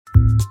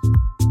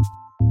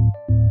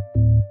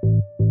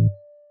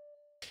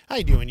How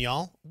you doing,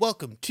 y'all?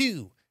 Welcome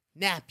to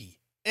Nappy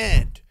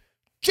and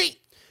Jake.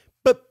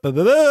 Yeah.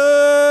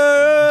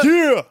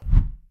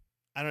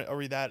 Are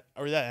we that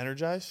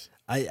energized?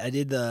 I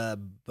did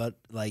but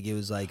like it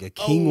was like a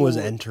king was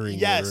entering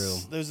the room.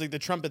 Yes, there was like the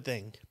trumpet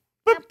thing.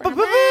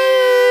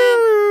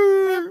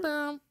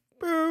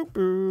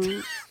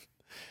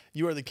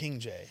 You are the King,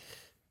 Jay.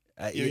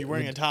 You're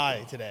wearing a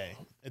tie today.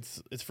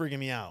 It's freaking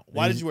me out.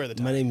 Why did you wear the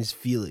tie? My name is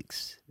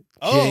Felix.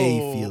 Oh.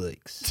 Jay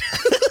Felix.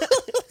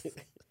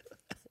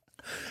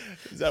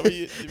 Is that what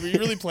were you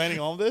really planning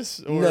all of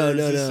this? Or No.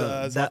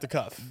 Is off the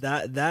cuff?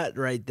 That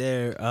right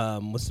there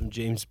was some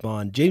James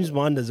Bond. James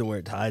Bond doesn't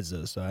wear ties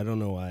though, so I don't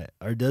know why.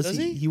 Or does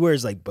he? He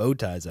wears like bow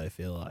ties, I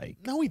feel like.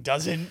 No, he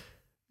doesn't.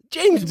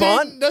 James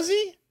Bond? Does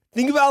he?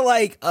 Think about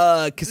like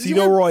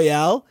Casino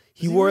Royale.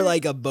 He wore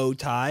like a bow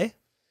tie.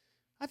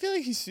 I feel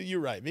like you're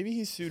right. Maybe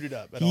he's suited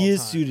up at all He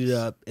is times. suited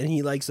up, and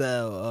he likes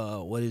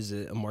what is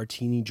it? A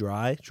martini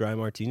dry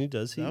martini?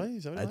 Does he?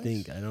 Is that what he likes?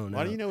 think I don't know.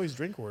 Why do you know his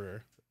drink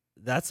order?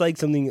 That's like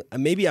something.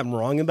 Maybe I'm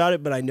wrong about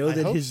it, but I know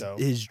that hope his so.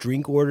 his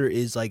drink order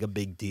is like a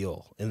big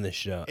deal in the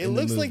show. It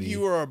looks like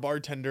you are a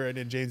bartender in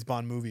a James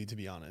Bond movie, to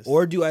be honest.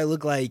 Or do I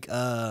look like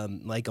a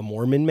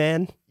Mormon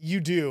man? You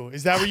do.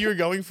 Is that what you were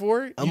going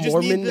for? A You just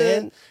Mormon need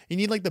man? You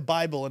need like the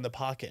Bible in the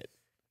pocket.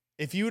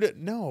 If you would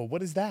no,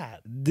 what is that?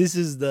 This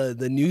is the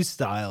new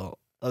style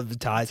of the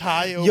tie.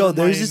 Tie over Yo,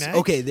 there's my this neck?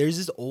 okay. There's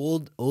this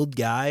old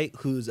guy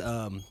who's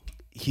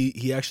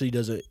he actually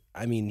doesn't.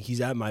 I mean,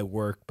 he's at my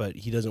work, but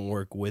he doesn't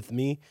work with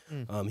me.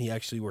 He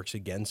actually works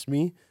against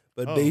me.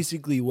 But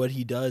basically, what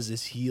he does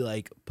is he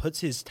like puts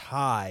his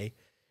tie,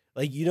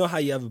 like you know how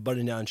you have a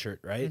button-down shirt,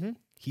 right? Mm-hmm.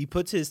 He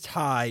puts his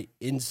tie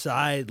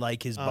inside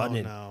like his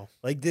button, no.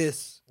 like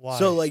this. Why?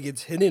 So like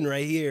it's hidden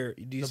right here.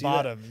 Do you The see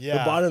bottom, that? yeah.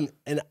 The bottom,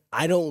 and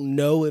I don't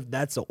know if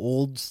that's an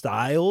old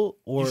style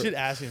or. You should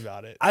ask me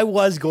about it. I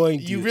was going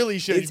to. You really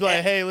should. It's You'd be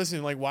like, hey,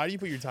 listen, like, why do you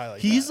put your tie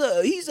like He's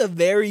that? he's a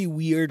very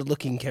weird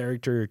looking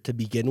character to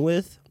begin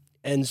with,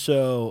 and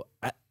so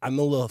I'm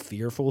a little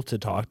fearful to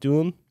talk to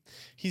him.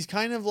 He's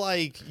kind of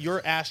like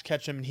you're Ash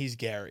Ketchum and he's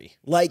Gary.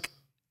 Like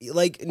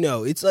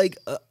no, it's like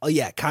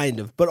yeah, kind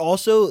of, but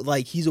also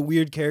like he's a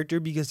weird character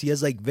because he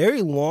has like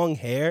very long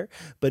hair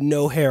but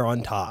no hair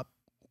on top.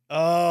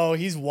 Oh,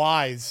 he's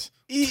wise.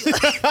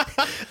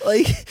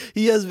 Like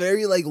he has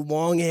very like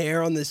long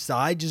hair on the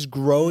side, just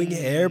growing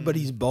hair, but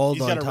he's bald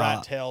He's on got top. a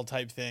rat tail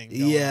type thing.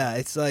 going Yeah, on.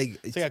 it's like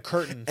It's like a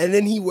curtain. and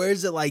then he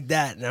wears it like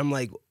that, and I'm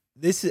like,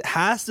 this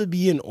has to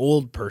be an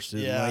old person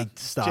like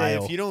Jay,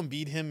 style. if you don't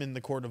beat him in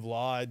the court of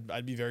law,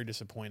 I'd be very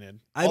disappointed.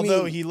 I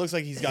Although mean- he looks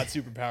like he's got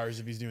superpowers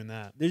if he's doing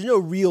that. There's no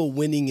real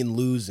winning and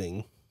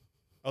losing.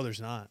 Oh,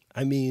 there's not.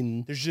 I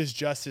mean, There's just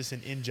justice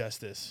and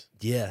injustice.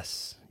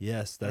 yes.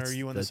 And That's. are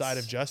you on the side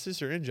of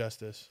justice or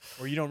injustice?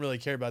 Or you don't really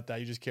care about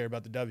that, you just care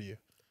about the W.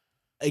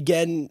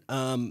 Again,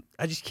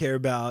 I just care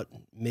about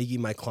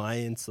making my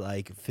clients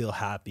like feel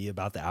happy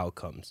about the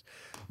outcomes.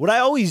 What I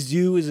always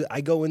do is I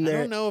go in I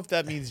there. don't know if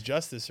that means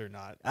justice or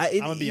not. I'm I'm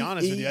going to be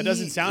honest with you. That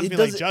doesn't sound to me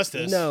like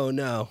justice.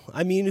 No.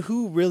 I mean,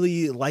 who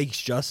really likes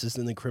justice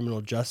in the criminal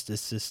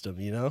justice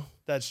system? You know,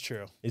 That's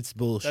true. it's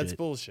bullshit. That's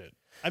bullshit.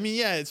 I mean,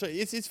 yeah,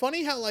 it's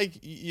funny how like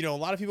you know a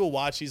lot of people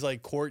watch these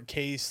like court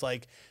case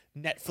like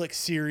Netflix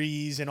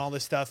series and all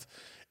this stuff,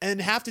 and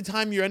half the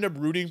time you end up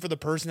rooting for the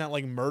person that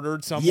like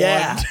murdered someone.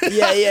 Yeah.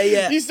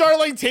 You start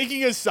like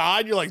taking a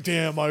side. You're like,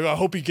 damn, I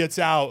hope he gets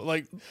out.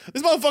 Like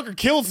this motherfucker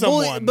killed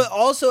someone. Well, but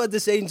also at the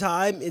same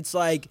time, it's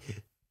like,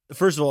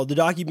 first of all, the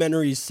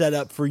documentary is set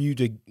up for you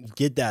to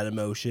get that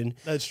emotion.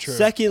 That's true.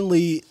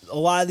 Secondly, a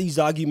lot of these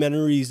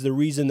documentaries, the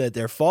reason that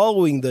they're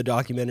following the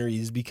documentary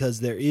is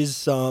because there is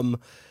some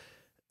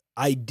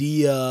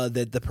idea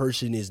that the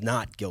person is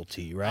not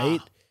guilty,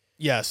 right?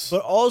 Yes.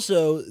 But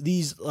also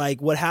these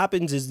like what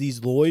happens is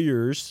these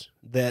lawyers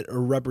that are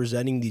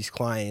representing these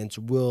clients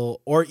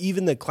will, or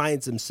even the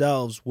clients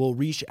themselves will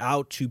reach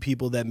out to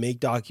people that make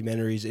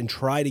documentaries and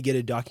try to get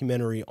a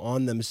documentary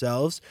on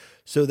themselves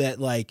so that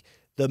like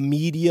the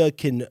media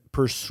can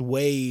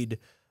persuade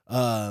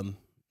the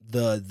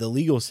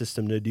legal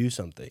system to do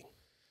something.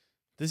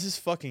 This is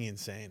fucking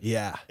insane.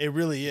 Yeah. It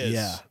really is.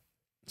 Yeah.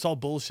 It's all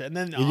bullshit. And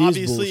then is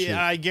obviously, bullshit.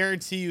 I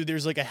guarantee you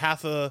there's like a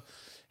half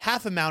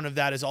amount of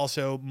that is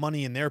also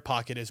money in their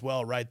pocket as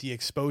well, right? The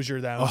exposure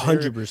that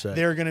 100%.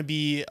 they're going to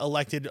be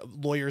elected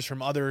lawyers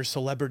from other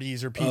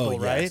celebrities or people,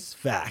 right? Yes.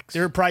 Facts.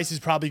 Their prices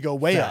probably go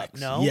way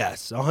Facts. up. No,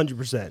 Yes,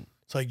 100%.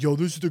 it's like, yo,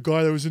 this is the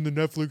guy that was in the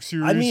Netflix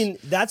series. I mean,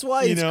 that's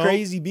why You it's know?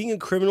 crazy being a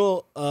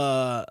criminal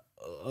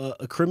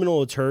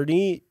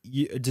attorney,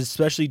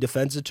 especially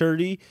defense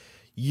attorney.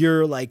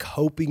 You're like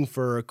hoping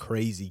for a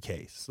crazy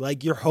case.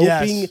 Like you're hoping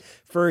Yes.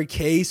 for a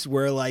case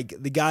where like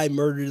the guy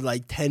murdered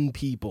like 10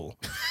 people.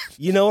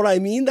 You know what I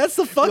mean? That's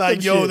the fucked like,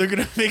 up yo, shit. they're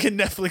gonna make a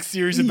Netflix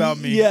series about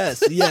me.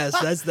 Yes,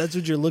 that's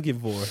what you're looking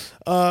for.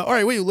 All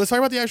right, wait. Let's talk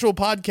about the actual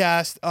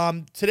podcast.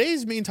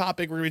 Today's main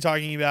topic we're gonna be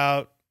talking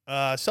about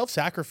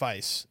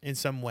self-sacrifice in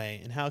some way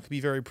and how it could be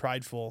very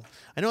prideful.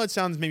 I know it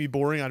sounds maybe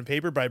boring on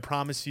paper, but I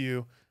promise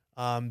you,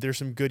 There's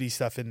some goody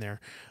stuff in there.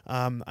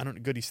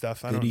 Goody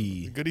stuff.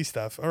 Goody. Goody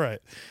stuff. All right.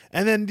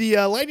 And then the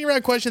lightning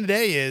round question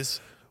today is: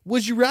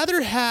 would you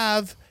rather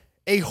have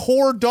a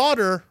whore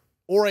daughter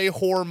or a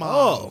whore mom?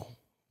 Oh,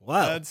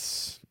 wow.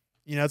 That's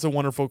a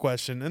wonderful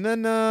question. And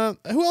then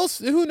who else?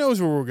 Who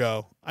knows where we'll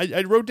go?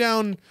 I wrote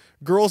down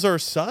girls are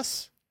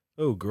sus.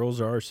 Oh, girls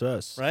are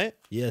sus. Right?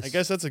 Yes. I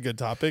guess that's a good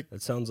topic.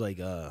 That sounds like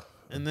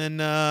And then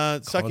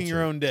sucking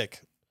your own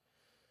dick.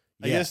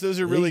 I Yeah, guess those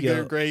are there really you go.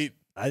 good, great,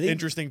 I think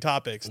interesting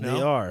topics. No?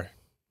 they are.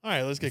 All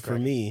right, let's get For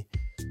cracking. me,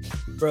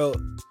 bro.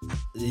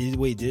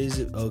 Wait, is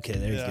it? Okay,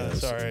 there Yeah, it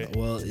goes. sorry.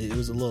 Well, it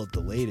was a little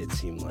delayed. It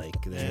seemed like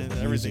And the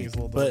everything music. is a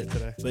little but delayed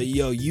today. but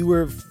yo, you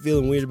were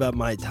feeling weird about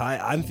my tie.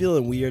 I'm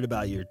feeling weird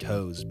about your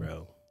toes,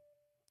 bro.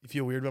 You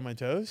feel weird about my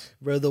toes?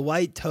 Bro, the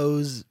white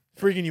toes.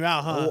 Freaking you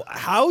out, huh? Oh,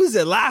 how is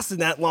it lasting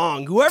that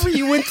long? Whoever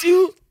you went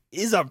to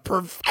is a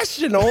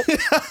professional.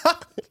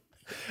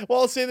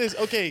 Well, I'll say this.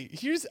 Okay,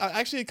 here's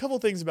actually a couple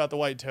things about the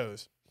white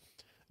toes.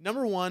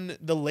 Number one,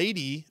 the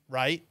lady,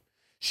 right?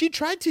 She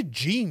tried to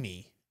G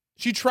me.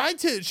 She tried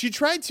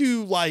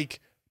to like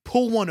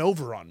pull one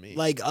over on me.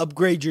 Like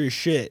upgrade your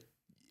shit.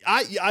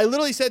 I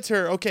literally said to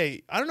her,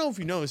 okay, I don't know if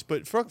you know this,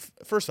 but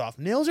first off,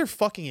 nails are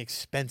fucking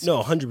expensive.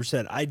 No,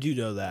 100%. I do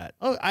know that.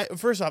 Oh,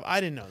 first off, I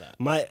didn't know that.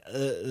 My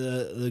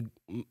the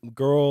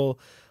girl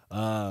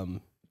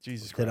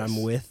Jesus Christ. that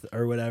I'm with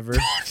or whatever.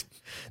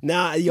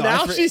 Now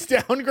She's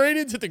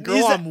downgraded to the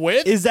girl I'm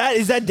with. Is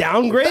that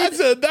downgrade?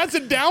 That's a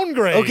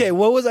downgrade. Okay,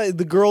 what was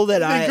the girl that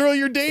The girl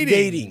you're dating.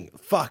 Dating.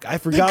 Fuck, I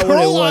forgot what it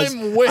girl was.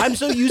 I'm with. I'm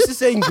so used to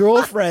saying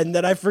girlfriend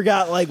that I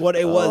forgot like what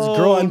it was.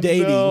 Girl I'm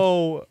dating.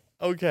 No.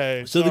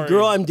 Okay. So the sorry.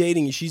 girl I'm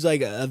dating, she's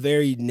like a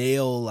very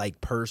nail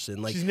like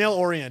person. Like she's nail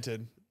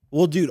oriented.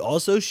 well, dude,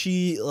 also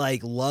she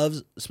like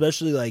loves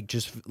especially like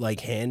just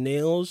like hand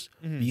nails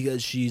Mm-hmm.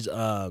 because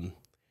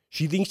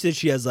she thinks that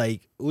she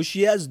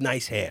has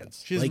nice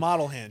hands. She has like,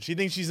 model hands. She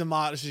thinks she's a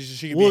model.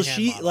 She can well, be a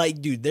hand model.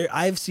 like, dude,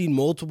 I've seen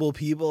multiple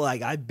people,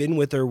 like, I've been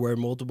with her where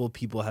multiple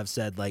people have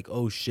said, like,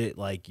 oh shit,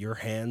 like, your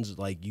hands,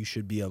 like, you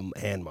should be a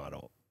hand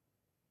model.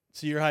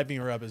 So you're hyping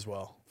her up as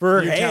well. For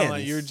her you're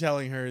hands. You're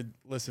telling her,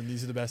 listen,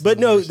 these are the best. But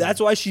things no, I've ever that's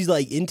seen. why she's,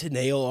 like, into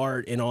nail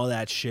art and all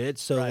that shit.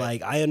 So, Right.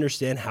 like, I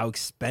understand how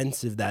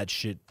expensive that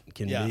shit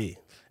can Yeah. be.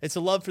 It's a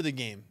love for the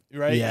game,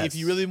 right? Yes. If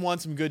you really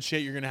want some good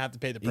shit, you're gonna have to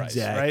pay the price,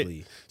 Exactly.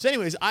 right? So,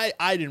 anyways, I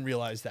didn't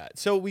realize that.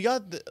 So we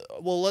got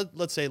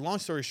let's say, long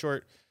story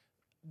short,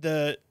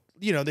 they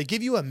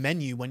give you a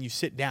menu when you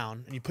sit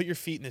down and you put your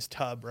feet in this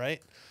tub,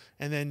 right?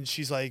 And then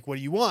she's like, "What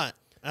do you want?"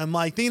 I'm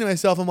like thinking to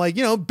myself, I'm like,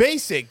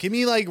 basic. Give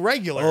me like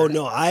regular. Oh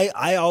no,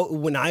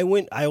 when I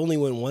went, I only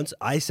went once.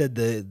 I said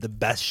the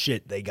best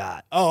shit they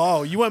got.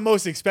 Oh, you went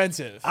most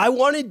expensive. I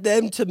wanted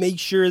them to make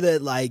sure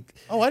that like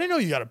I didn't know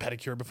you got a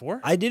pedicure before.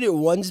 I did it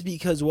once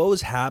because what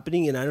was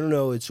happening, and I don't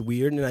know, it's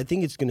weird, and I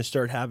think it's gonna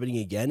start happening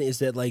again. Is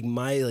that like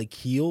my like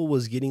heel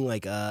was getting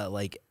like a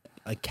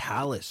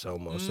callus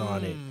almost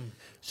on it.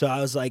 So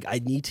I was like, I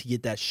need to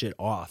get that shit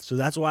off. So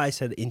that's why I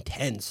said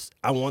intense.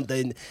 I want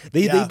they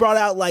brought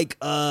out like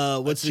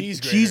what's the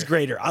cheese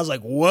grater. I was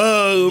like,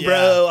 whoa,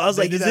 bro. I was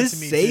they like, did is that this to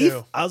me safe?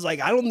 too. I was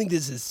like, I don't think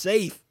this is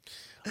safe.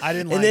 I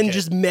didn't like And then it.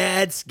 just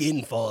mad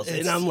skin falls,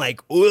 and I'm like,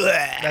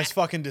 That's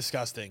fucking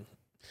disgusting.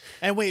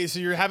 And wait, so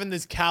you're having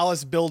this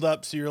callus build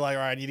up, so you're like,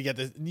 all right, I need to get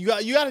this. You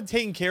got it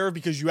taken care of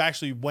because you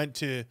actually went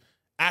to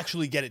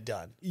actually get it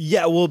done.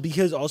 yeah. Well,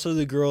 because also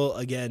the girl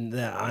again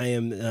that I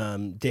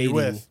am dating You're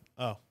with.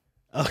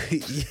 Oh.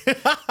 yeah.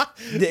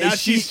 Now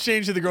she's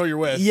changed to the girl you're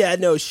with. Yeah,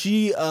 no,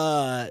 she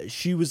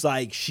was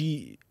like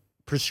she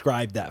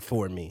prescribed that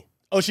for me.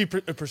 Oh, she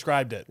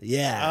prescribed it.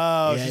 Yeah.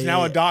 Oh, Yeah, she's yeah, now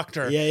yeah. a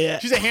doctor. Yeah, yeah.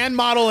 She's a hand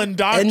model and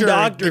doctor. And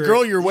doctor. The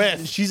girl you're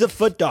with. She's a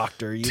foot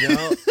doctor, you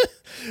know?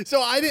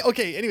 So I didn't.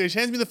 Okay. Anyway, she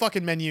hands me the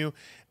fucking menu,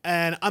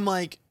 and I'm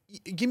like,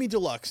 "Give me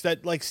deluxe."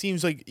 That like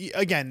seems like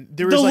again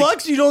there was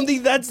Deluxe, you don't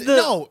think that's the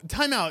no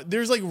time out.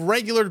 There's like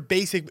regular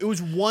basic. It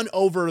was one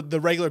over the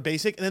regular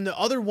basic, and then the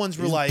other ones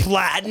were like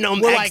platinum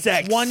were like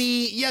XX.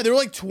 20. Yeah, they were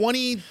like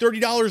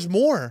 $20-$30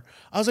 more.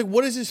 I was like,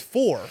 what is this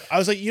for? I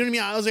was like, you know what I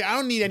mean? I was like, I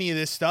don't need any of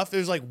this stuff.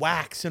 There's like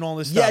wax and all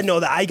this stuff. Yeah, no,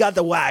 I got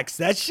the wax.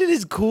 That shit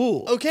is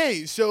cool.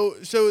 Okay, so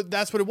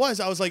that's what it was.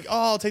 I was like,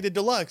 oh, I'll take the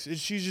deluxe. And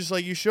she's just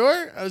like, you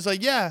sure? I was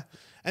like, yeah.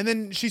 And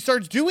then she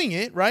starts doing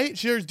it, right?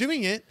 She starts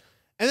doing it.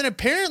 And then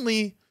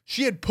apparently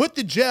she had put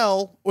the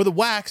gel or the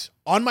wax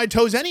on my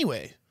toes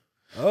anyway.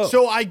 Oh.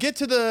 So I get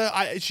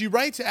to she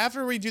writes,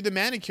 after we do the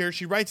manicure,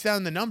 she writes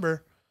down the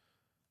number.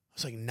 I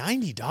was like,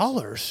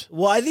 $90.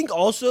 Well, I think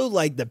also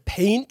like the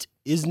paint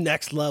is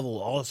next level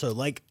also.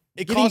 Like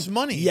It costs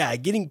money. Yeah,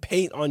 getting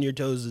paint on your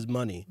toes is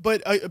money.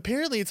 But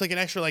apparently it's like an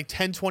extra like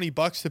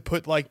 $10-$20 to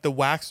put like the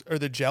wax or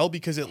the gel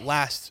because it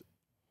lasts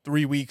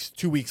 3 weeks,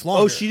 2 weeks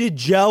longer. Oh, she did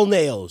gel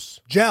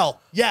nails.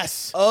 Gel.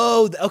 Yes.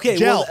 Oh, okay.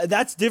 Gel. Well,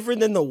 that's different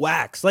than the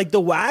wax. Like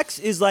the wax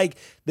is like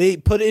they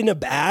put it in a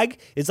bag.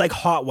 It's like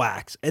hot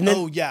wax, and then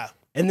Oh yeah.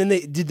 and then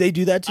did they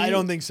do that to you? I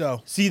don't think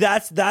so. See,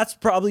 that's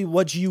probably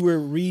what you were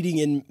reading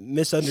and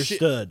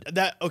misunderstood.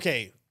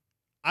 Okay.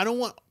 I don't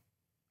want.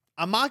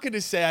 I'm not going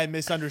to say I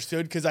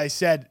misunderstood because I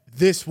said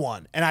this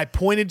one and I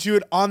pointed to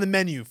it on the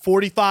menu,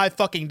 $45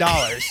 fucking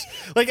dollars.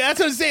 Like, that's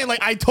what I'm saying.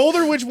 Like, I told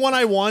her which one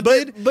I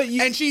wanted,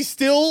 and she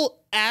still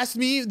asked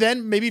me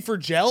then maybe for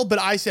gel, but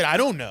I said, I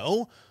don't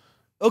know.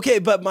 Okay,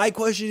 but my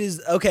question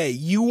is, okay,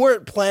 you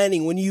weren't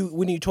planning when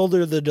you told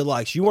her the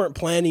deluxe, you weren't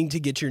planning to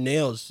get your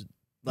nails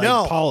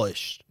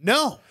polished.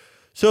 No.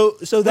 So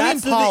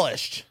that's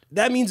polished.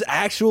 That means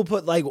actual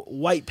put like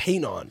white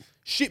paint on.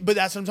 Shit, but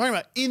that's what I'm talking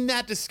about. In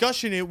that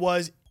discussion,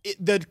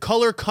 the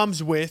color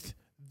comes with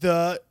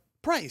the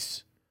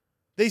price.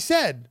 They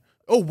said,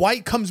 "Oh,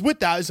 white comes with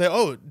that." I was like,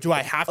 "Oh, do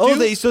I have to?" Oh,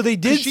 they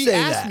did she say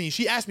asked that. me.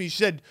 She asked me. She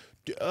said,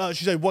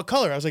 "She's like, what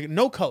color?" I was like,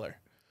 "No color."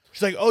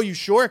 She's like, "Oh, you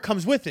sure it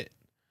comes with it?"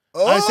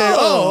 I said,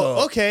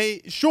 "Oh,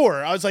 okay,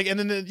 sure." I was like, and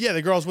then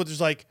the girls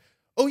was like,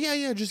 "Oh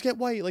yeah, just get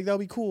white. Like that'll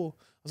be cool."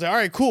 I was like, "All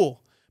right,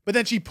 cool." But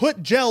then she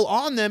put gel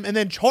on them and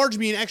then charged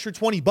me an extra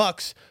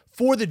 $20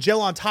 for the gel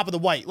on top of the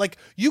white. Like,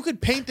 you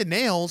could paint the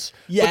nails,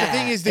 but the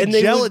thing is the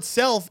gel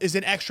itself is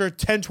an extra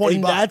 $10, $20.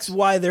 And that's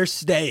why they're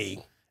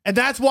staying. And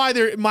that's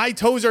why my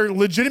toes are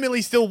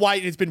legitimately still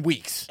white and it's been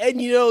weeks.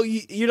 And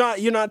you're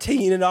not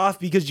taking it off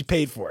because you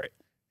paid for it.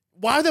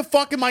 Why the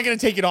fuck am I going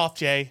to take it off,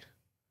 Jay?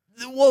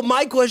 Well,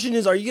 my question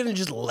is, are you going to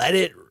just let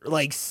it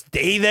like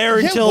stay there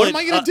until what am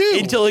I gonna do?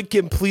 Until it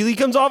completely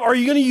comes off? Or are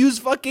you going to use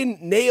fucking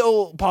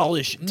nail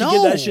polish to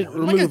get that shit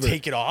removed? I'm not going to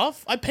take it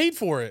off. I paid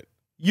for it.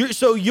 You're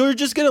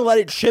just going to let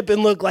it chip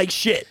and look like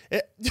shit.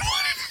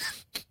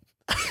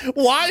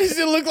 Why does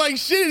it look like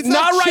shit? It's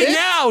not right chip.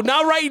 now.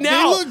 Not right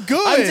now. They look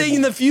good. I'm saying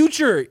in the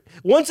future.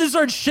 Once it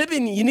starts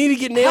shipping, you need to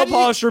get nail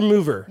polish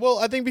remover. Well,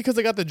 I think because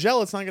I got the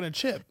gel, it's not going to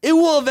chip. It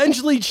will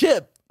eventually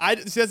chip. See,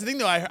 that's the thing,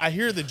 though. I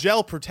hear the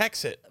gel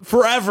protects it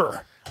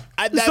forever.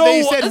 They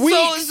said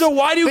weeks. So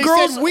why do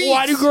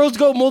girls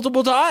go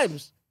multiple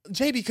times?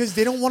 Jay, because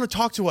they don't want to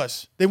talk to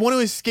us. They want to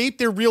escape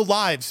their real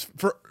lives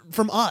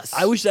from us.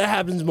 I wish that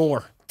happens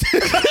more.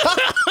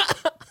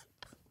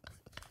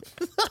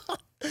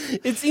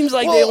 It seems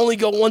like they only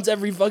go once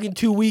every fucking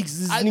 2 weeks.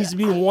 This needs to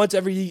be once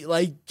every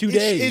 2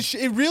 days.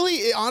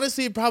 It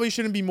honestly, it probably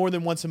shouldn't be more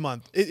than once a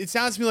month. It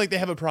sounds to me like they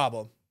have a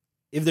problem.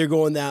 If they're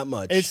going that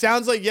much. It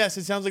sounds like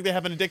they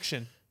have an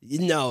addiction.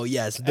 No,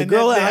 yes. The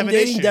girl that I'm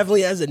dating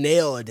definitely has a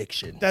nail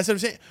addiction. That's what I'm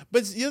saying.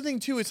 But the other thing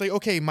too, it's like,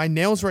 okay, my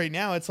nails right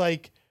now, it's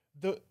like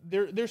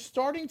they're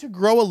starting to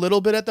grow a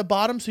little bit at the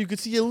bottom, so you could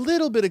see a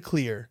little bit of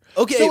clear.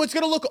 Okay. So it's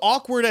gonna look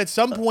awkward at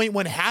some point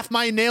when half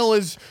my nail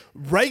is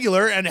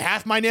regular and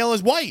half my nail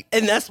is white.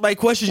 And that's my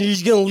question. You're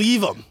just gonna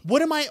leave them.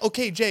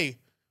 Okay, Jay,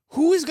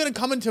 who is gonna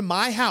come into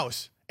my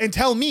house and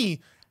tell me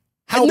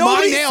how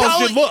my nails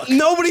should look?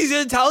 Nobody's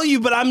going to tell you,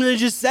 but I'm going to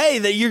just say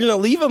that you're going to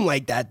leave them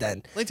like that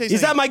then.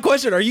 Is that my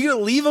question? Are you going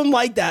to leave them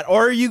like that,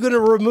 or are you going to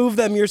remove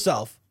them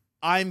yourself?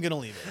 I'm going to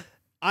leave it.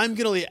 I'm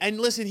going to leave it. And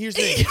listen, here's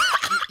the thing.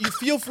 You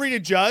feel free to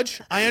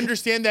judge. I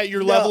understand that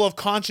your level of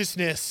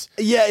consciousness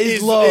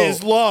is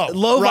low.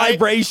 Low right?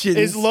 vibrations.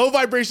 Is low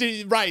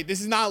vibration. Right.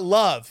 This is not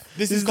love.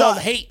 This is called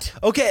hate.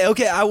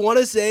 Okay. I want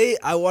to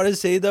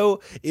say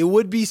though, it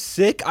would be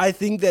sick. I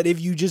think that if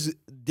you just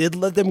did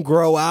let them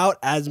grow out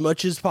as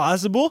much as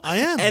possible. I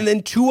am. And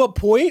then to a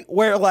point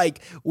where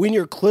like when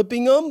you're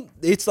clipping them,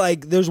 it's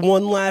like there's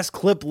one last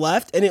clip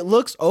left and it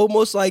looks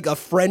almost like a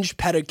French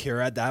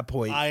pedicure at that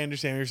point. I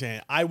understand what you're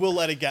saying. I will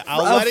let it get.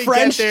 I'll let it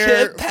get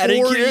there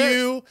for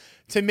you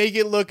to make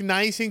it look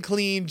nice and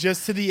clean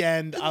just to the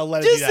end. I'll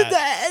let it do that. Just to the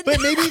end.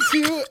 But maybe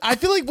too, I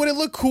feel like would it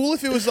look cool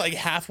if it was like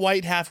half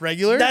white, half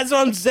regular? That's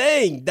what I'm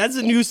saying. That's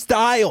a new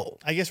style.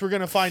 I guess we're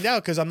going to find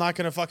out because I'm not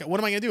going to fucking, what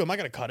am I going to do? Am I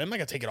going to cut him? Am I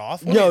going to take it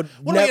off? What am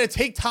I going to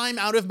take time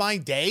out of my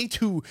day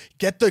to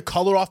get the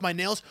color off my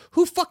nails?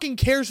 Who fucking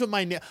cares what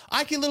my nails?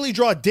 I can literally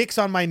draw dicks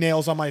on my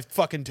nails on my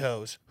fucking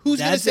toes. Who's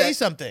going to say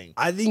something?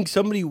 I think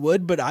somebody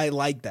would, but I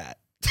like that.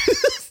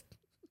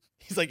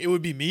 He's like, it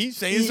would be me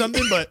saying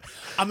something, but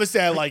I'm going to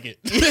say I like it.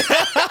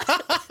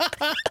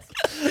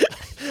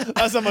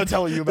 That's what I'm going to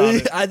tell you about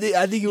it. I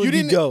think it would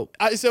be dope.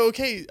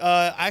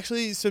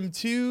 Actually,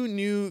 two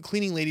new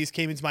cleaning ladies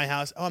came into my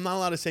house. Oh, I'm not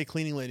allowed to say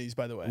cleaning ladies,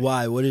 by the way.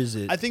 Why? What is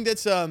it? I think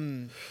that's,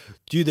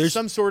 dude, there's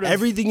some sort of...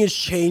 Everything is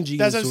changing.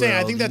 That's what I'm saying.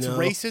 I think that's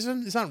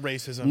racism. It's not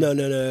racism. No.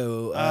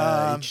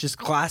 It's just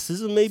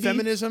classism, maybe?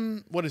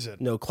 Feminism? What is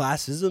it? No,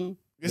 classism.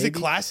 Is it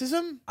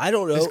classism? I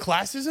don't know. Is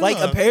classism? Like,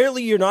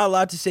 apparently you're not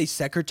allowed to say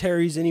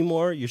secretaries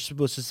anymore. You're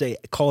supposed to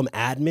call them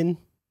admin.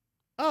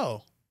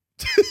 Oh.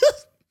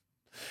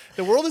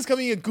 The world is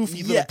coming a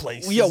goofy little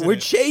place. We're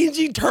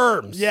changing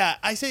terms. Yeah,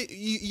 I say,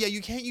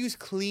 you can't use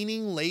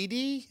cleaning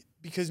lady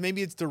because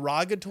maybe it's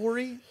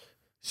derogatory.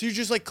 So you're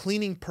just like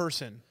cleaning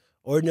person.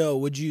 Or no,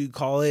 would you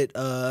call it,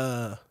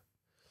 that's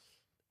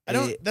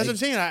what I'm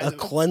saying. A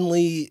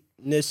cleanliness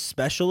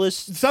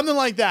specialist? Something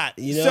like that.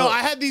 So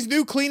I had these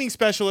new cleaning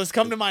specialists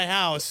come to my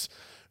house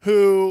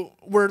who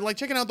were like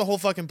checking out the whole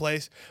fucking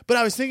place. But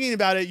I was thinking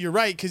about it. You're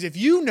right. Because if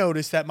you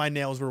noticed that my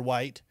nails were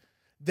white,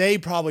 they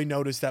probably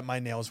noticed that my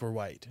nails were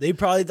white. They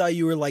probably thought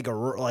you were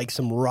like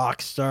some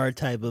rock star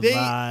type of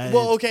vibe.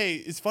 Well, okay.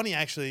 It's funny,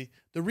 actually.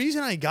 The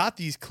reason I got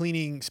these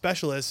cleaning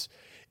specialists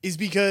is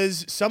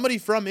because somebody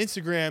from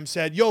Instagram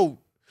said, yo,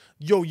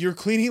 your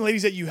cleaning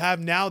ladies that you have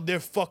now, they're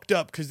fucked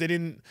up because they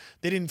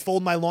didn't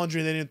fold my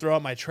laundry and they didn't throw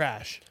out my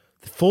trash.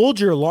 Fold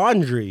your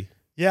laundry.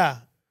 Yeah.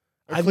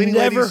 I've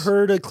never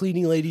heard a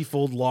cleaning lady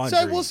fold laundry.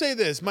 So I will say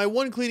this. My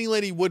one cleaning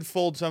lady would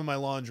fold some of my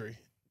laundry.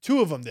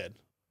 2 of them did.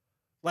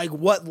 Like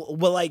what?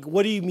 Well, like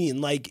what do you mean?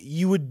 Like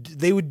they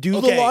would do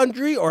the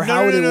laundry, or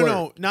how would it work?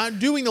 No, not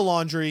doing the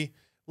laundry.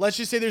 Let's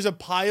just say there's a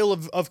pile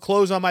of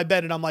clothes on my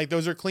bed, and I'm like,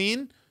 those are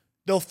clean.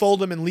 They'll fold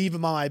them and leave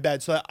them on my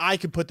bed so that I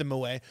could put them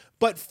away,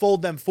 but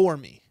fold them for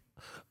me.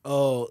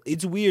 Oh,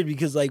 it's weird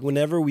because like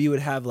whenever we would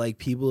have like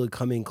people to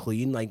come and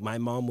clean, like my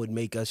mom would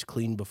make us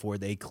clean before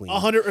they clean.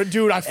 100,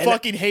 dude. I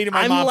fucking hated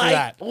my mom for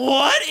that.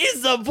 What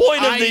is the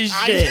point of this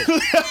shit?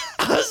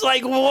 I was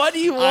like, what do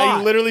you want?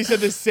 I literally said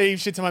the same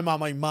shit to my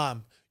mom. Like,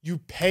 Mom, you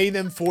pay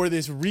them for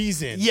this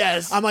reason.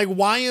 Yes. I'm like,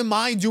 why am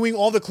I doing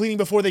all the cleaning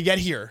before they get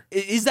here?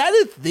 Is that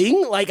a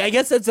thing? Like, I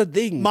guess that's a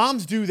thing.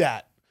 Moms do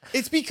that.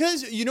 It's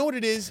because, you know what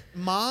it is?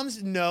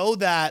 Moms know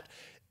that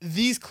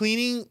these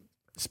cleaning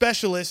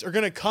specialists are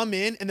going to come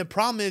in, and the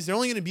problem is they're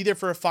only going to be there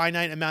for a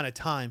finite amount of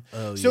time.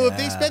 So if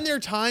they spend their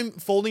time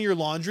folding your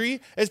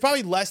laundry, it's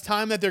probably less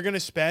time that they're going to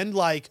spend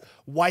like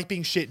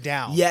wiping shit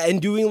down. Yeah,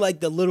 and doing like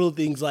the little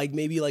things like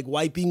maybe like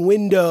wiping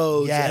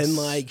windows and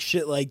like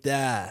shit like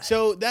that.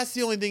 So that's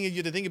the only thing you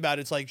have to think about.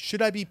 It's like,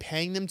 should I be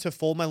paying them to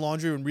fold my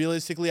laundry when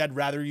realistically I'd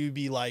rather you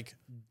be like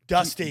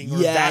dusting or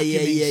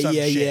vacuuming some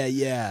shit.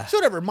 Yeah. So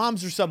whatever,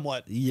 moms are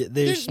somewhat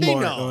they're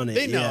smart on it.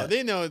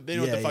 They know what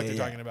the fuck they're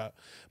talking about.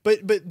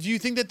 But do you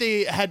think that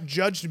they had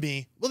judged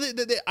me? Well,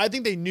 I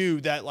think they knew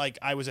that like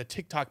I was a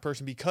TikTok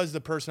person because the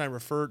person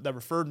that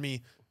referred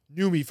me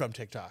knew me from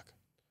TikTok.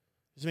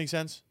 Does it make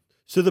sense?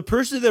 So the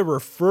person that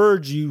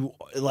referred you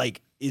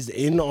like is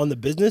in on the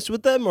business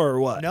with them or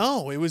what?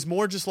 No, it was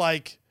more just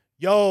like,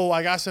 yo,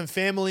 I got some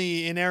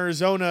family in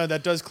Arizona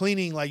that does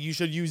cleaning. Like, you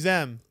should use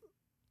them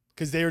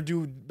because they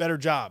do a better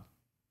job.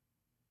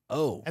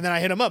 Oh. And then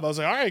I hit them up. I was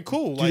like, all right,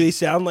 cool. Do they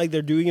sound like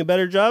they're doing a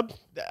better job?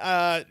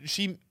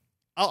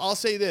 I'll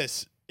say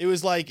this. It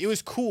was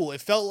cool.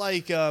 It felt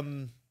like,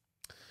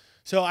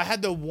 so I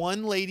had the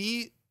one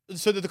lady,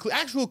 so the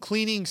actual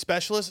cleaning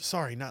specialist,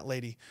 sorry, not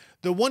lady.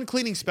 The one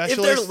cleaning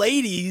specialist. If they're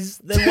ladies,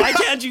 then why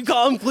can't you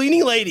call them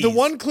cleaning ladies? The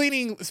one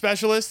cleaning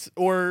specialist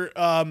or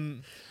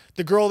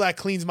the girl that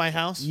cleans my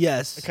house.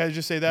 Yes. Can I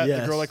just say that?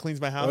 Yes. The girl that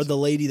cleans my house. Or the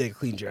lady that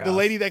cleans your house. The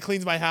lady that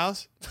cleans my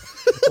house.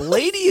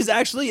 Lady is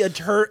actually a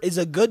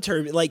good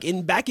term. Like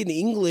back in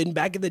England,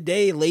 back in the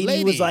day,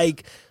 lady was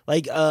like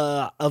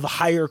of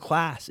higher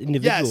class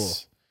individual.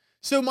 Yes.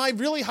 So my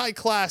really high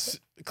class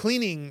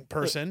cleaning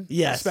person,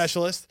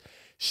 specialist,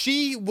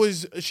 she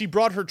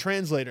brought her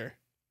translator.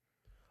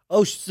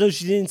 Oh, so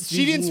she didn't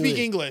speak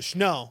English,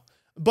 no.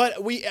 But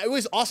it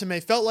was awesome.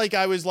 It felt like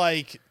I was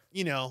like,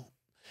 you know,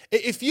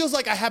 it feels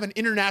like I have an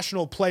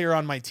international player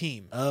on my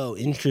team. Oh,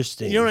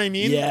 interesting. You know what I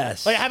mean?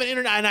 Yes. Like I have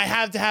and I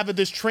have to have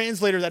this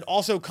translator that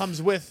also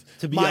comes with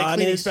my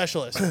cleaning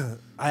specialist.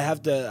 I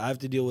have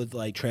to deal with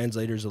like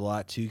translators a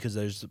lot too because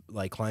there's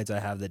like clients I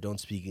have that don't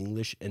speak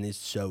English and it's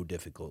so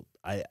difficult.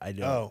 I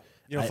don't. Oh,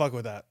 you don't fuck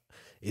with that.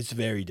 It's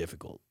very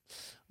difficult.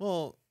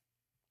 Well,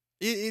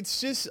 it's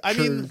just I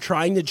mean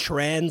trying to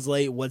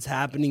translate what's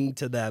happening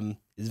to them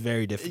is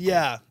very difficult.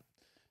 Yeah.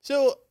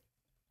 So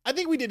I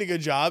think we did a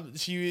good job.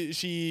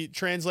 She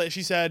translated.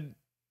 She said,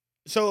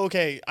 "So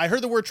okay, I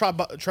heard the word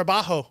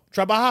trabajo.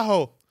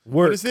 Work.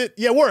 What is it?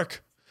 Yeah,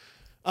 work.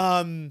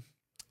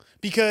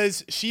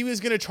 Because she was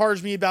gonna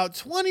charge me about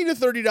 $20 to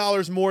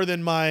 $30 more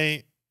than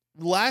my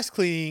last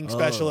cleaning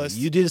specialist.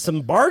 You did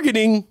some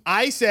bargaining.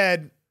 I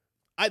said,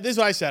 this is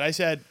what I said. I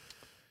said,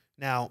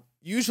 now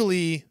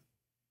usually,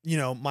 you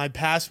know, my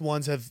past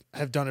ones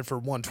have done it for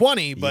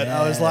 $120, but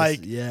I was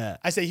like,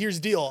 I said, here's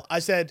the deal. I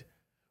said,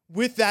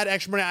 with that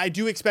extra money, I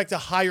do expect a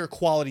higher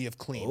quality of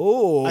clean.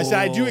 Oh. I said,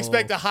 I do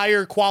expect a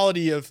higher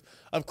quality of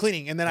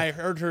cleaning. And then I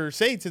heard her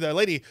say to the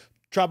lady,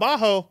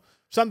 trabajo,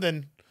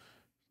 something,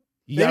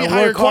 maybe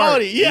higher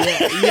quality. Yeah.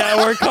 You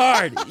gotta work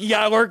hard. You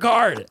gotta work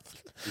hard.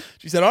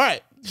 She said, all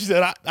right. She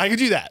said, I could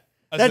do that.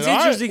 That's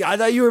interesting. Right. I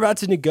thought you were about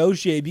to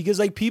negotiate because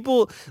like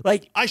people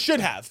like. I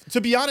should have.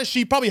 To be honest,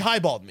 she probably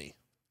highballed me.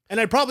 And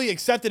I probably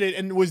accepted it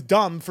and was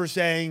dumb for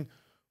saying,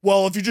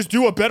 well, if you just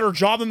do a better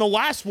job than the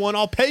last one,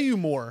 I'll pay you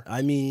more.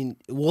 I mean,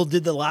 well,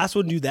 did the last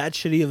one do that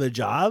shitty of a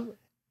job?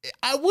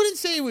 I wouldn't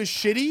say it was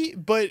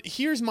shitty, but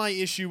here's my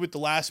issue with the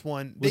last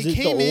one. Was it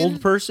the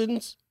old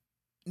persons?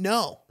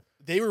 No,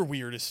 they were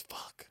weird as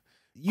fuck.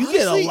 You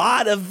honestly, get a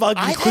lot of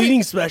fucking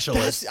cleaning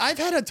specialists. I've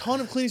had a ton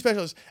of cleaning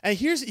specialists. And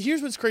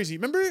here's what's crazy.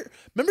 Remember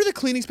the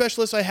cleaning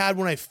specialist I had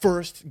when I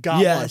first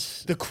got one?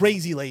 The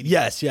crazy lady.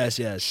 Yes.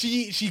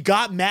 She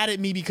got mad at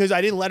me because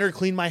I didn't let her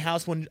clean my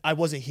house when I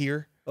wasn't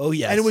here. Oh,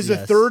 yes. And it was the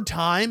third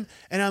time.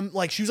 And I'm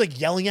like, she was like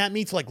yelling at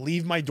me to like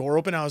leave my door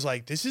open. I was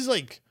like, this is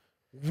like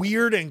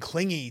weird and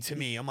clingy to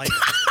me. I'm like,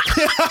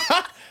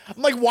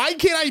 I'm like, why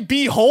can't I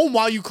be home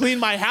while you clean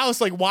my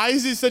house? Like, why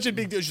is this such a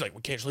big deal? She's like,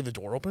 well, can't you leave the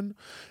door open?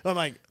 And I'm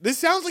like, this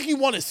sounds like you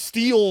want to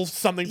steal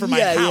something from my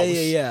house.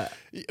 Yeah.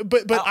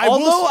 But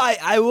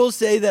I will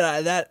say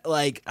that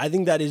I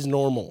think that is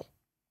normal.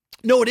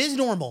 No, it is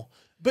normal.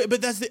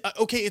 But that's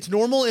okay. It's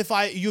normal if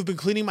you've been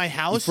cleaning my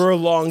house for a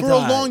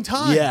long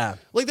time. Yeah.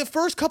 Like the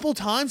first couple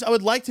times, I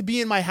would like to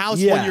be in my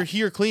house when you're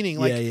here cleaning.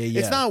 Like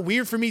it's not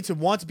weird for me to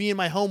want to be in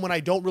my home when I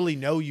don't really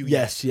know you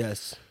yet.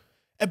 Yes.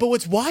 But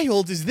what's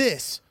wild is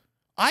this.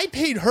 I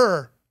paid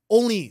her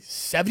only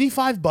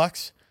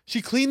 $75.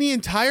 She cleaned the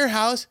entire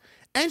house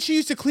and she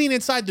used to clean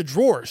inside the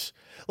drawers.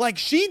 Like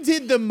she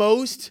did the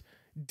most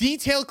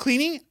detailed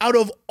cleaning out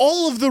of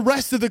all of the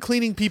rest of the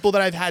cleaning people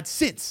that I've had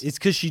since. It's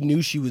because she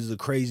knew she was the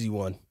crazy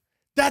one.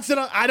 That's it.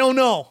 I don't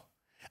know.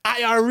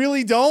 I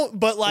really don't,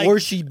 but like. Or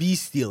she be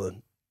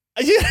stealing.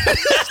 That's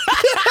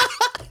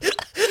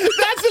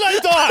what I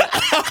thought.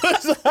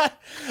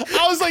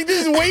 I was like,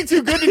 this is way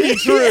too good to be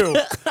true.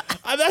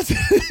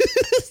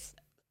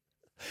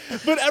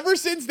 But ever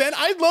since then,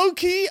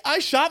 I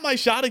shot my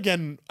shot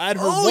again at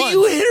her once. Oh,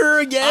 you hit her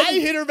again? I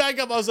hit her back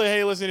up. I was like,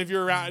 hey, listen, if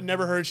you're around,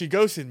 never heard she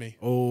ghosted me.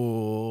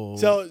 Oh.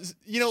 So,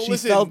 she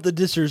listen. felt the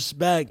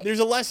disrespect. There's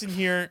a lesson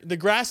here. The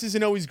grass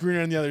isn't always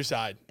greener on the other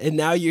side. And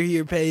now you're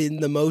here paying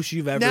the most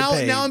you've ever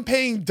paid. Now I'm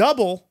paying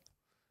double.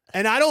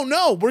 And I don't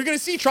know. We're going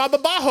to see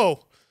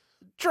Trabajo.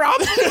 Trabajo?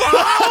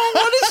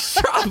 What is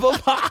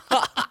Trabajo?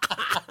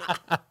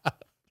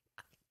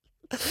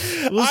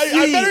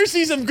 I better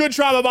see some good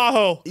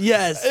Trabajo.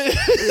 Yes.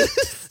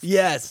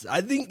 Yes. I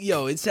think,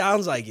 it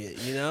sounds like it,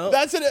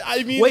 That's it.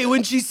 I mean. Wait,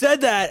 when she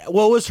said that,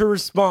 what was her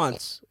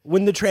response?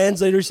 When the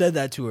translator said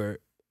that to her?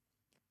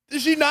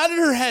 She nodded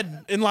her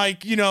head and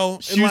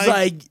She was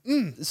like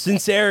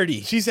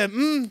sincerity. She said,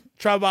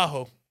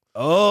 Trabajo.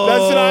 Oh.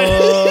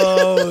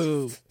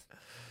 That's what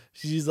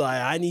She's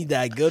like, I need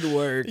that good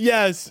word.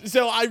 Yes.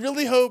 So I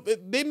really hope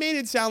they made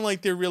it sound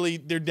like they're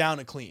down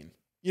to clean.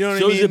 You know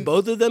what I mean? So is it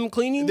both of them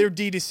cleaning? They're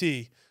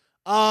D2C.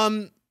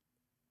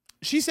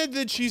 She said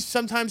that she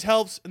sometimes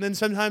helps, and then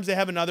sometimes they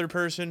have another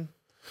person.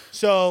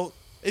 So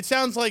it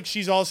sounds like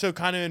she's also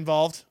kind of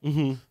involved.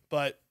 Mm-hmm.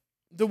 But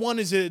the one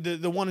is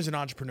an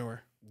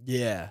entrepreneur.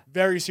 Yeah.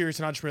 Very serious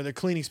entrepreneur. They're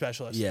cleaning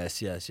specialist.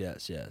 Yes.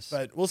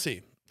 But we'll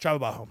see.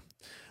 Trabajo.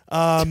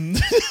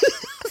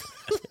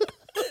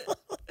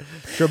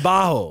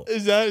 Trabajo.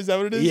 Is that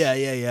what it is?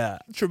 Yeah.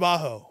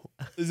 Trabajo.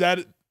 Is that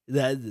it?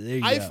 There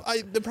you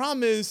go. The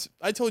problem is,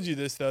 I told you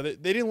this though,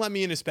 that they didn't let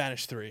me into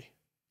Spanish 3.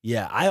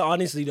 Yeah, I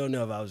honestly don't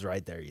know if I was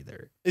right there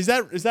either. Is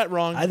that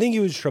wrong? I think it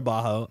was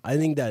Trabajo. I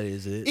think that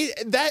is it.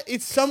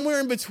 It's somewhere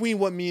in between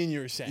what me and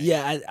you are saying.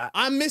 Yeah,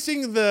 I'm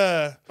missing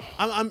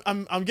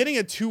I'm getting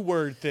a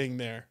 2-word thing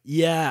there.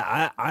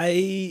 Yeah,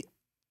 I'm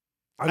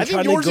I think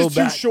trying yours to go is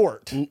back. too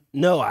short.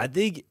 No, I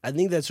think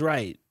that's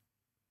right.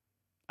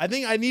 I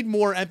think I need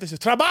more emphasis.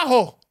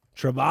 Trabajo.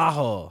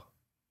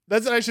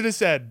 That's what I should have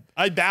said.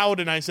 I bowed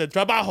and I said,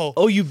 Trabajo.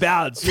 Oh, you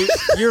bowed. So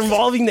you're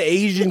involving the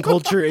Asian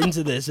culture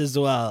into this as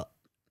well.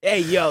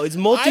 Hey, it's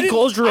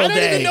multicultural day. I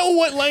didn't even know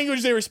what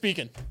language they were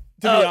speaking,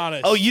 to be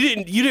honest. Oh, you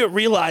didn't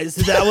realize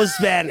that was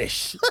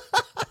Spanish.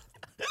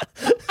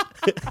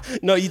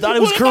 No, you thought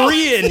it was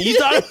Korean. You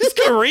thought it was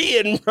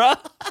Korean, bro.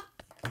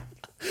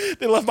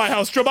 They left my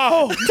house.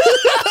 Trabajo.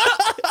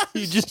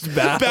 You just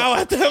bow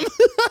at them.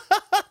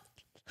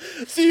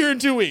 See you in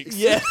 2 weeks.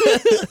 Yeah.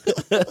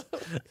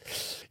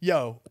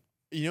 Yo,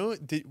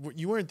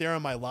 you weren't there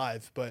on my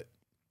live, but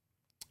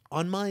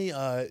on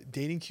my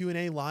dating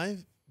Q&A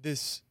live,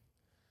 this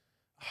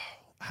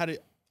how do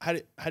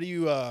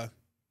you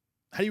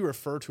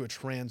refer to a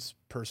trans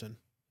person?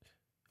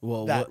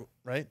 Well,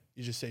 right?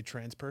 You just say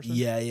trans person?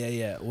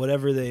 Yeah.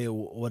 Whatever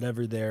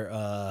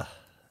their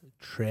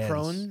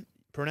trans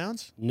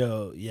pronouns?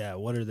 No, yeah.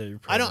 What are their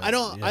pronouns?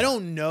 I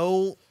don't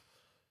know.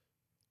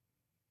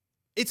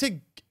 It's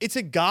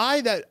a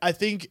guy that I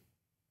think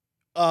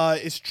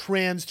is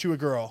trans to a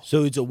girl.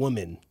 So it's a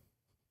woman.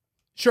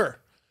 Sure.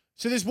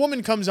 So this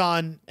woman comes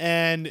on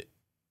and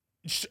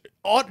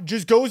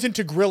just goes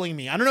into grilling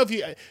me. I don't know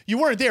if you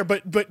weren't there,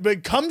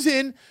 but comes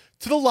in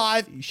to the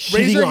live,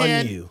 raise her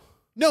hand. You.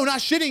 No, not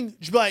shitting.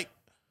 She'd be like,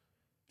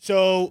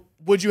 so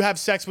would you have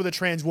sex with a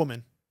trans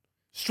woman?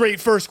 Straight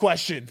first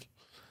question.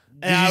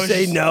 And Did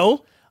you say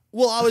no?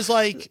 Well, I was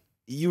like,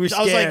 you were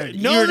scared. I was like,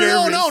 no. You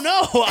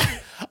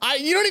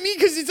know what I mean?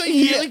 Because it's like,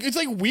 it's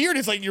like weird.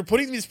 It's like you're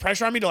putting this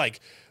pressure on me to like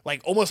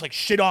almost like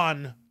shit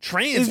on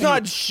trans. It's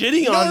not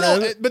shitting on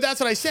them. No, but that's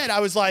what I said. I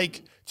was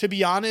like, to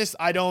be honest,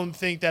 I don't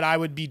think that I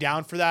would be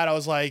down for that. I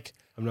was like,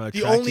 I'm not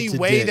the only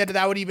way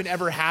that would even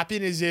ever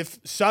happen is if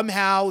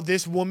somehow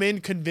this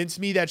woman convinced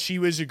me that she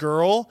was a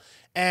girl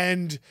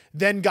and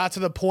then got to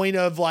the point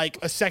of like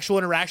a sexual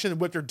interaction and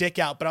whipped her dick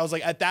out. But I was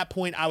like, at that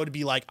point, I would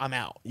be like, I'm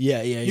out.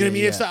 Yeah. You know what I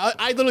mean? Yeah.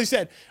 I literally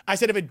said,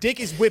 if a dick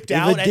is whipped if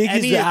out, a dick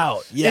is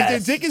out, yes. If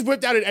the dick is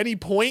whipped out at any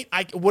point,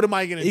 what am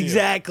I going to do?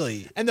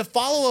 Exactly. And the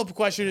follow-up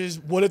question is,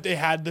 what if they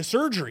had the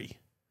surgery?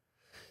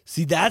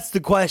 See, that's the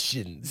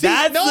question. See,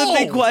 That's no. the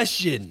big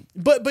question.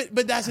 But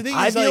that's the thing.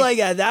 I is, feel like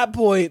at that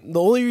point,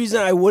 the only reason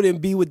I wouldn't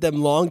be with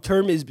them long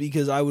term is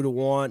because I would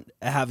want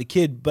to have a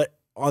kid. But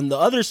on the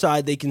other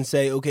side, they can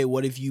say, okay,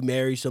 what if you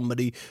marry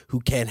somebody who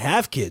can't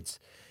have kids?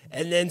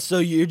 And then so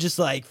you're just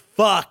like,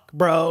 fuck,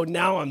 bro,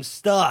 now I'm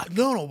stuck.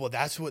 no. Well,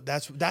 that's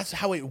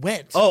how it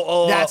went.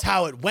 Oh, that's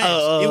how it went.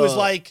 It was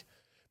like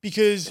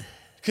because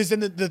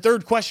then the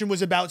third question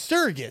was about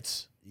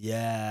surrogates.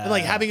 Yeah. And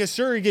like having a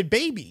surrogate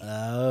baby.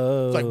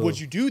 Oh. Like, would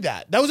you do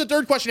that? That was the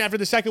third question after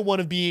the second one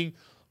of being,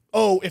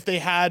 if they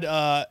had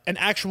an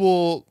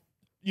actual,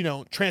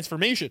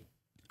 transformation,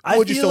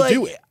 would you still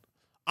do it?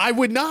 I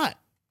would not.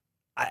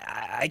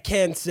 I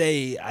can't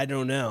say I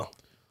don't know.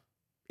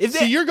 If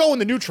See, you're going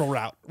the neutral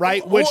route,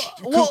 right? Which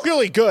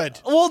clearly good.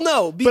 Well,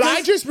 no, because But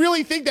I just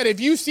really think that if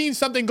you've seen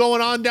something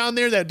going on down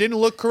there that didn't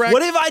look correct.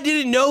 what if I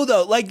didn't know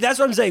though? Like that's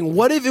what I'm saying.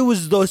 What if it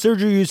was the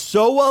surgery was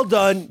so well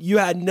done, you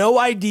had no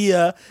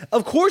idea?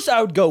 Of course,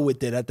 I would go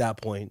with it at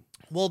that point.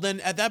 Well, then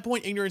at that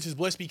point, ignorance is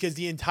bliss because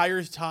the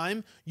entire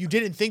time you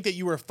didn't think that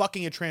you were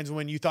fucking a trans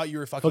woman. You thought you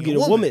were fucking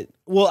a woman.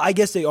 Well, I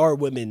guess they are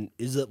women,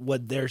 is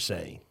what they're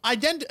saying.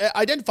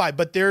 Identify,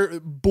 but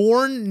their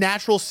born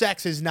natural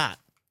sex is not.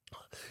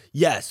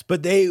 Yes,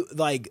 but they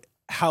like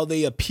how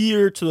they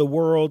appear to the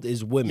world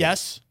is women.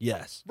 Yes.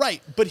 Yes.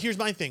 Right. But here's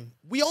my thing.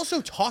 We also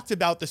talked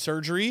about the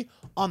surgery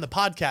on the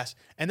podcast,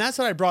 and that's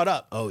what I brought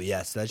up. Oh,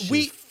 yes. That shit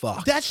is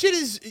fucked. That shit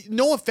is,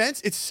 no offense,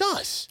 it's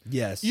sus.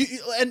 Yes.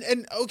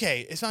 And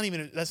okay, it's not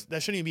even, that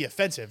shouldn't even be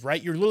offensive,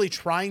 right? You're literally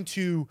trying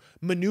to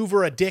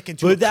maneuver a dick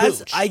into a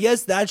cooch. I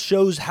guess that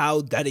shows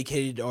how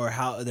dedicated or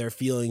how their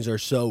feelings are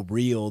so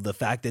real. The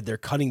fact that they're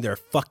cutting their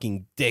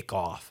fucking dick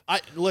off.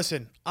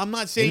 Listen, I'm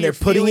not saying And they're your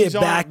putting it feelings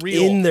aren't back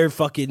real. in their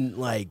fucking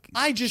like.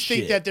 I just shit.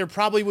 think that there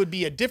probably would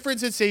be a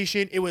different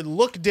sensation. It would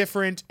look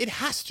different. It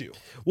has to.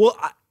 Well,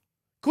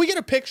 Can we get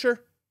a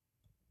picture?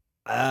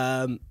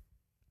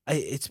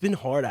 It's been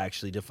hard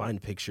actually to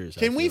find pictures.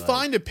 Can we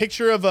find a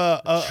picture of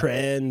a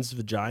trans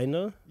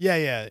vagina?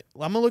 Yeah.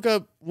 I'm gonna look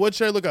up. What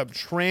should I look up?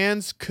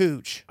 Trans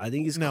cooch. I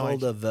think it's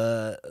called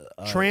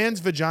trans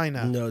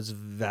vagina. No, it's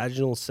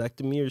vaginal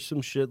sectomy or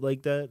some shit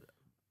like that.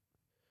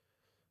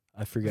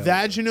 I forgot.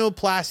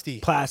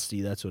 Vaginoplasty.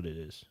 Plasty, that's what it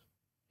is.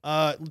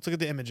 Let's look at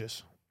the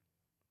images.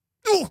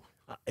 Ooh!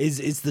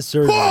 It's the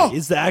surgery. Oh!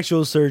 It's the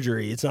actual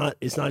surgery. It's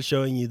not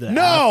showing you the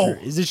No!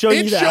 after. Is it showing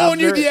you the It's showing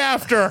after? you the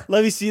after.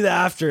 Let me see the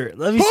after.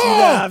 Let me see the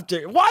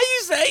after. Why are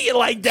you saying it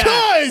like that?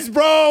 Guys,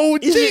 bro.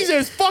 Is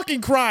Jesus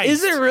fucking Christ.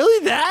 Is it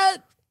really that?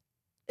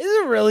 Is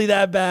it really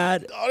that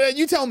bad?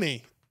 You tell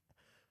me.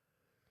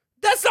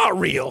 That's not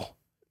real.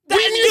 What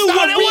do you mean it's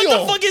not real?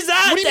 What the fuck is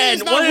that What do you mean then?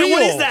 it's not What real?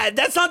 is that?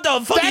 That's not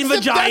the fucking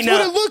vagina. That's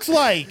what it looks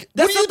like.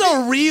 That's not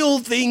the real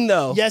thing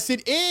though. Yes,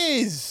 it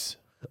is.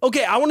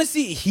 Okay, I want to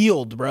see it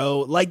healed,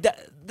 bro. Like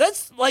that.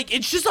 That's like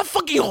it's just a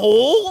fucking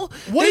hole.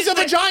 What is a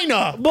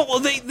vagina? But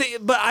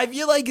but I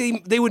feel like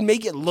they would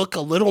make it look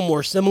a little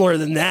more similar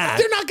than that.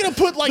 They're not gonna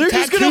put like They're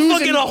tattoos just gonna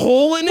fucking a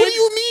hole in it. What do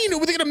you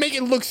mean? They're gonna make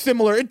it look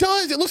similar? It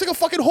does. It looks like a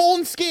fucking hole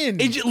in skin.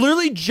 It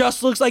literally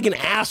just looks like an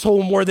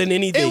asshole more than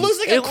anything. It looks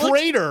like a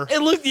crater. It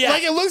looks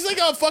like it looks like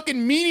a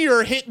fucking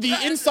meteor hit the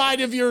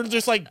inside of your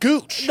just like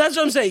gooch. That's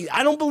what I'm saying.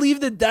 I don't believe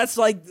that's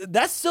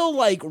still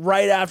like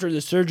right after the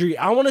surgery.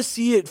 I want to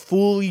see it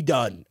fully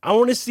done. I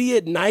want to see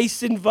it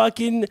nice and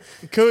fucking.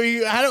 How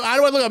do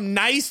I look up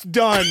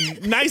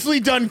nicely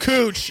done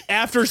cooch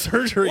after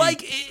surgery?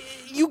 Like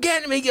you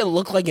can't make it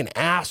look like an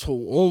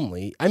asshole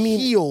only. I mean,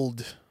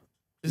 healed.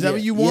 Is that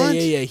what you want?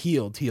 Yeah.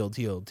 Healed.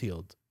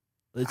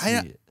 Let's see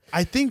it.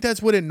 I think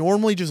that's what it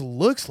normally just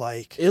looks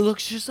like. It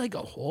looks just like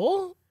a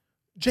hole.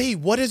 Jay,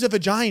 what is a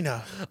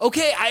vagina?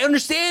 Okay, I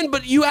understand,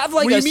 but you have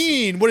like. What do you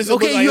mean? What is it?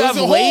 Okay, like? you have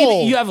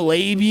you have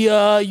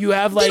labia. You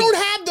have like. They don't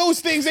have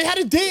those things. They had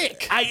a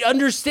dick. I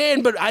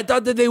understand, but I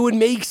thought that they would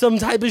make some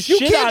type of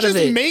shit out of it. You can't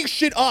just make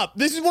shit up.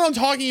 This is what I'm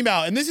talking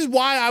about, and this is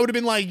why I would have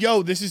been like,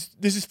 "Yo, this is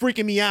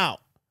freaking me out."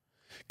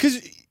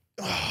 Because,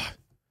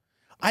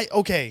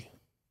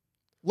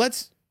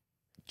 let's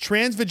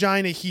trans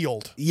vagina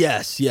healed.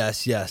 Yes.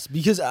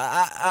 Because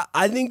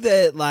I think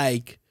that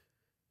like.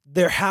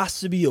 There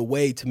has to be a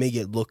way to make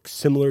it look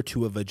similar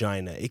to a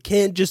vagina. It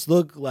can't just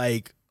look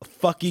like a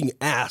fucking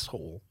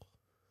asshole.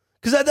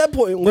 Because at that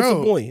point, what's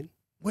the point?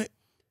 Wait,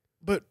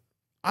 but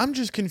I'm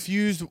just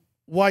confused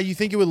why you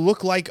think it would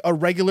look like a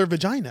regular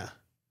vagina.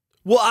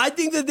 Well, I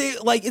think that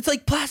it's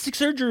like plastic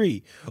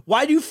surgery.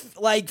 Why do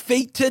like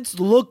fake tits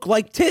look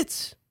like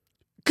tits?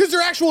 Because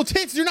they're actual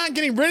tits. You're not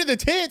getting rid of the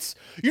tits.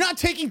 You're not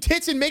taking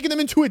tits and making them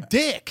into a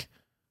dick.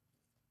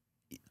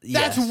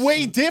 That's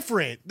way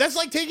different. That's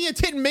like taking a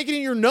tit and making it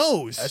in your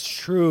nose. That's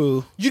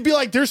true. You'd be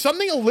like, there's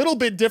something a little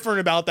bit different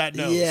about that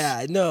nose.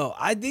 Yeah, no,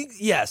 I think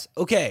yes.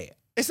 Okay.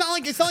 It's not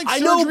like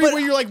surgery where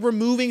you're like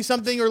removing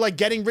something or like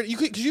getting rid.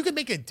 Because you could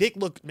make a dick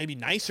look maybe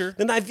nicer.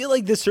 Then I feel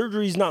like the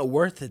surgery is not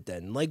worth it.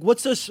 Then, like,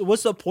 what's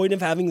the point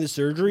of having the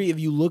surgery if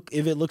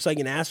it looks like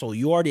an asshole?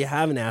 You already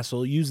have an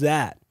asshole. Use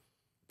that.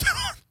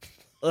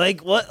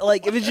 Like what?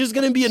 Like if it's just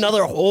gonna be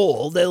another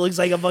hole that looks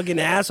like a fucking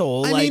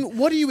asshole. I like, mean,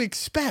 what do you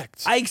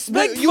expect? I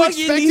expect you fucking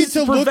expect it these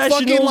to look fucking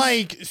professionals-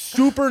 like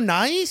super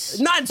nice,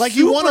 not like super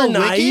you want to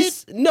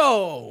nice. lick it.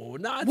 No,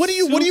 not. What do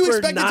you super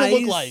expect it to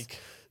look nice. like?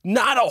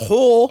 Not a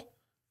hole.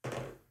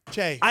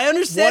 Jay, I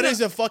understand. What is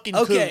a fucking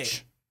Okay,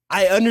 cooch?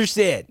 I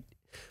understand,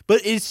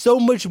 but it's so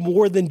much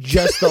more than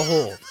just the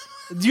hole.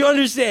 Do you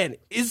understand?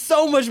 It's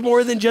so much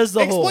more than just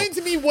the hole. Explain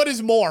to me what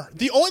is more.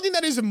 The only thing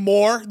that is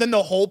more than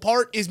the whole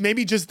part is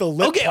maybe just the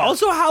lip. Okay. part.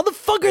 Also, how the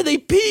fuck are they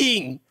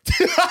peeing?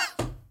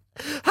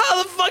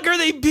 How the fuck are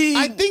they peeing?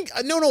 I think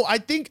no. I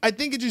think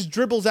it just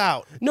dribbles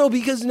out. No,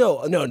 because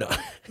no.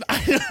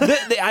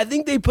 I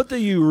think they put the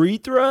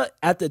urethra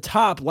at the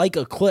top like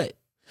a clit.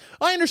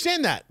 I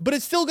understand that, but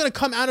it's still gonna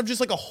come out of just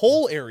like a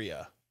whole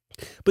area.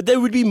 But there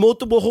would be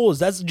multiple holes.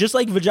 That's just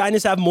like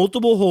vaginas have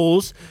multiple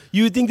holes.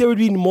 You would think there would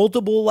be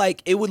multiple,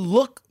 like, it would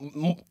look,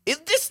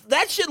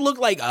 that should look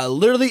like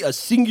literally a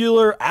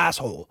singular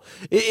asshole.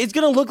 It's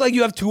going to look like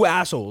you have two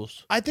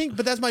assholes. I think,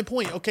 but that's my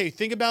point. Okay,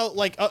 think about,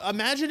 like,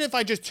 imagine if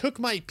I just took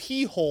my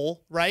pee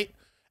hole, right?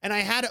 And I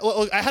had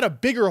a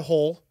bigger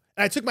hole,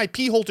 and I took my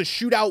pee hole to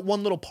shoot out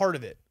one little part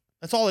of it.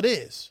 That's all it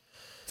is.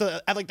 So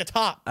at like the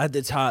top. At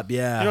the top,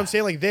 yeah. You know what I'm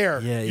saying? Like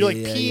there. Yeah, You're like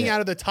yeah, peeing yeah. out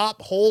of the top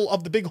hole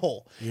of the big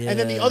hole. And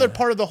then the Yeah. other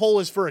part of the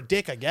hole is for a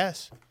dick, I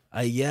guess.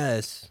 I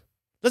guess.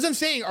 That's what I'm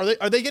saying.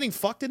 Are they getting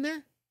fucked in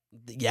there?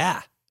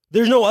 Yeah.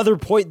 There's no other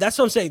point. That's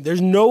what I'm saying.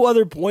 There's no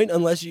other point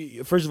unless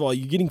you, first of all,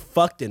 you're getting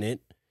fucked in it.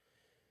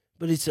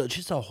 But it's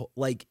just a,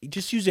 like,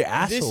 just use your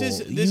asshole. This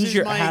use is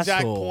your my exact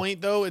asshole.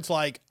 point, though. It's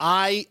like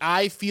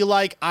I feel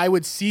like I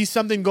would see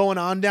something going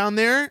on down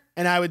there,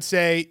 and I would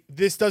say,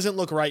 this doesn't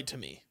look right to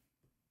me.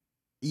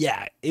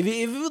 Yeah, if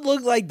it would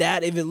look like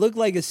that, if it looked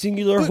like a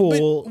singular But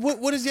hole.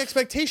 what is the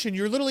expectation?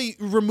 You're literally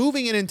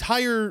removing an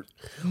entire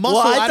muscle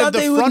Well, I out thought of the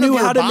they front knew of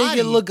your how to body. make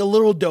it look a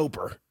little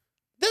doper.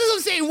 That's what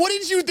I'm saying. What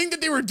did you think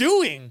that they were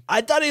doing?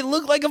 I thought it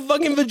looked like a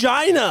fucking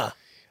vagina.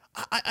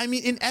 I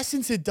mean, in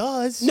essence, it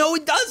does. No,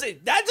 it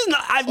doesn't. That does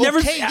not. I've never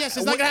Okay, seen. yes,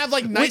 it's not gonna have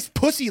like nice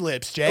pussy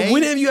lips, Jay.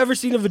 When have you ever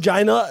seen a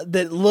vagina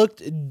that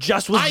looked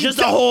just a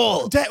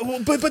hole?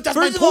 But that's First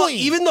my of all, point.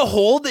 even the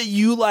hole that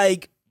you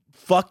like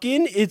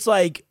fucking, it's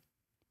like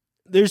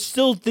there's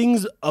still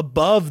things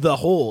above the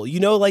hole. You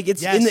know, like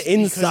it's in the because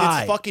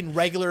inside. it's fucking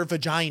regular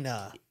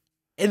vagina.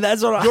 And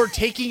that's what You're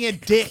taking a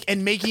dick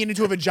and making it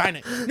into a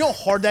vagina. You know how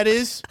hard that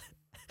is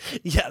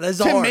yeah, that's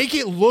to hard. make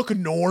it look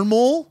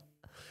normal.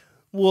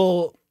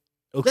 Well,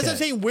 okay. That's what I'm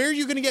saying. Where are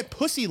you gonna get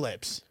pussy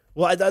lips?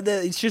 Well, I thought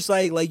that it's just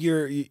like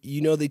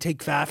you know, they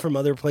take fat from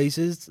other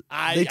places. They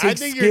I take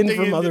think you're skin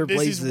thinking from other this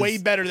places. is way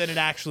better than it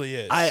actually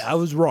is. I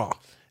was wrong.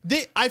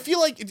 I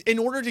feel like in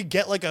order to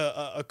get like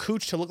a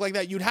cooch to look like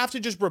that, you'd have to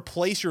just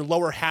replace your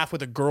lower half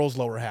with a girl's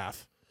lower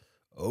half.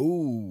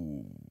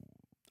 Oh,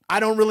 I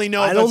don't really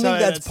know. I don't think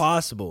that's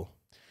possible.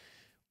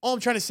 All I'm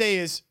trying to say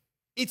is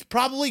it's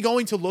probably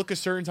going to look a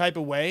certain type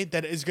of way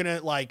that is going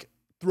to like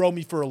throw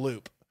me for a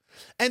loop.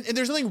 And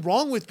there's nothing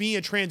wrong with being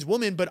a trans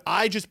woman, but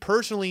I just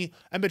personally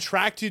am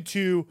attracted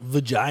to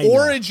Vagina.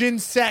 origin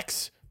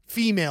sex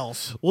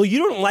females. Well, you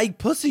don't like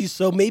pussy,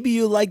 so maybe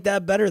you like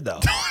that better though.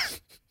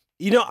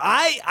 You know,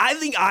 I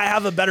think I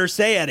have a better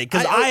say at it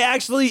because I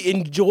actually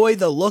enjoy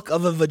the look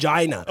of a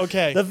vagina.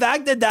 Okay. The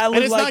fact that And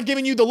looks it's like not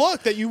giving you the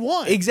look that you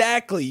want.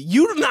 exactly,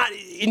 you do not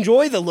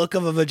enjoy the look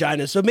of a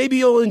vagina, so maybe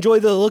you'll enjoy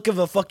the look of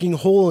a fucking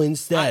hole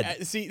instead.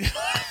 I see.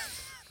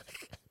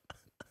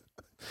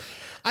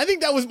 I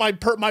think that was my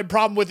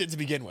problem with it to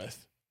begin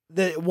with.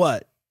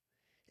 What?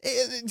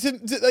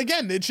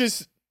 Again,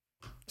 it's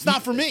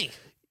not for me.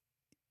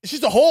 It's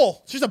just a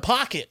hole. It's just a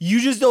pocket. You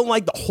just don't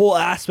like the whole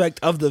aspect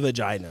of the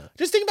vagina.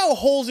 Just think about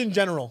holes in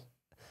general.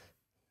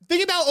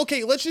 Think about,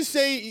 okay, let's just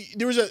say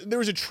there was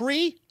a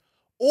tree,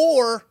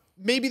 or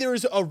maybe there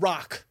was a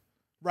rock,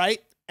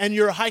 right? And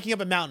you're hiking up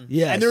a mountain.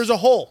 Yes. And there's a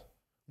hole.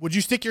 Would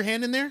you stick your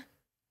hand in there?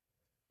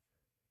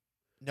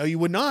 No, you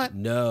would not.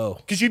 No.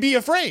 Because you'd be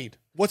afraid.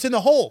 What's in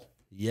the hole?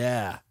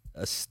 Yeah,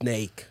 a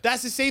snake.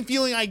 That's the same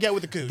feeling I get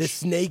with a cooch. The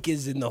snake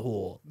is in the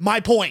hole. My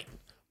point.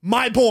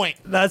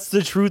 That's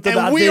the truth And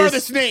about we this. are the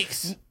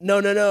snakes. No.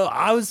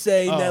 I was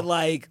saying Oh. that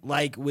like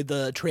with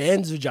the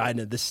trans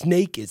vagina, the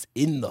snake is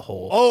in the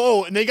hole.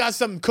 Oh, and they got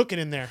something cooking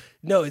in there.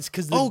 No, it's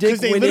because the Oh, dick because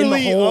they went in the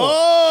literally. hole.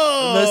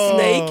 Oh. The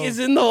snake is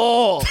in the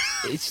hole.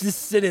 It's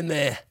just sitting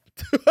there.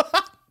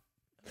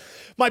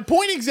 My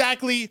point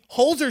exactly.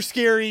 Holes are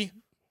scary.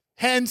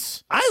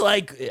 Hence, I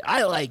like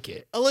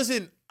it.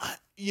 listen,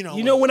 You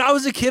know, when I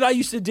was a kid, I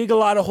used to dig a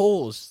lot of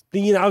holes,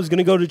 thinking I was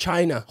gonna go to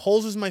China.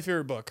 Holes is my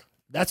favorite book.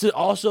 That's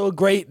also a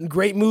great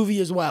movie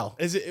as well.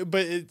 Is it?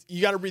 But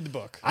you got to read the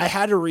book. I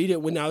had to read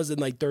it when I was in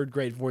like 3rd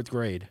grade, 4th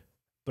grade,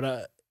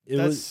 but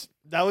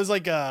That was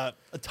like a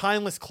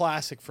timeless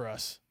classic for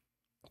us.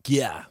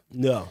 yeah,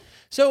 no,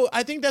 So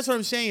I think that's what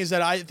I'm saying is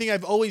that I think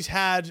I've always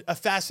had a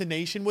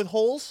fascination with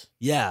holes.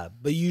 yeah,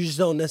 but you just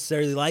don't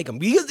necessarily like them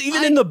because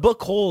even in the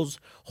book, holes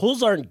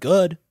aren't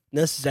good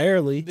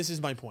necessarily, This is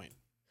my point.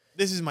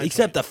 This is my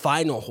except point. the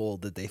final hole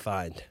that they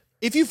find.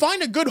 If you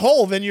find a good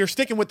hole, then you're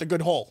sticking with the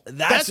good hole.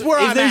 That's where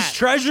if I'm there's at.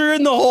 treasure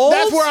in the holes.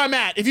 That's where I'm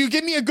at. If you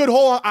give me a good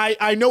hole,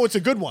 I know it's a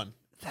good one.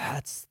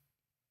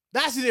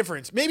 That's the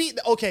difference. Maybe,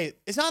 okay,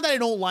 it's not that I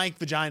don't like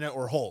vagina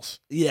or holes.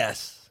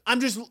 yes. I'm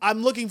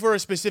looking for a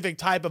specific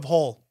type of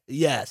hole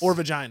Yes. or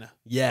vagina.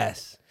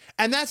 yes.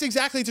 And that's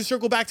exactly to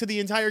circle back to the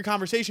entire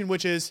conversation,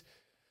 which is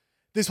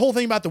this whole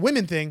thing about the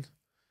women thing.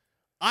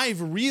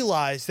 I've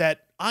realized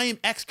that I am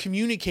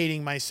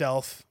excommunicating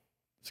myself.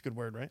 It's a good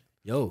word, right?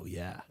 Yo,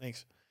 yeah.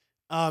 Thanks.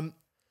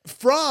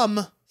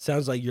 From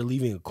Sounds like you're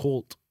leaving a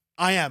cult.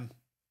 I am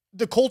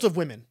the cult of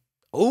women.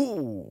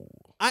 Oh.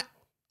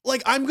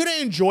 I'm going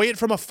to enjoy it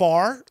from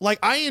afar. Like,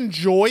 I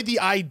enjoy the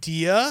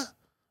idea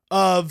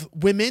of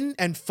women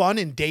and fun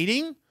and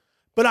dating,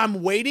 but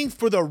I'm waiting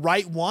for the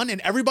right one,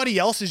 and everybody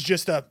else is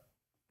just to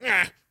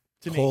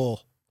me.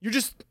 Hole. You're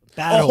just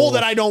Bad a hole holes.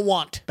 that I don't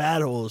want.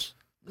 Bad holes.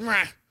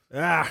 Mwah.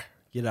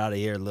 Get out of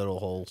here, little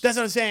holes. That's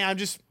what I'm saying.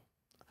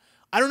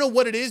 I don't know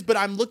what it is, but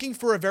I'm looking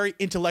for a very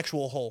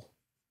intellectual hole.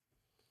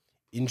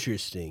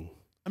 Interesting.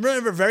 I'm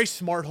looking for a very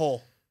smart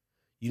hole.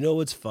 You know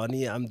what's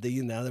funny? I'm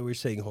thinking now that we're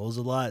saying holes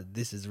a lot,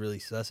 this is really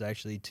sus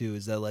actually too,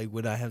 is that like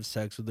when I have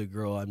sex with a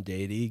girl I'm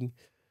dating,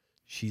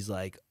 she's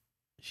like,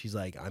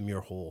 I'm your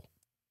hole.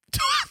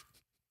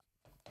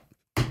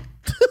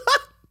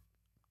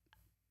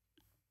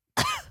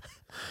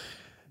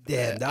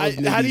 Damn, that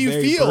was how do you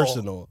very feel?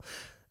 personal.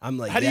 I'm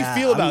like, How do you yeah,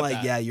 feel about I'm like,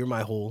 that? yeah, you're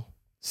my hole.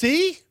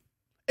 See?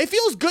 It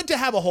feels good to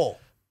have a hole.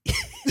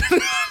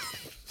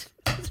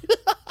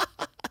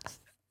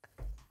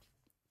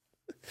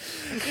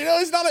 You know,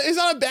 it's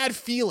not a bad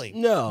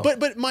feeling. No.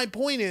 But my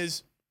point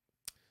is,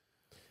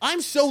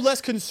 I'm so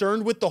less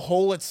concerned with the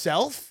hole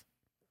itself,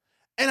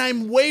 and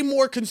I'm way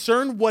more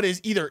concerned what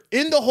is either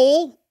in the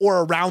hole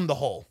or around the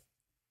hole.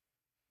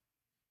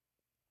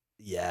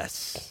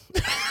 Yes.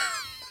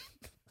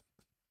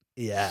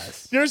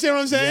 Yes. You understand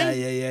what I'm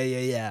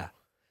saying? Yeah.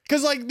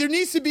 Because like there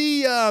needs to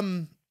be I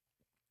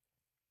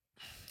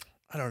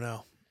don't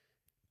know.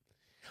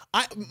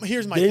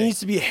 Here's my There thing. needs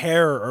to be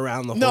hair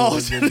around the hole. No.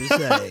 Is what you're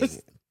saying.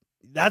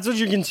 That's what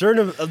you're concerned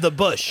of the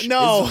bush.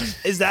 No.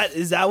 Is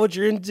that what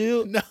you're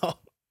into? No.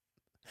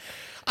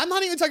 I'm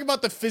not even talking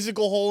about the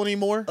physical hole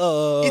anymore.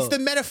 Oh. It's the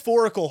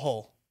metaphorical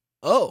hole.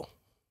 Oh.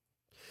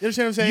 You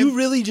understand what I'm saying? You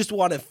really just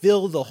want to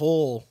fill the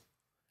hole,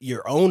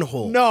 your own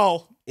hole.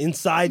 No.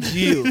 Inside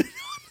you.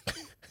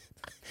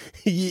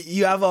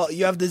 you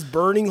have this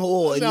burning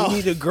hole and No. you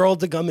need a girl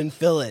to come and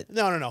fill it.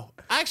 No.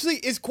 Actually,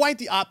 it's quite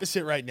the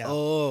opposite right now.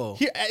 Oh.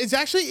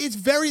 It's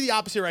very the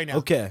opposite right now.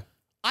 Okay.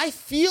 I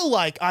feel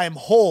like I am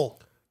whole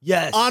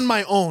Yes. on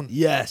my own.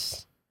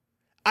 Yes.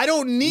 I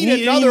don't need You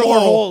need another any more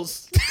hole.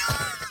 holes.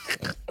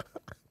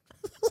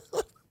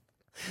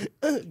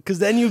 Because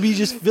then you'll be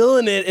just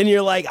filling it and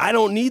you're like, I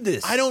don't need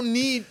this. I don't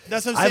need.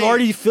 That's what I'm saying. I've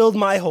already filled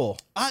my hole.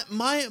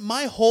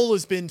 My hole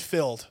has been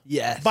filled.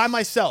 Yes. By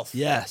myself.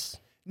 Yes.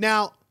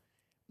 Now,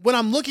 when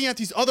I'm looking at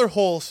these other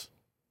holes,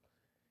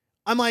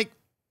 I'm like,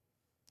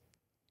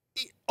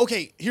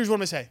 okay, here's what I'm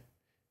gonna say.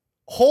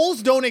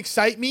 Holes don't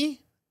excite me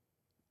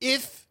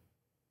if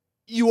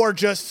you are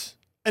just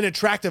an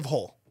attractive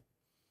hole.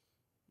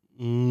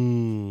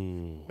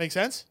 Make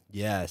sense?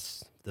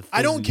 Yes.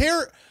 I don't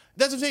care.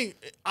 That's what I'm saying.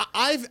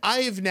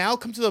 I've now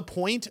come to the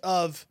point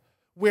of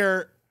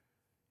where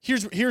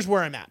here's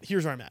where I'm at.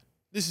 Here's where I'm at.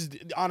 This is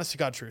the honest to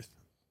God truth.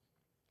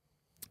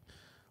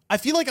 I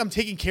feel like I'm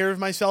taking care of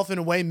myself in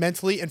a way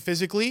mentally and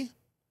physically,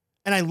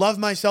 and I love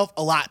myself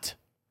a lot.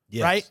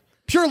 Yes. Right?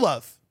 Pure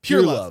love.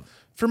 Pure love.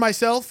 For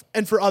myself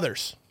and for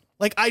others.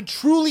 Like I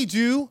truly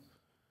do.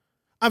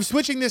 I'm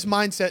switching this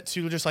mindset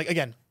to just like,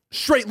 again,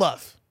 straight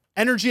love.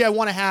 Energy I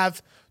want to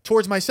have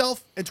towards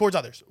myself and towards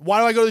others. Why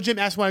do I go to the gym?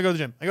 Ask me why I go to the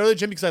gym. I go to the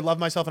gym because I love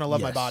myself and I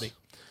love my Yes. body.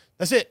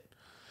 That's it.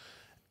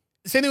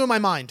 Same thing with my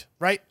mind,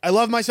 right? I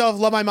love myself,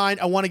 love my mind.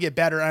 I want to get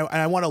better, and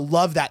I want to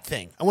love that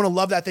thing. I want to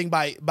love that thing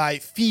by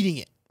feeding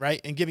it,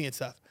 right, and giving it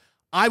stuff.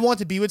 I want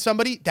to be with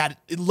somebody that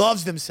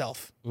loves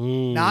themselves,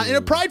 not in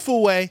a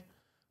prideful way,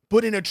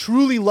 but in a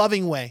truly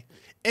loving way,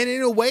 and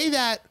in a way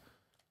that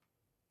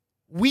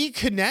we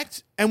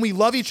connect and we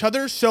love each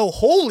other so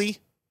wholly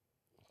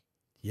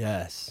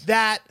Yes.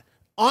 that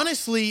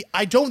honestly,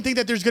 I don't think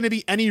that there's going to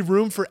be any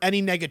room for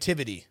any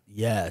negativity.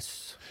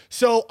 Yes.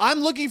 So I'm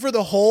looking for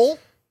the hole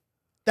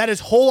that is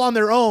whole on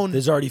their own,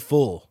 There's already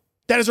full.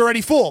 that is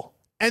already full.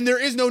 And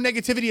there is no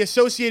negativity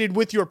associated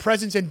with your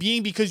presence and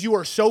being because you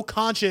are so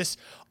conscious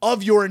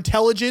of your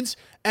intelligence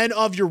and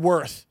of your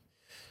worth.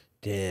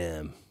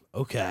 Damn.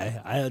 Okay.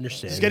 I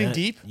understand. This is getting that.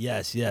 deep?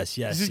 Yes. This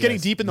is getting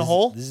deep in the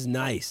hole? This is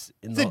nice.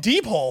 It's a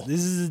deep hole.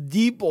 This is a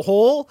deep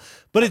hole,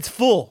 but it's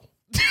full.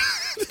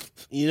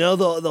 You know,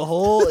 the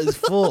hole is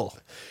full.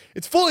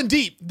 It's full and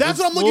deep. That's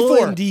what I'm Full looking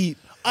for. and deep.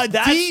 A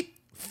That's- deep,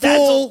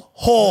 full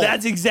hole.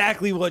 That's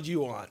exactly what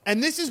you want.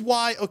 And this is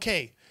why,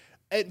 okay,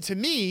 and to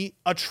me,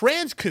 a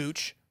trans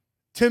cooch,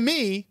 to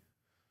me,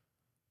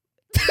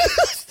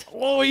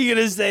 What were you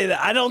gonna say?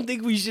 That I don't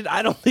think we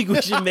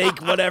should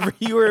make whatever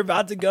you were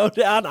about to go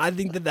down. I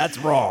think that's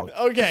wrong.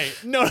 okay,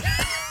 no.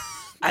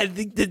 I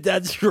think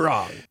that's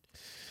wrong.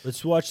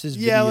 Let's watch this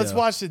video. Yeah, let's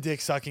watch the dick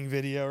sucking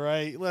video,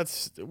 right?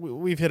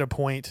 We've hit a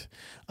point.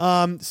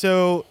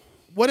 So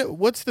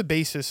what's the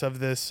basis of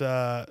this?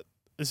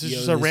 This is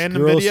just a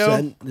random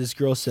video. This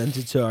girl sent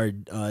it to our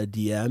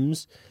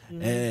DMs,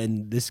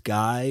 and this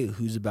guy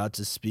who's about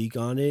to speak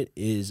on it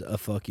is a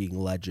fucking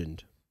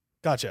legend.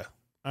 Gotcha.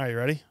 All right, you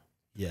ready?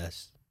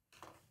 Yes.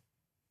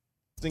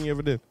 Thing you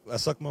ever did? I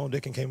sucked my own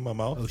dick and came in my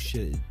mouth. Oh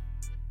shit.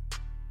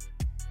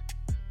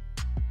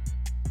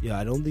 Yeah,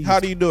 I don't think. How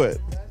do you do it?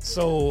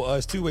 So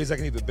it's two ways I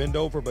can either bend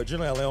over, but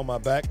generally I lay on my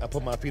back, I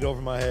put my feet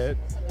over my head,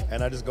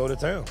 and I just go to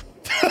town.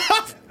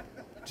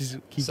 just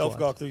keep Self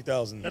watching. Gawk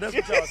 3000. And that's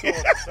what y'all saw.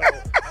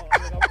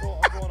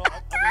 I'm going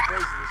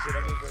crazy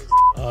this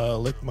shit.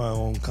 Lick my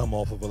own cum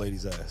off of a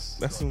lady's ass.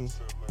 That's some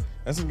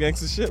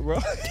gangster shit, bro.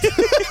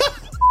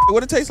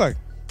 What it taste like?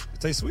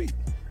 It tastes sweet.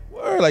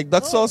 Word, like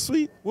duck sauce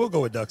sweet? We'll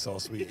go with duck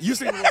sauce sweet. You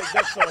seem to like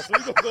duck sauce, so we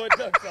gonna go with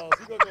duck sauce.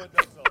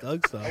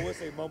 Doug sauce. I would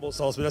say mumbo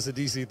sauce, but that's a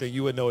DC thing.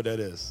 You wouldn't know what that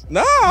is.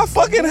 Nah, I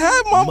fucking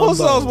had mumbo Mumbo.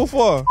 sauce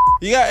before.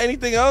 You got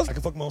anything else? I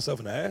can fuck myself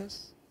in the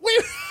ass.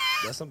 Wait.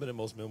 That's something that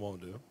most men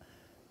won't do.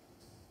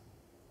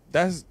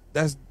 That's.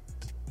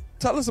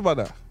 Tell us about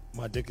that.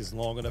 My dick is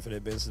long enough and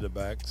it bends to the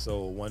back.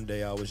 So one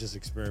day I was just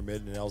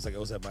experimenting and I was like, I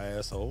was at my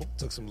asshole.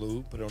 Took some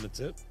lube, put it on the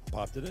tip,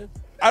 popped it in.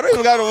 I don't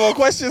even got no more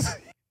questions.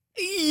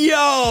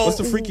 Yo. What's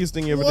the freakiest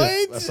thing you ever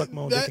did? What? I sucked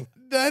my own dick.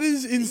 That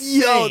is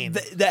Yo, insane.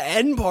 the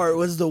end part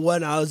was the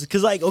one I was,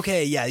 because like,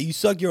 okay, yeah, you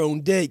suck your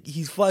own dick.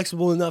 He's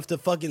flexible enough to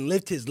fucking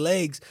lift his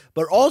legs.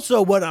 But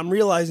also what I'm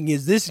realizing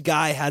is this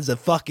guy has a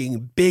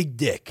fucking big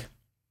dick.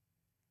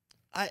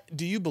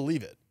 Do you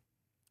believe it?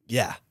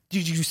 Yeah.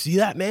 Did you see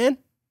that, man?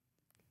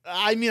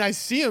 I mean, I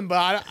see him,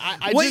 but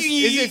I What, just,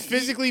 is it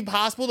physically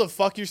possible to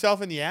fuck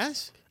yourself in the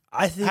ass?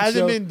 I think Has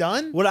so. it been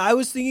done? What I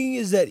was thinking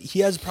is that he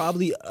has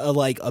probably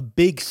a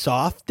big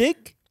soft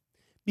dick.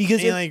 Because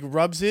And he like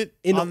rubs it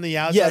on the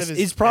outside yes, of his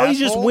it's probably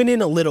just asshole? went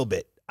in a little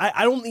bit.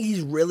 I don't think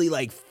he's really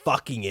like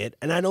fucking it,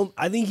 and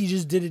I think he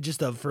just did it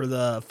just for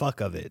the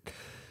fuck of it.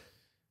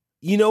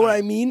 You know what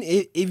I mean?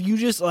 If you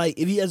just like,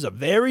 if he has a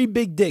very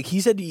big dick, he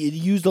said he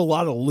used a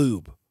lot of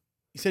lube.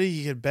 He said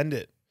he could bend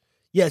it.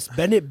 Yes,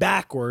 bend it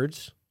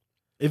backwards.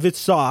 If it's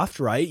soft,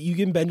 right? You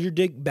can bend your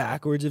dick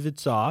backwards if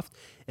it's soft,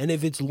 and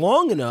if it's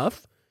long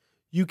enough,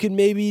 you can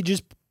maybe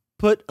just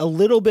put a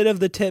little bit of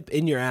the tip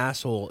in your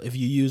asshole if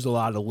you use a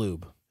lot of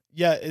lube.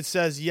 Yeah, it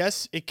says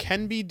yes, it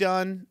can be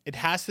done. It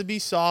has to be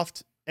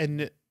soft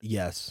and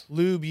Yes.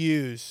 lube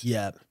used.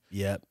 Yep.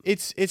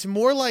 It's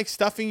more like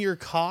stuffing your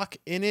cock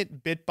in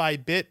it bit by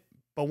bit,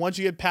 but once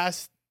you get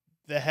past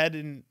the head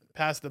and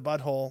past the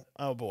butthole,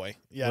 oh boy.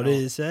 Yeah. What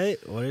did it say?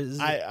 What is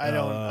it? I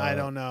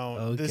don't know.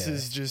 okay. This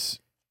is just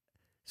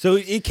So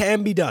it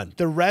can be done.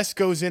 the rest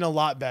goes in a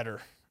lot better.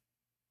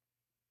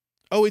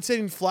 Oh, it's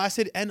saying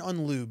flaccid and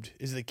unlubed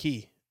is the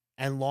key.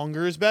 And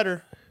longer is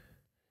better.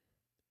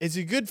 It's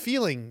a good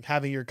feeling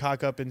having your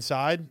cock up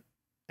inside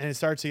and it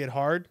starts to get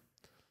hard,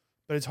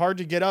 but it's hard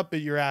to get up at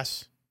your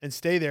ass and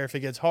stay there if it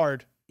gets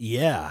hard.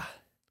 Yeah.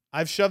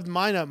 I've shoved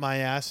mine up my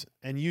ass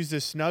and used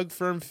a snug,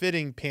 firm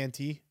fitting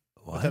panty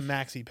with a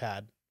maxi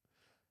pad.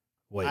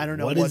 Wait, I don't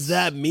know what what's- does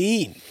that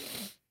mean?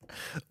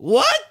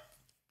 What?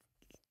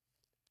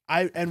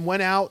 I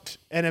went out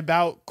and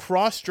about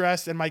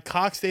cross-dressed and my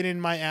cock stayed in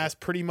my ass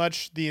pretty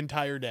much the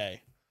entire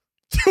day.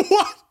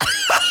 What?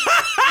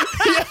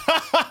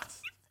 Yeah.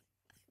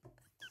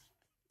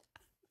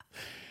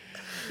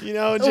 You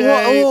know,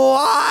 Jay.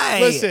 Why?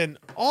 Listen,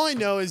 all I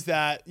know is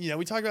that,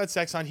 we talk about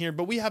sex on here,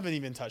 but we haven't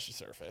even touched the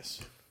surface,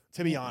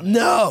 to be honest.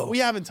 No. We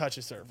haven't touched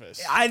the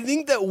surface. I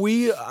think that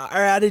we are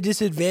at a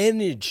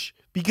disadvantage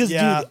because,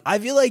 Yeah. dude, I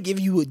feel like if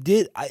you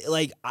did,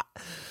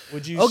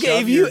 Would you okay,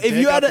 shove your dick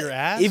had up your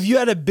ass? if you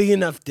had a big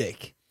enough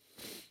dick,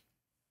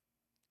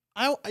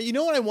 You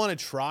know what I want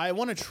to try? I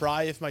want to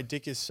try if my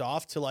dick is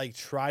soft to like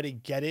try to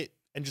get it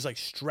and just like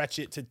stretch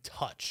it to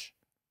touch.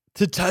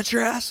 to touch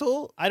your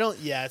asshole,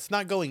 It's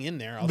not going in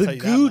there. I'll the tell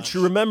you gooch. that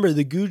much. Remember,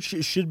 the gooch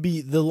should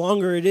be the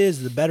longer it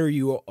is, the better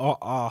you are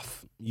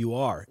off you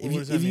are. Well, what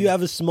does that If you mean?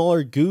 have a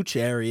smaller gooch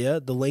area,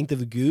 the length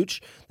of a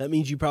gooch, that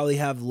means you probably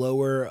have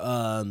lower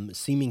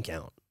semen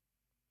count.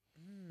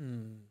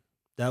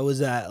 That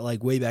was at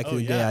like way back in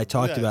the day. I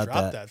talked about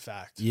Drop that.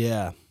 fact.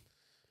 Yeah.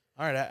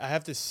 All right, I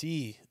have to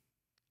see.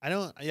 I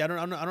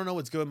don't know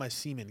what's good with my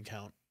semen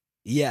count.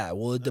 Yeah.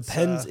 Well, it That's,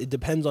 depends. It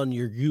depends on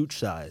your gooch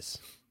size.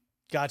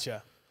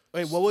 Gotcha.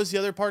 Wait, what was the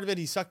other part of it?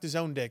 He sucked his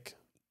own dick.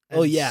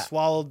 Oh, and yeah.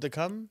 swallowed the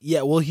cum.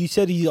 Yeah. Well, he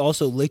said he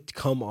also licked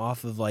cum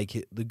off of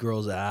like the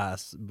girl's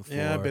ass before.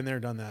 Yeah, I've been there,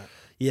 done that.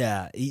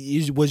 Yeah.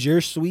 Was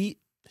yours sweet?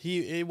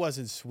 It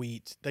wasn't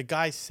sweet. The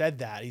guy said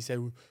that. He said,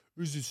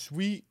 "Was it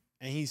sweet?"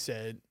 And he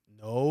said,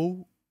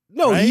 "No."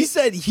 No, he Right?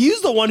 said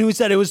he's the one who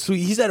said it was sweet.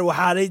 He said, "Well,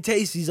 how did it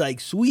taste?" He's like,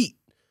 "Sweet."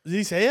 Did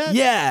he say that?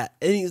 Yeah,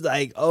 and he's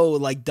like, "Oh,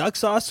 like duck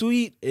sauce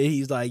sweet?" And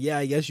he's like, "Yeah,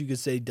 I guess you could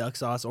say duck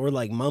sauce or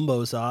like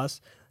mumbo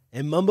sauce."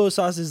 And mumbo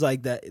sauce is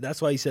like that.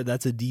 That's why he said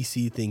that's a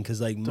DC thing,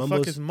 because like The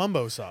fuck is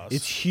mumbo sauce?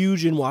 it's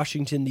huge in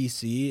Washington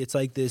D.C. It's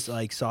like this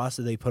like sauce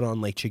that they put on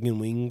like chicken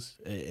wings,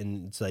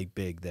 and it's like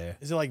big there.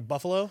 Is it like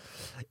buffalo?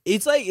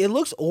 It's like it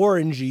looks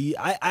orangey.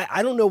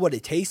 I don't know what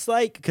it tastes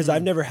like because Hmm.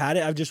 I've never had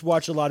it. I've just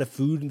watched a lot of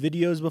food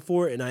videos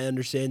before, and I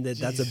understand that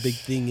that's a big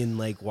thing in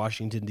like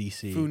Washington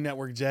D.C. Food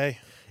Network J.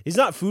 It's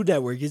not Food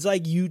Network. It's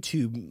like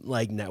YouTube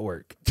like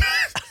network.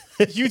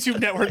 YouTube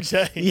Network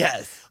J.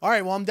 Yes. All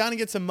right, well, I'm down to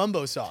get some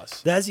mumbo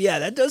sauce.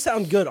 That does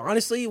sound good.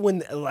 Honestly,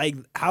 when like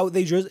how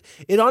they dress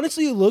it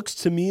honestly looks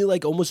to me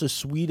like almost a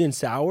sweet and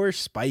sour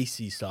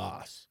spicy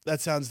sauce.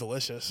 That sounds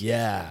delicious.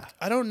 Yeah.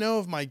 I don't know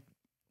if my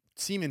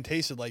semen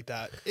tasted like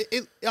that.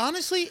 It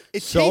honestly,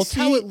 it tastes Salty?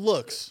 how it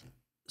looks.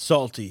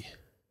 Salty.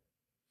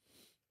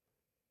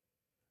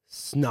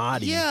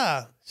 Snotty.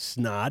 Yeah.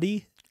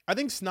 Snotty? I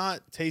think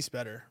snot tastes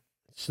better.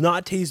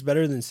 Snot tastes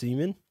better than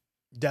semen?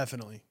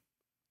 Definitely.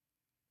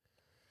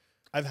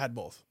 I've had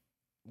both.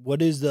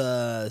 What is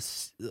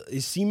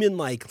is semen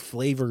like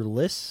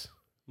flavorless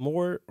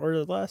more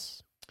or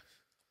less?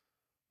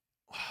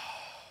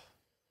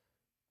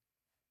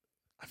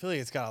 I feel like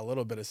it's got a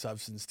little bit of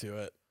substance to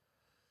it.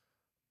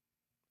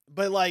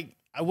 But like,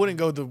 I wouldn't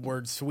go the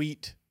word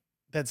sweet.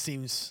 That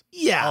seems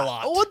Yeah. a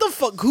lot. What the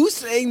fuck? Who's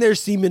saying their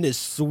semen is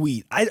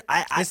sweet?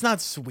 It's not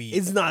sweet.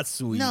 It's not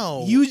sweet.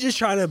 No. You just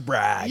trying to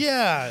brag.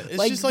 yeah, it's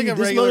just like dude, a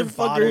this regular motherfucker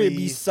bodily...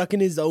 be sucking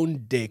his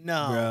own dick,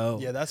 No, bro.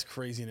 yeah, that's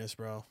craziness,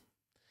 bro.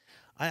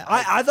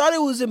 I thought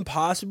it was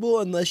impossible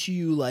unless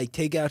you like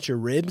take out your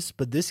ribs,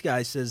 but this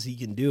guy says he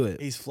can do it.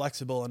 He's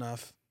flexible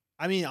enough.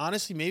 I mean,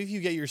 honestly, maybe if you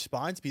get your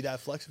spine to be that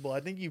flexible, I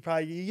think he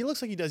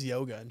looks like he does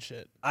yoga and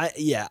shit.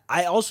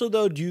 I also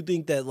though do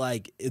think that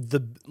like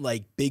the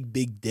like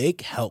big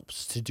dick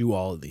helps to do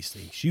all of these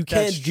things. You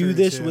That's can't do true,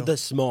 this too. with a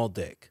small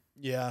dick.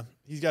 Yeah,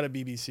 he's got a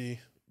BBC.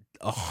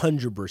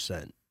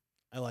 100%.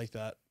 I like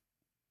that.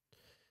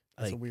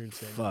 That's Like, a weird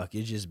thing. Fuck,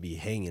 it just be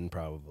hanging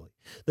probably.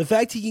 The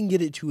fact he can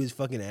get it to his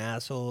fucking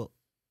asshole,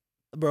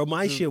 bro,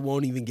 my Dude. shit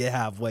won't even get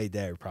halfway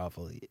there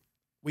probably.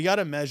 We got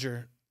to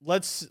measure.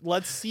 Let's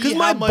see Because how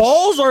my much.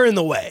 balls are in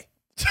the way.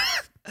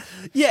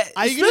 Yeah,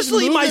 I can just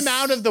especially move my them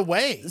out of the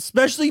way.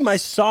 especially my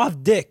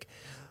soft dick.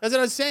 That's what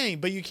I was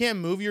saying. But you can't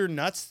move your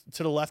nuts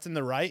to the left and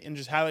the right and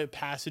just have it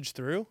passage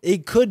through.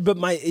 It could, but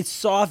it's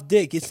soft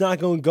dick. It's not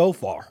going to go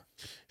far.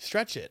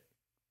 Stretch it.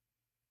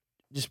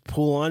 Just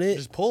pull on it.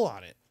 Just pull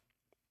on it.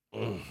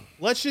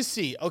 Let's just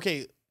see.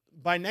 Okay,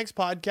 by next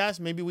podcast,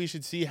 maybe we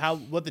should see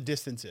what the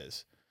distance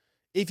is,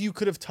 if you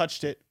could have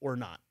touched it or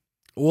not.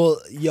 Well,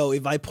 yo,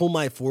 if I pull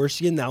my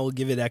foreskin, that will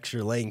give it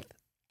extra length.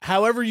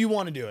 However you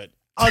want to do it.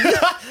 I'll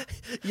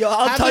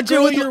Have touch the it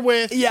girl with you're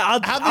with. Yeah,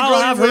 Have the girl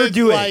I'll have you're her with,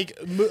 do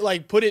it.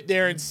 like put it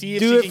there and see if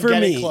Do she it can for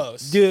get me. it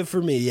close. Do it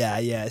for me.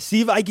 Yeah.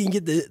 See if I can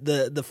get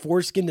the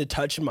foreskin to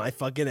touch my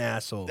fucking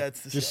asshole.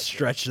 That's just disgusting.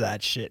 stretch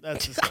that shit.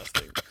 That's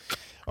disgusting.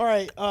 All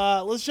right,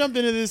 let's jump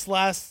into this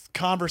last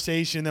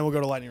conversation, then we'll go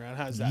to lightning round.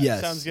 How's that?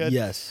 Yes. Sounds good.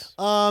 Yes.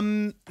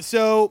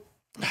 So,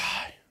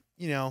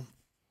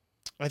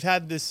 I've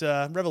had this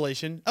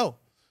revelation. Oh,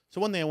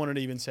 so one thing I wanted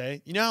to even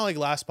say, you know how like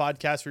last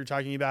podcast we were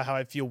talking about how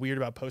I feel weird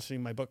about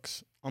posting my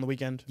books on the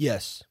weekend?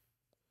 Yes.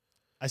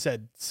 I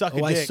said, suck a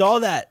Oh, dick. I saw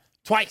that.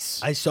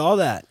 Twice. I saw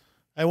that.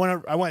 I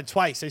went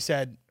twice. I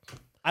said,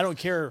 I don't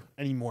care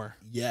anymore.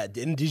 Yeah.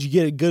 Did you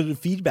get a good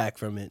feedback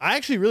from it? I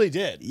actually really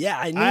did. Yeah,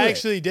 I knew I it.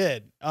 actually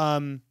did.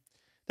 That's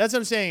what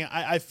I'm saying.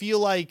 I feel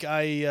like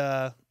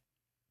it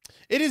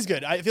is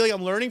good. I feel like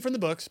I'm learning from the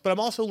books, but I'm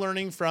also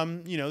learning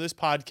from, this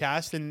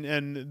podcast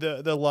and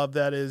the love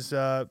that is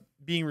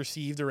being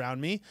received around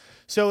me.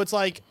 So it's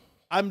like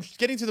I'm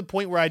getting to the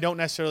point where I don't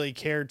necessarily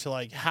care to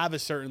like have a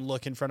certain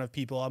look in front of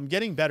people. I'm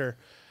getting better.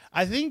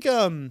 I think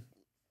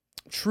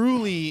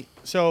truly.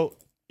 So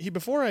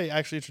before I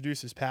actually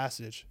introduce this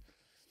passage,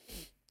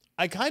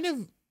 I kind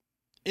of,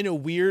 in a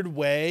weird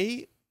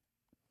way,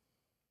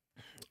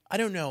 I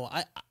don't know.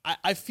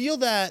 I feel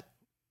that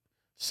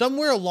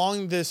somewhere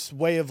along this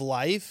way of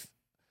life,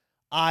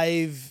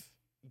 I've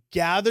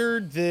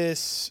gathered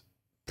this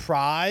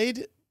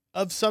pride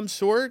of some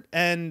sort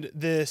and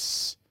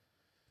this,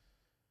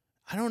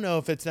 I don't know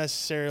if it's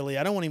necessarily,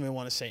 I don't even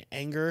want to say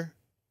anger.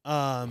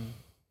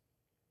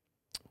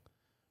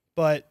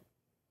 But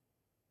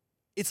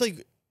it's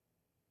like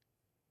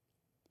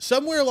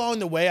somewhere along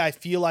the way, I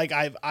feel like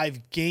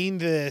I've gained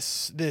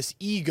this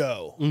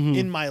ego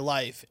in my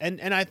life.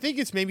 And I think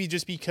it's maybe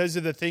just because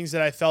of the things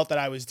that I felt that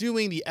I was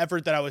doing, the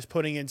effort that I was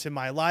putting into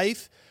my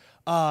life,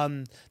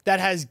 that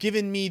has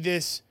given me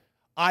this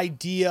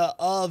idea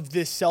of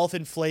this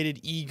self-inflated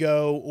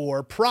ego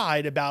or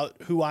pride about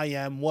who I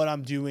am, what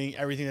I'm doing,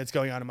 everything that's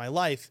going on in my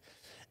life.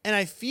 And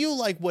I feel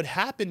like what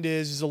happened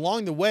is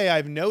along the way,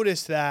 I've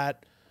noticed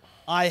that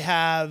I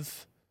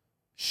have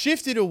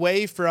shifted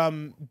away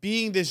from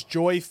being this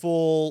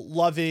joyful,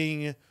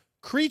 loving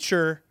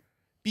creature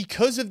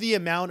because of the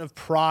amount of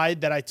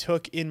pride that I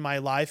took in my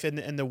life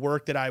and the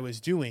work that I was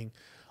doing.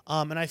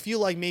 And I feel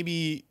like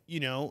maybe,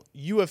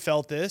 you have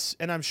felt this,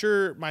 and I'm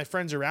sure my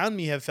friends around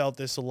me have felt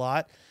this a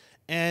lot.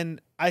 And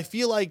I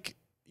feel like,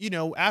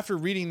 after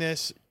reading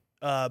this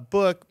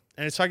book,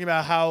 and it's talking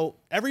about how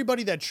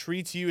everybody that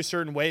treats you a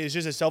certain way is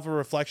just a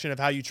self-reflection of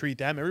how you treat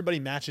them. Everybody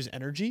matches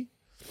energy.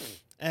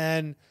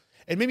 And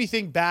it made me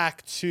think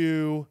back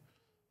to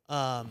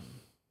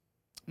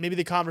maybe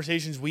the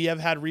conversations we have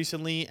had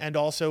recently, and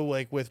also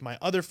like with my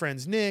other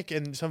friends, Nick,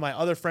 and some of my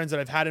other friends that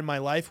I've had in my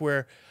life,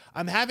 where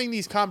I'm having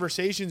these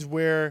conversations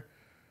where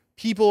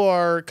people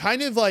are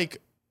kind of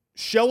like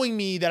showing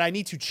me that I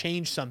need to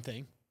change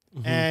something.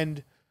 Mm-hmm.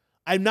 And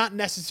I'm not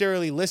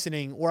necessarily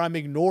listening, or I'm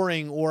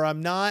ignoring, or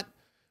I'm not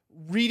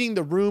reading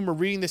the room or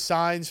reading the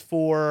signs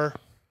for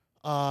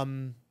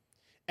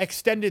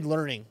extended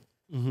learning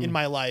in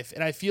my life.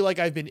 And I feel like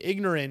I've been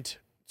ignorant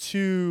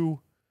to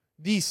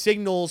these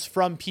signals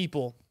from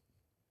people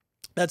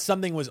that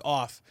something was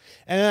off.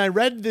 And then I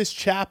read this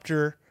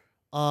chapter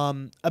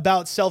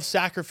about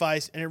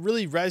self-sacrifice, and it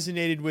really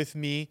resonated with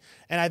me.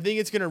 And I think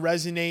it's going to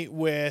resonate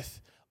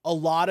with a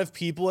lot of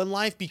people in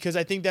life, because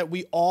I think that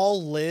we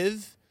all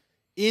live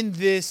in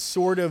this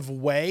sort of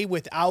way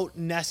without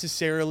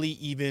necessarily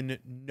even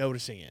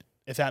noticing it,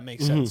 if that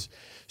makes sense.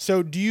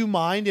 So do you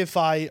mind if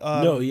I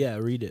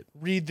read it.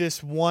 Read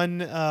this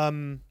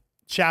one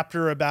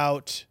chapter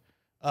about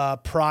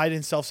pride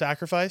and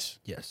self-sacrifice?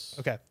 Yes.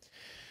 Okay.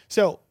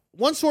 So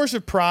one source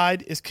of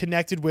pride is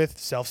connected with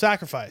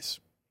self-sacrifice.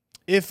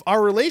 If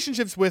our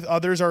relationships with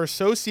others are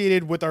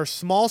associated with our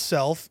small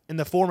self in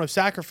the form of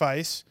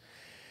sacrifice,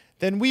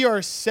 then we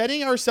are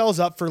setting ourselves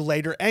up for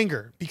later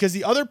anger, because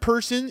the other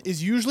person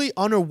is usually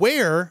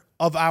unaware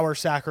of our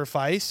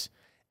sacrifice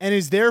and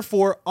is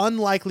therefore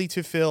unlikely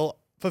to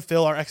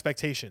fulfill our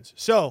expectations.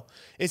 So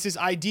it's this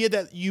idea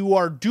that you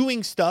are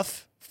doing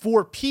stuff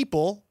for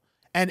people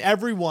and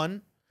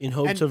everyone in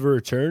hopes of a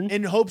return,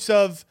 in hopes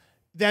of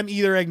them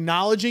either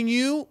acknowledging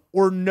you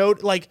or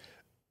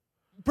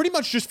pretty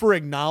much just for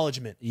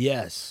acknowledgement.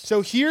 Yes.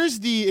 So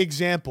here's the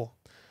example.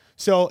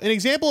 So an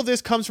example of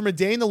this comes from a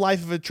day in the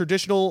life of a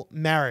traditional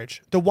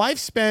marriage. The wife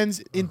spends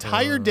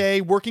entire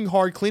day working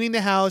hard, cleaning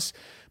the house,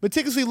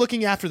 meticulously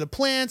looking after the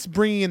plants,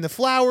 bringing in the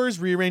flowers,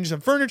 rearranging some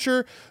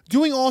furniture,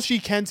 doing all she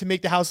can to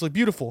make the house look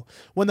beautiful.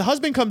 When the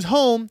husband comes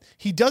home,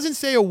 he doesn't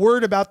say a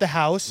word about the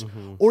house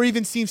or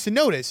even seems to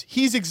notice.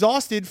 He's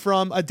exhausted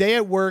from a day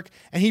at work,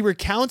 and he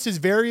recounts his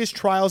various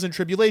trials and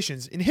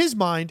tribulations. In his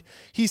mind,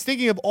 he's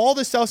thinking of all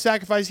the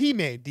self-sacrifice he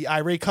made, the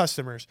irate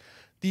customers,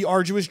 the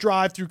arduous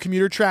drive through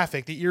commuter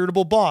traffic, the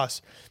irritable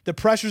boss, the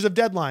pressures of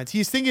deadlines.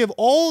 He is thinking of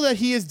all that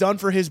he has done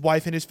for his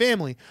wife and his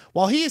family.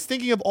 While he is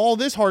thinking of all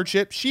this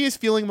hardship, she is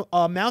feeling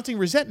a mounting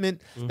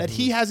resentment that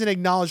he hasn't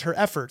acknowledged her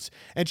efforts.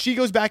 And she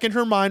goes back in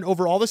her mind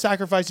over all the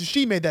sacrifices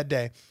she made that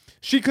day.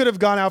 She could have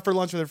gone out for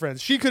lunch with her friends.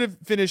 She could have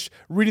finished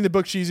reading the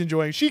book she's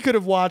enjoying. She could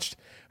have watched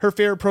her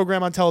favorite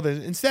program on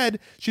television. Instead,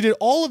 she did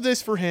all of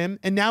this for him,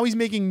 and now he's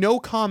making no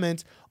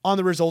comment on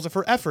the results of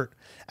her effort.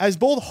 As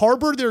both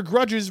harbor their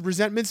grudges,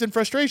 resentments, and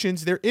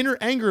frustrations, their inner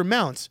anger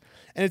mounts,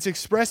 and it's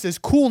expressed as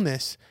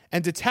coolness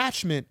and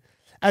detachment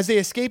as they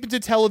escape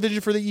into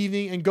television for the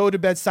evening and go to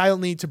bed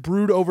silently to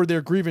brood over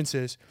their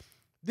grievances.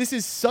 This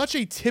is such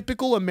a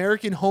typical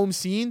American home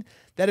scene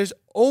that is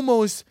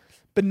almost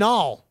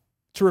banal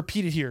to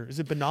repeat it here. Is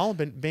it banal?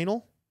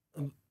 Banal?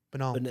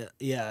 Banal.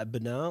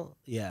 Banal.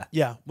 Yeah.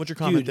 Yeah. What's your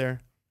comment Dude,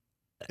 there?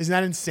 Isn't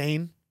that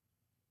insane?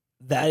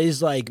 That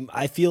is like,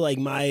 I feel like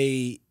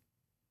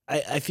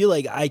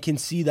I can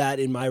see that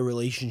in my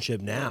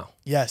relationship now.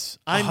 Yes.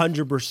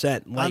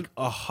 100%. Like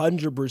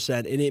 100%.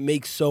 And it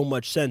makes so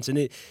much sense.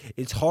 And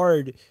it's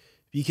hard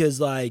because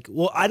like,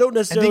 well, I don't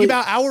necessarily think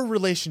about our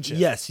relationship.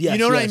 Yes. You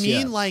know what I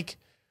mean? Yeah. Like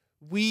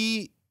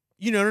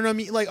you know what I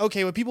mean? Like,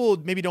 okay, what people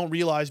maybe don't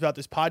realize about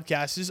this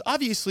podcast is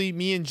obviously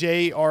me and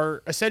Jay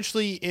are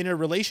essentially in a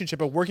relationship,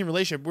 a working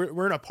relationship.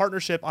 We're in a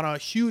partnership on a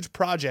huge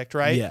project,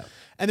 right? Yeah.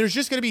 And there's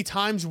just going to be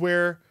times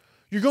where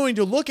you're going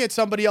to look at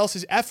somebody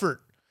else's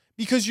effort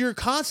because you're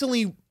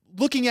constantly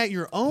looking at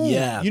your own.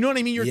 Yeah. You know what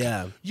I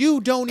mean? You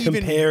don't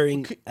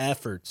comparing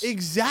efforts.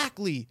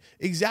 Exactly.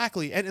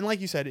 And like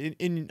you said,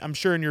 I'm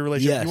sure in your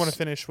relationship, Yes. You want to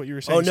finish what you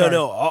were saying. Oh,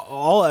 no.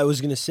 All I was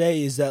going to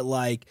say is that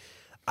like,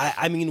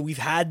 I mean, we've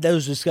had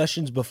those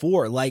discussions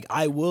before. Like,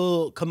 I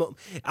will come up.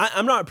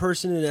 I'm not a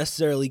person to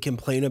necessarily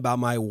complain about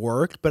my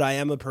work, but I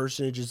am a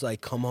person to just like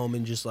come home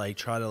and just like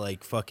try to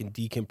like fucking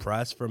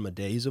decompress from a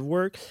days of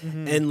work.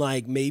 Mm-hmm. And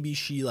like maybe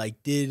she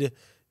like did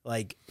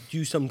like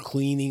do some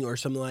cleaning or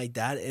something like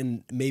that,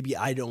 and maybe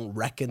I don't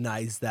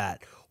recognize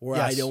that, or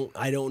Yes.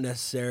 I don't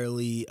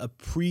necessarily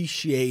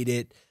appreciate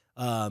it.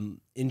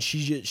 And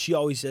she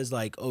always says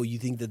like, oh, you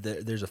think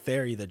that there's a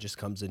fairy that just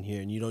comes in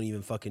here and you don't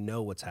even fucking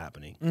know what's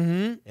happening.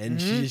 Mm-hmm.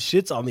 And she just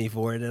shits on me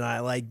for it. And I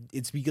like,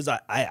 it's because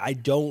I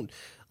don't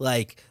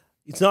like,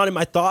 it's not in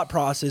my thought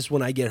process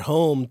when I get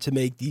home to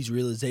make these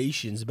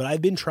realizations, but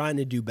I've been trying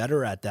to do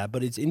better at that.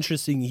 But it's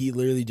interesting. He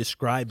literally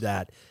described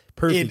that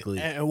perfectly.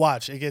 And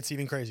watch, it gets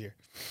even crazier.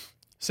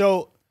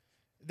 So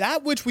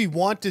that which we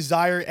want,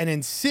 desire, and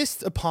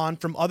insist upon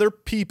from other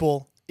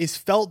people is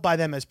felt by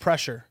them as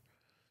pressure.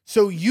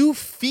 So you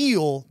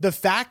feel the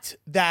fact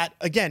that,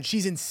 again,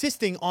 she's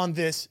insisting on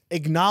this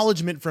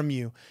acknowledgement from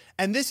you.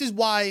 And this is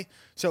why,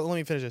 so let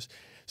me finish this.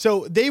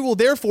 So they will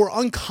therefore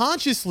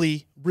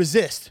unconsciously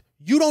resist.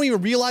 You don't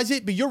even realize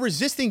it, but you're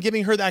resisting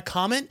giving her that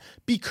comment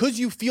because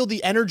you feel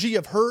the energy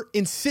of her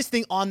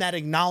insisting on that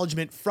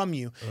acknowledgement from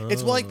you.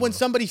 It's like when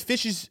somebody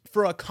fishes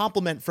for a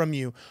compliment from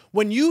you.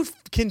 When you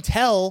can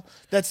tell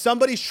that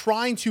somebody's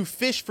trying to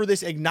fish for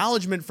this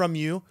acknowledgement from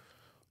you,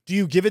 do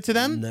you give it to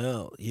them?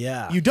 No.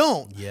 Yeah. You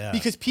don't. Yeah.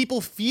 Because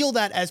people feel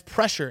that as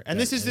pressure. And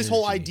this is this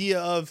whole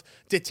idea of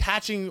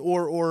detaching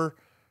or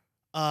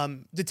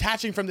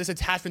detaching from this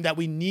attachment that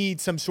we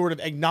need some sort of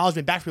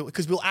acknowledgement back from it,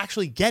 because we'll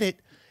actually get it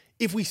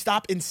if we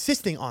stop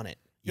insisting on it.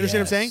 You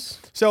understand what I'm saying?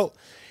 So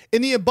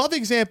in the above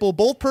example,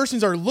 both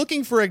persons are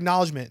looking for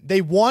acknowledgement.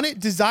 They want it,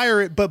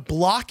 desire it, but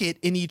block it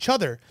in each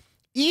other.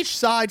 Each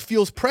side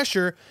feels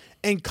pressure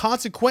and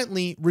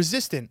consequently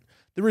resistant.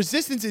 The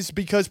resistance is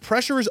because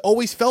pressure is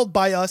always felt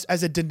by us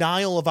as a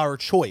denial of our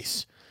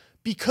choice.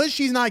 Because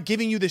she's not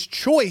giving you this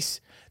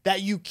choice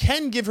that you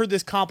can give her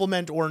this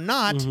compliment or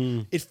not,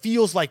 it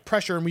feels like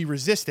pressure and we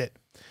resist it.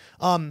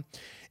 It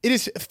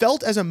is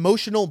felt as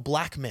emotional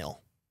blackmail.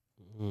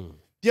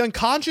 The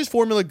unconscious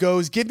formula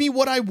goes, give me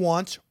what I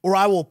want or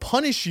I will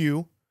punish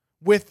you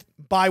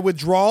by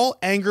withdrawal,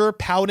 anger,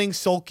 pouting,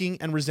 sulking,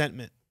 and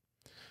resentment.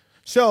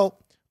 So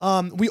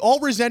we all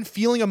resent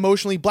feeling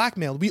emotionally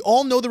blackmailed. We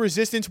all know the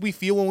resistance we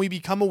feel when we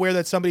become aware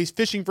that somebody's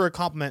fishing for a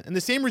compliment. And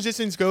the same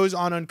resistance goes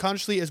on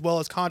unconsciously as well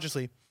as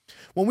consciously.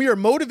 When we are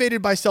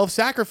motivated by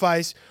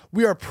self-sacrifice,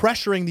 we are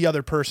pressuring the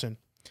other person.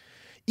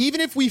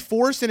 Even if we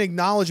force an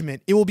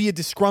acknowledgement, it will be a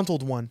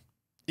disgruntled one.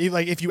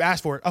 If you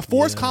ask for it. A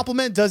forced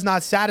compliment does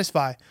not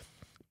satisfy.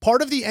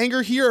 Part of the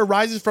anger here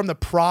arises from the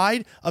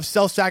pride of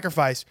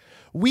self-sacrifice.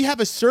 We have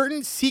a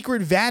certain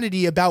secret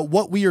vanity about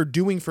what we are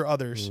doing for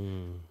others.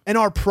 And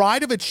our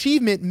pride of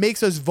achievement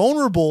makes us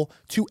vulnerable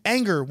to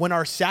anger when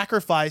our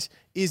sacrifice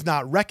is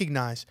not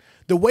recognized.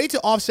 The way to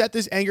offset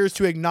this anger is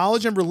to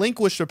acknowledge and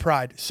relinquish the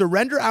pride,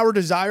 surrender our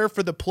desire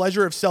for the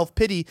pleasure of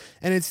self-pity,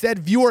 and instead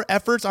view our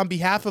efforts on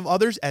behalf of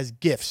others as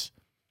gifts.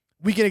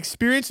 We can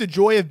experience the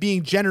joy of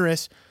being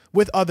generous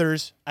with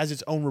others as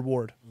its own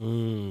reward.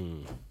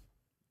 Damn.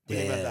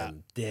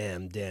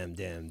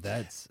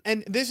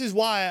 And this is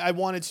why I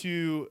wanted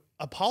to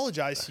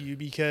apologize to you,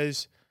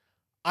 because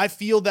I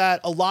feel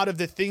that a lot of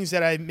the things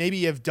that I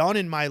maybe have done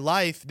in my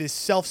life, this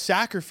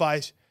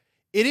self-sacrifice,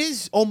 it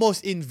is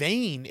almost in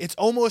vain. It's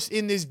almost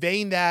in this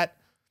vein that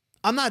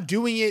I'm not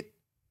doing it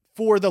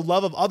for the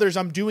love of others.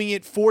 I'm doing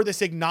it for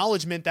this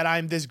acknowledgement that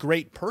I'm this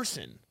great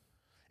person.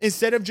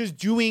 Instead of just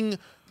doing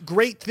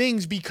great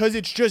things because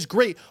it's just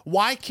great.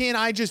 Why can't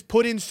I just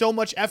put in so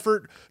much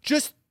effort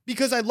just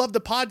because I love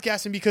the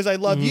podcast and because I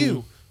love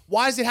you?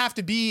 Why does it have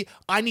to be,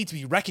 I need to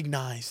be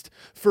recognized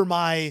for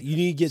my... You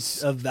need to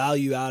get a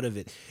value out of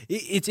it.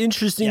 It's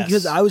interesting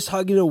because I was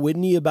talking to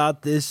Whitney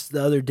about this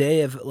the other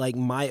day of like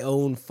my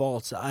own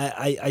faults.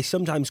 I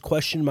sometimes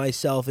question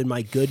myself and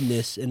my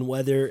goodness and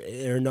whether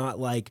or not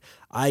like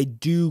I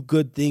do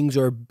good things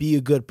or be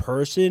a good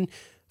person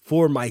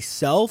for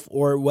myself,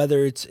 or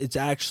whether it's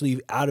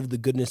actually out of the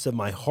goodness of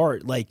my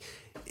heart. Like,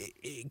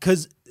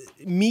 because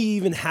me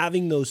even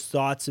having those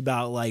thoughts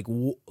about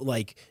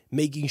like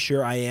making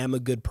sure I am a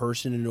good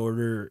person in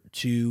order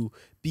to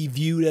be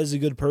viewed as a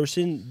good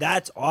person,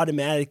 that's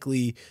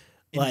automatically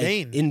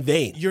in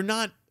vain. You're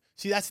not,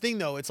 see, that's the thing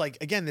though. It's like,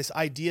 again, this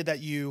idea that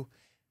you,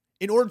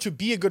 in order to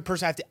be a good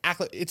person, I have to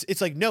act like,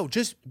 it's like, no,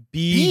 just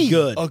be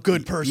good. A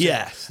good person.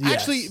 Yes.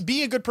 Actually,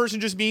 being a good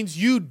person just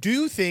means you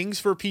do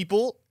things for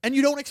people and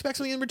you don't expect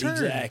something in return.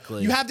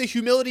 Exactly. You have the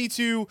humility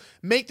to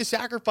make the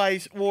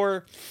sacrifice,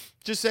 or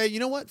just say, you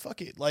know what,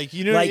 fuck it. Like,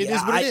 you know, like, it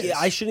is what it is.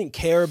 I shouldn't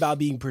care about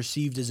being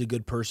perceived as a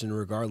good person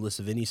regardless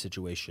of any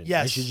situation.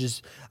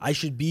 Yes. I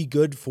should be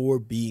good for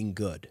being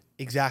good.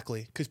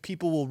 Exactly. Because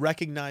people will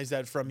recognize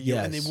that from you,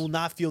 and they will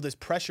not feel this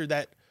pressure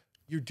that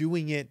you're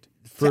doing it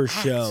for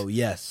show.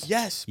 Yes.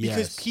 Yes.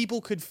 Because people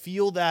could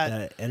feel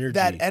that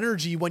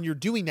energy when you're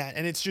doing that.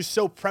 And it's just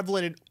so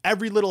prevalent in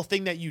every little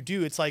thing that you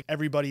do. It's like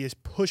everybody is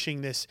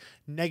pushing this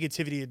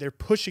negativity. They're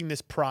pushing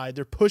this pride.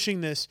 They're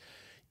pushing this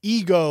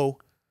ego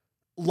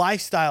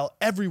lifestyle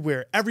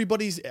everywhere.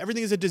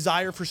 Everything is a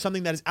desire for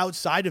something that is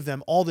outside of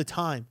them all the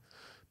time.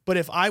 But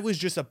if I was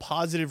just a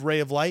positive ray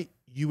of light,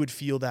 you would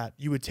feel that.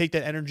 You would take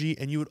that energy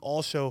and you would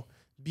also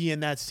be in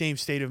that same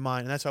state of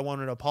mind. And that's why I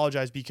wanted to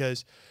apologize,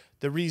 because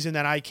the reason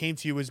that I came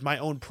to you was my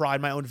own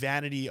pride, my own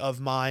vanity of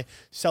my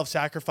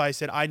self-sacrifice,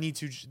 that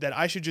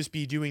I should just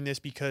be doing this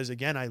because,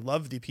 again, I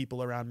love the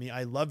people around me.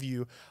 I love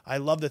you. I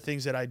love the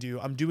things that I do.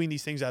 I'm doing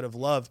these things out of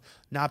love,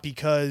 not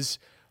because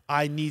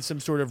I need some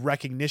sort of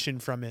recognition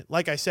from it.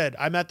 Like I said,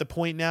 I'm at the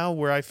point now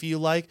where I feel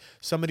like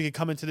somebody could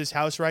come into this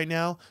house right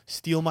now,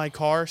 steal my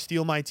car,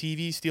 steal my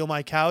TV, steal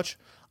my couch.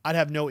 I'd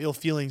have no ill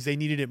feelings. They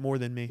needed it more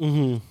than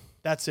me.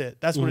 That's it.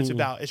 That's what it's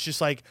about. It's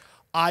just like,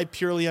 I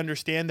purely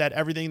understand that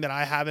everything that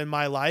I have in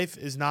my life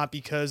is not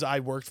because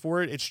I worked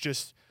for it. It's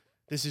just,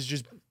 this is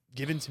just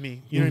given to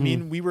me. You know what I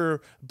mean? We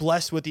were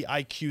blessed with the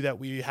IQ that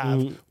we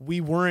have.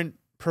 We weren't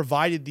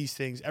provided these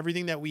things.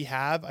 Everything that we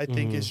have, I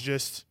think, is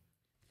just,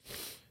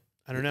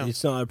 I don't know.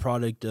 It's not a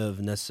product of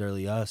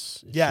necessarily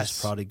us. It's Yes. just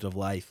a product of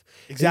life.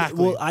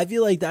 Exactly. Well, I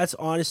feel like that's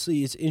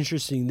honestly, it's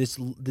interesting. This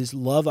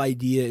love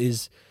idea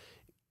is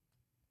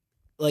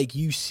like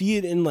you see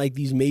it in like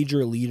these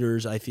major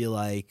leaders. I feel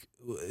like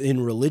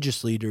in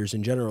religious leaders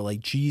in general, like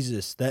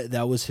Jesus,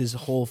 that was his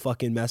whole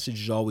fucking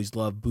message is always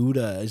love.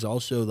 Buddha is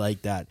also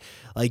like that.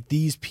 Like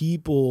these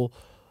people,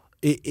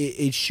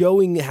 it's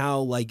showing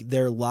how like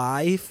their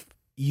life.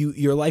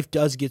 Your life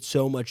does get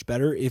so much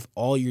better if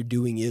all you're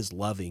doing is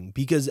loving,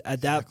 because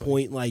at that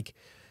point, like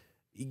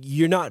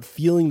you're not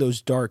feeling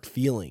those dark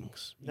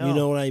feelings. No. You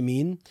know what I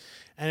mean?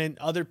 And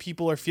other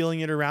people are feeling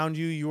it around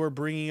you. You are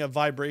bringing a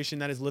vibration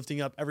that is lifting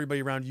up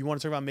everybody around you. You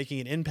want to talk about making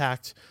an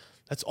impact.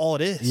 That's all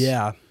it is.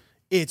 Yeah.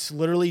 It's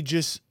literally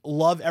just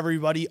love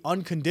everybody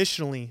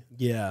unconditionally.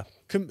 Yeah.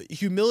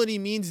 Humility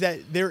means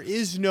that there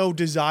is no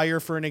desire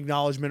for an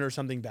acknowledgement or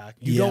something back.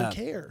 You don't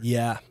care.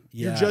 Yeah.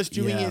 You're just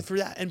doing it for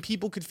that. And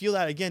people could feel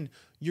that. Again,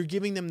 you're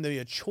giving them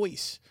the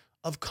choice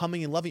of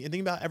coming and loving. And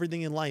think about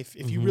everything in life.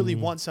 If you really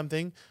want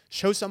something,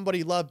 show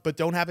somebody love, but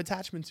don't have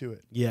attachment to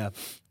it. Yeah.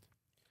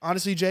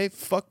 Honestly, Jay,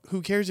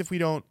 who cares if we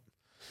don't?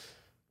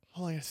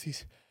 Hold on, I gotta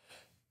sneeze.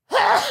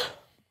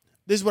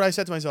 This is what I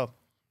said to myself.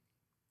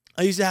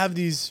 I used to have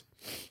this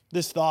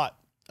thought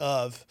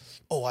of,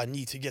 oh, I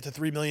need to get to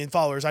 3 million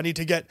followers. I need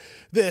to get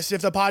this.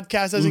 If the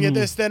podcast doesn't get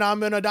this, then I'm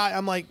going to die.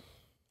 I'm like,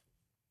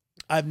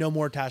 I have no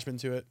more attachment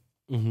to it.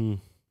 Mm-hmm.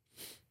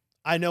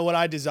 I know what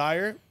I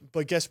desire,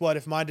 but guess what?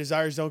 If my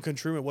desires don't come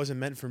true, it wasn't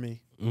meant for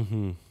me.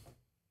 Mm-hmm.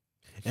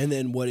 And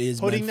then what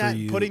is meant for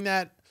you? Putting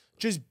that,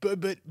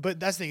 but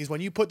that's the thing is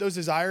when you put those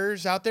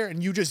desires out there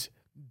and you just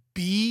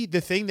be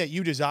the thing that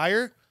you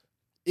desire,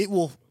 it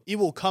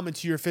will come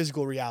into your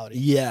physical reality.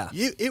 Yeah.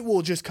 It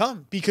will just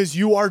come because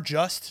you are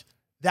just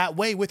that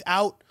way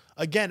without,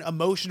 again,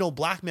 emotional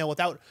blackmail,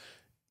 without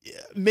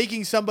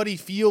making somebody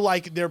feel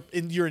like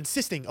you're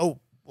insisting, oh,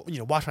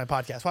 watch my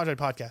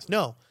podcast.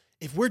 No,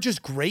 if we're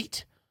just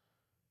great,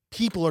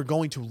 people are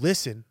going to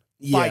listen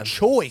by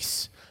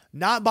choice,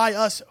 not by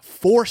us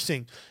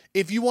forcing.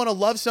 If you want to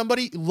love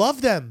somebody,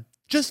 love them.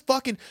 Just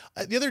fucking,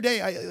 the other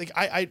day,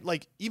 I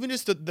even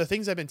just the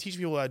things I've been teaching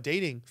people about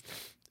dating,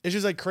 it's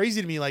just like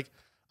crazy to me. Like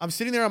I'm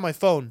sitting there on my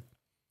phone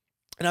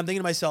and I'm thinking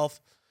to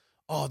myself,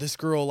 oh, this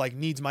girl like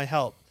needs my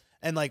help.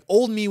 And like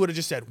old me would have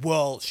just said,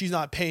 well, she's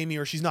not paying me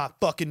or she's not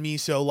fucking me.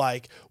 So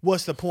like,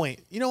 what's the point?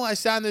 I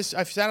sat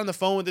on the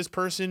phone with this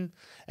person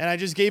and I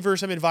just gave her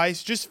some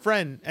advice, just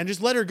friend, and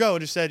just let her go.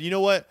 And just said, you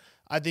know what?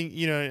 I think,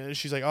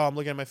 she's like, oh, I'm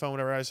looking at my phone,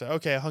 whatever. I said,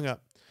 okay, I hung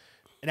up.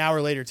 An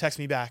hour later, text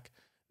me back.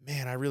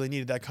 Man, I really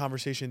needed that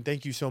conversation.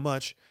 Thank you so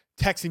much.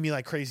 Texting me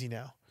like crazy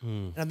now.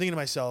 And I'm thinking to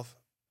myself,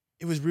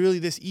 it was really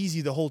this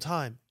easy the whole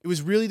time. It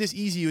was really this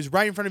easy. It was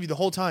right in front of you the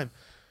whole time.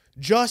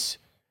 Just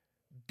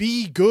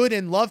be good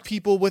and love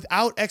people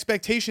without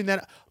expectation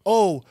that,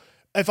 oh,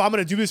 if I'm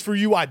going to do this for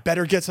you, I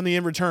better get something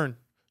in return.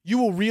 You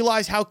will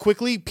realize how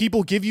quickly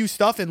people give you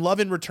stuff and love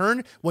in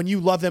return when you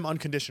love them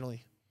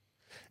unconditionally.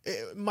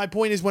 My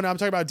point is when I'm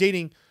talking about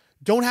dating,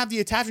 don't have the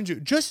attachment to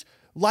it. Just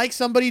like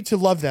somebody to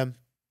love them.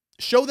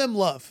 Show them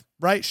love,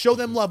 right? Show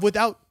them love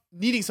without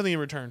needing something in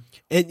return.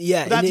 And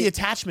without the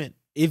attachment.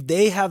 If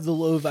they have the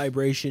low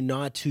vibration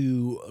not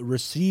to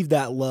receive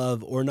that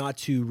love or not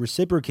to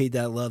reciprocate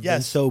that love,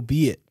 then so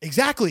be it.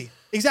 Exactly.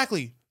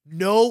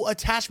 No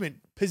attachment,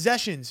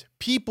 possessions,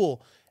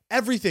 people,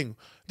 everything.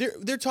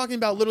 They're talking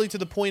about literally to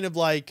the point of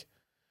like,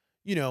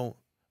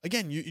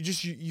 again,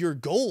 your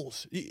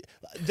goals.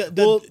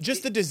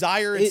 Just the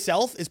desire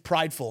itself is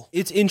prideful.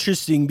 It's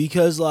interesting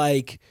because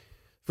like,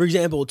 for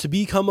example, to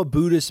become a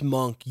Buddhist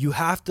monk, you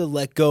have to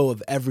let go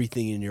of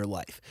everything in your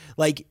life.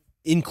 Like,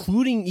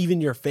 including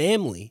even your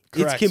family.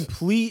 Correct. It's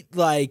complete,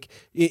 like,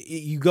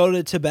 you go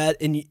to Tibet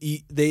and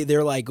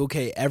they're like,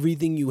 okay,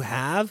 everything you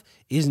have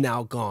is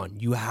now gone.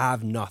 You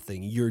have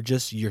nothing. You're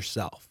just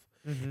yourself.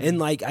 Mm-hmm. And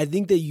like, I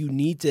think that you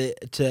need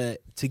to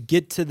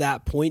get to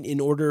that point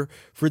in order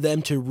for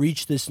them to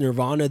reach this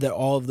nirvana that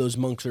all of those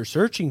monks are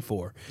searching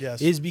for.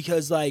 Yes. Is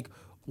because like,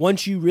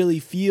 once you really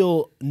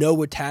feel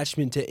no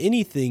attachment to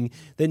anything,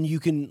 then you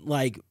can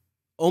like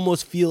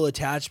almost feel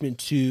attachment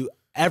to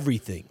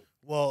everything.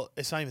 Well,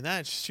 it's not even that.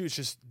 It's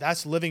just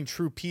that's living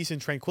true peace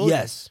and tranquility.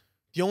 Yes.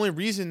 The only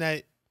reason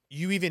that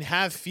you even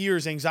have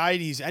fears,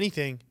 anxieties,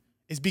 anything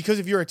is because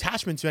of your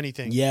attachment to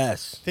anything.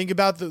 Yes. Think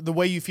about the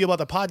way you feel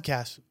about the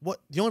podcast.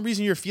 The only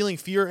reason you're feeling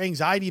fear,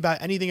 anxiety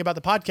about anything about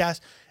the podcast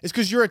is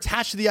because you're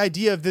attached to the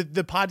idea of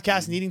the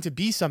podcast needing to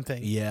be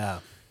something. Yeah.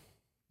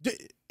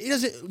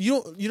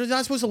 You're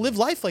not supposed to live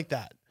life like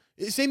that.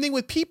 Same thing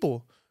with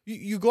people.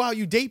 You go out,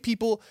 you date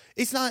people.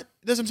 That's what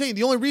I'm saying.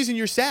 The only reason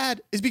you're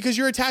sad is because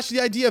you're attached to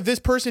the idea of this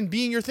person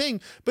being your thing.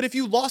 But if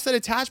you lost that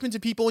attachment to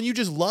people and you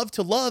just love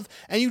to love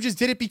and you just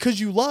did it because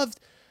you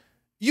loved,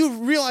 you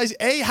realize,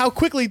 how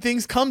quickly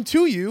things come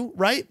to you,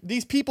 right?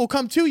 These people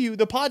come to you.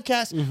 The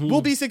podcast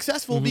will be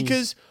successful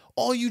because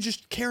all you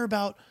just care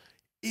about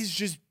is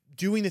just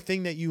doing the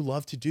thing that you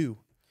love to do.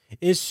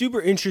 It's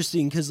super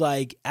interesting because,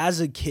 like, as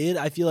a kid,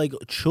 I feel like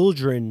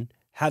children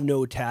have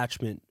no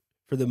attachment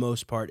for the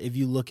most part. If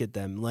you look at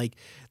them, like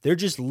they're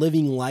just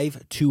living life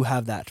to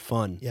have that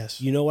fun. Yes.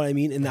 You know what I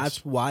mean? And Yes.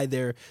 that's why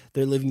they're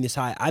living this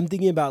high. I'm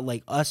thinking about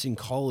like us in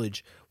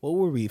college. What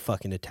were we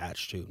fucking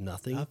attached to?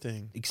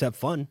 Nothing except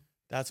fun.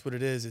 That's what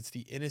it is. It's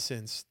the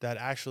innocence that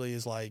actually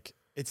is like,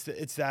 it's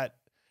that,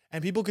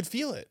 and people could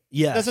feel it.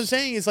 Yeah. That's what I'm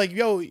saying. It's like,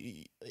 yo,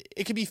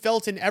 it can be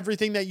felt in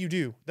everything that you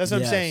do. That's what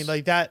I'm Yes. saying.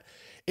 Like that,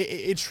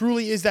 it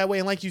truly is that way.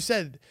 And like you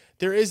said,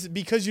 there is,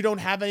 because you don't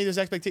have any of those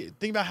expectations.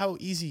 Think about how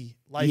easy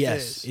life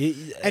is.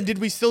 And did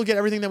we still get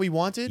everything that we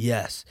wanted?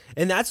 Yes.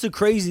 And that's the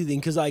crazy thing,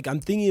 because like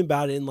I'm thinking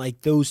about it, and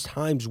like those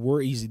times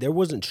were easy. There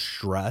wasn't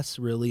stress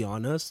really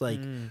on us. Like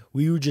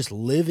we were just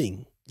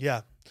living.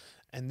 Yeah.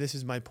 And this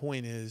is my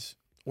point is,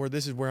 or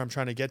this is where I'm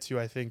trying to get to,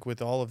 I think,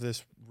 with all of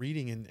this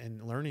reading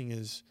and learning,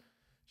 is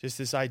just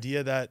this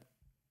idea that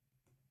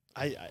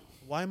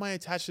why am I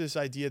attached to this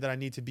idea that I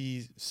need to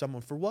be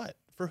someone for what?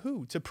 For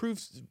who? To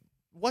prove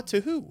what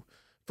to who?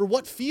 For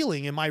what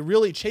feeling am I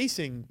really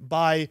chasing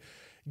by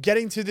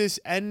getting to this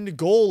end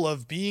goal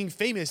of being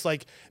famous?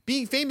 Like,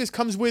 being famous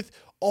comes with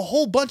a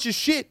whole bunch of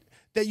shit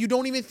that you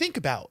don't even think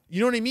about.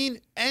 You know what I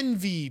mean?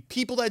 Envy,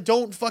 people that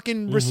don't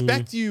fucking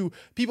respect you,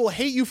 people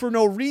hate you for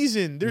no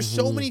reason. There's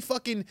so many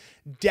fucking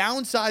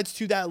downsides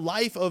to that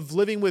life of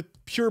living with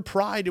pure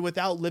pride and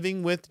without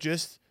living with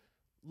just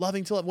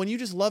loving to love. When you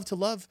just love to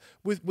love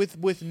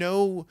with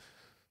no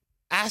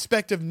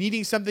aspect of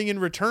needing something in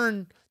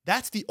return,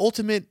 that's the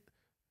ultimate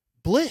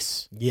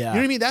bliss. Yeah. You know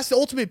what I mean? That's the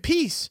ultimate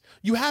peace.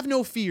 You have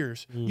no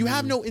fears. You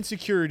have no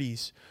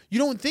insecurities. You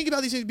don't think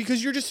about these things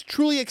because you're just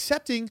truly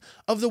accepting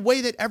of the way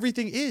that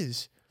everything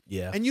is.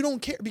 Yeah. And you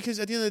don't care, because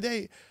at the end of the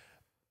day,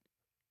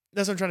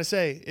 that's what I'm trying to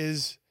say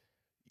is,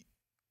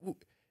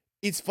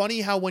 it's funny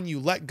how when you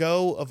let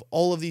go of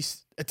all of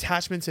these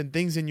attachments and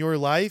things in your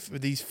life,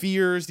 these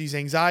fears, these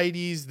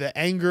anxieties, the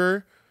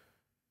anger,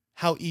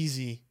 how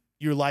easy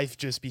your life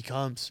just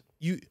becomes.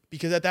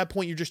 Because at that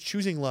point you're just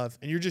choosing love,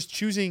 and you're just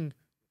choosing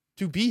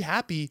to be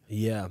happy.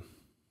 Yeah.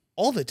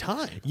 All the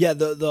time. Yeah,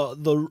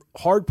 the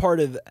hard part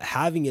of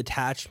having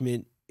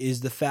attachment is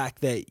the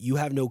fact that you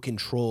have no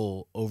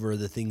control over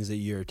the things that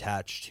you're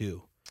attached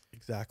to.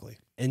 Exactly.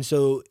 And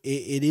so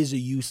it is a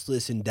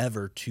useless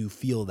endeavor to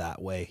feel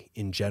that way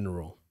in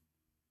general.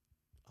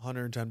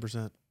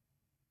 110%.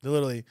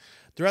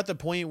 They're at the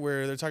point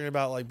where they're talking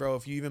about, like, bro,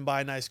 if you even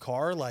buy a nice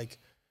car, like,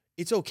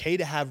 it's okay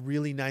to have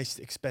really nice,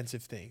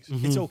 expensive things.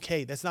 It's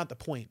okay. That's not the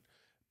point.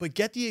 But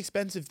get the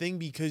expensive thing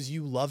because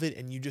you love it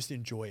and you just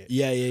enjoy it.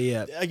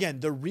 Yeah. Again,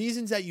 the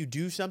reasons that you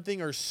do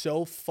something are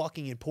so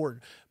fucking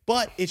important.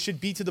 But it should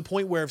be to the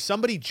point where if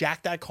somebody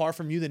jacked that car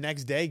from you the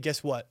next day,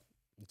 guess what?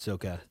 It's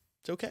okay.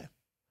 It's okay.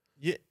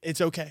 Yeah, it's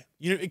okay.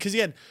 You know, because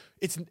again,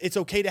 it's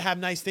okay to have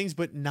nice things,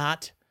 but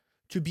not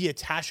to be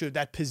attached to it.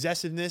 That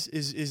possessiveness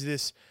is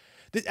this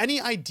any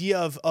idea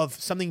of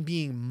something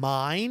being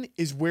mine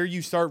is where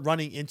you start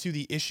running into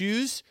the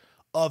issues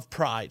of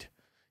pride.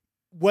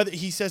 Whether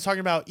he says, talking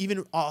about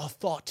even a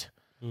thought,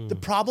 the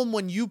problem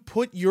when you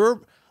put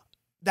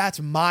that's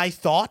my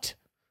thought,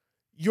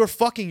 you're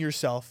fucking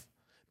yourself,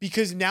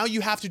 because now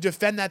you have to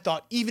defend that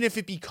thought, even if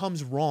it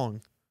becomes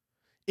wrong.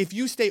 If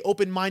you stay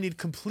open-minded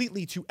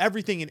completely to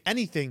everything and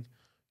anything,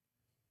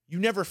 you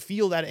never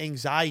feel that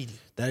anxiety.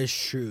 That is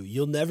true.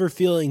 You'll never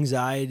feel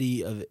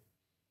anxiety of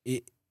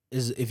it.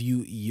 Is if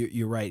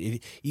you're right.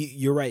 If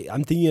you're right.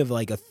 I'm thinking of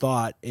like a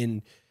thought,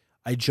 and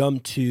I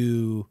jump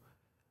to,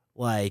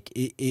 like,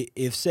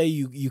 if say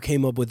you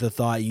came up with a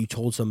thought, you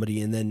told somebody,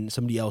 and then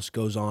somebody else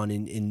goes on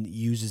and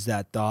uses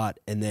that thought,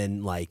 and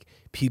then like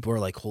people are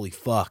like, holy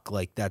fuck,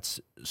 like that's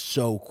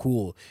so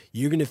cool.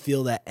 You're gonna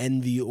feel that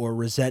envy or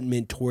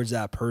resentment towards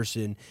that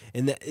person,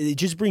 and it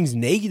just brings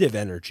negative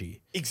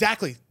energy.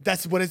 Exactly.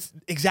 That's what it's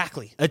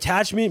exactly.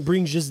 Attachment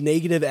brings just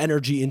negative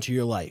energy into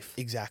your life.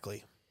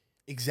 Exactly.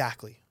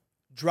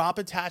 Drop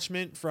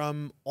attachment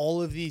from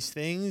all of these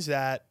things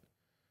that's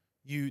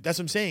what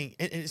I'm saying.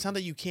 And it's not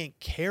that you can't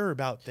care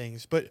about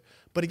things, but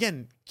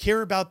again,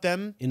 care about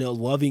them In a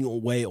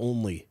loving way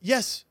only.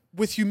 yes,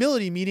 with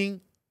humility,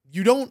 meaning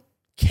you don't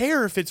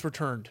care if it's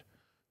returned.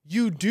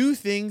 You do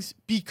things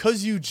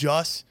because you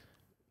just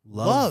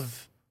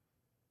love.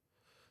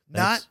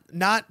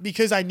 Not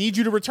because I need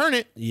you to return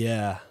it.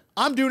 Yeah.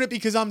 I'm doing it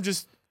because I'm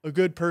just a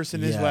good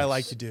person. This is what I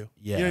like to do.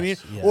 You know what I mean?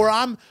 Yes. Or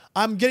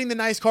I'm getting the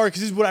nice car because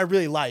this is what I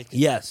really like.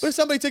 Yes. But if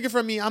somebody took it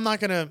from me, I'm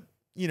not going to,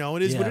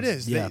 it is what it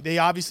is. Yeah. They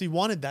obviously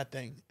wanted that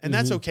thing. And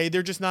that's okay.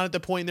 They're just not at the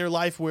point in their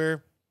life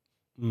where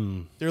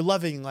they're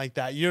loving like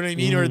that. You know what I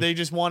mean? Or they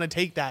just want to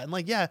take that. And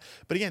like, yeah.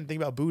 But again,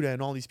 think about Buddha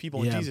and all these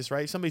people and Jesus,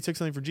 right? If somebody took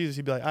something from Jesus,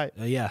 he'd be like, all right,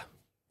 Yeah.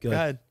 Good. go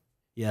ahead.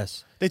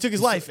 Yes. They took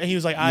his life and he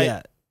was like, all right.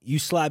 Yeah. You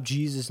slap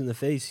Jesus in the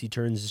face, he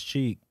turns his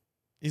cheek.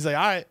 He's like,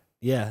 all right.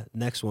 Yeah.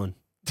 Next one.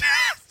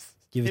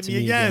 Give it Hit to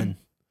me again.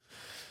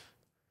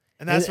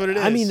 And that's what it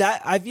is. I mean,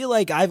 I feel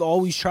like I've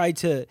always tried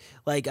to,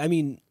 like,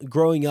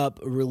 growing up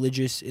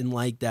religious and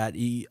like that,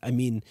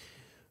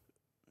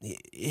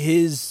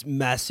 his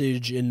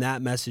message and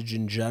that message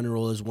in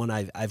general is one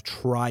I've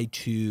tried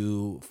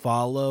to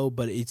follow,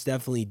 but it's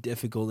definitely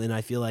difficult, and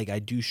I feel like I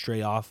do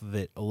stray off of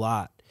it a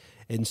lot.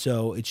 And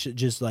so it's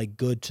just like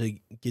good to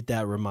get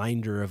that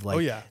reminder of like, Oh,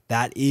 yeah.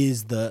 that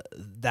is the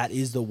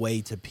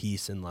way to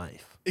peace in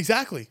life.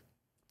 Exactly.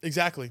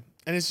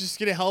 And it's just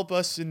going to help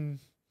us in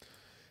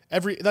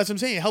that's what I'm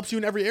saying. It helps you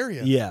in every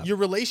area. Yeah. Your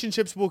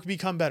relationships will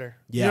become better.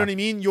 You Yeah. know what I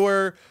mean?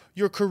 Your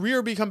career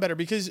will become better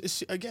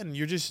because again,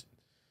 you're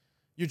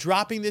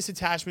dropping this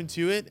attachment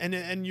to it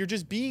and you're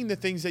just being the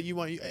things that you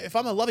want. If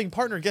I'm a loving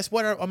partner, guess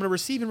what? I'm going to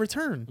receive in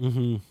return?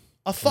 Mm-hmm.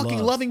 A fucking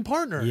Love. loving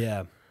partner.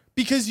 Yeah.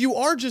 Because you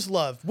are just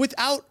love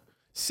without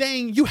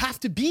saying you have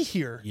to be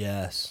here.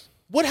 Yes.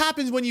 What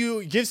happens when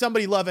you give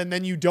somebody love and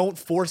then you don't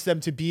force them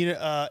to be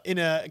in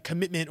a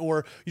commitment,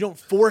 or you don't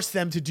force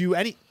them to do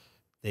any?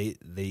 They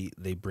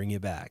bring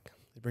it back.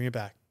 They bring it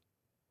back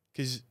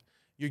because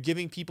you're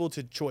giving people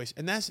to choice.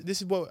 And this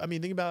is what, I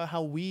mean, think about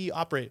how we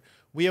operate.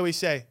 We always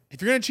say,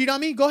 if you're going to cheat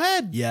on me, go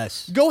ahead.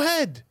 Yes. Go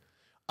ahead.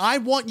 I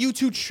want you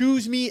to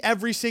choose me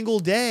every single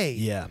day.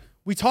 Yeah.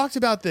 We talked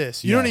about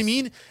this. You know what I Yes.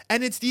 mean?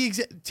 And it's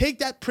take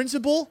that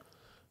principle,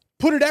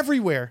 put it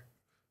everywhere.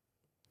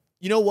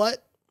 You know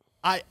what?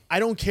 I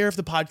don't care if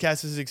the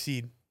podcast doesn't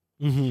succeed.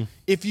 Mm-hmm.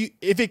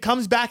 If it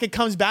comes back, it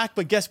comes back.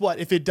 But guess what?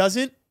 If it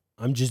doesn't,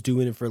 I'm just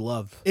doing it for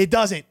love. it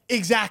doesn't.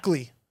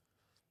 Exactly.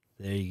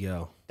 There you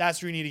go.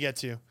 That's where you need to get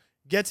to.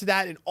 Get to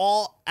that in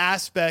all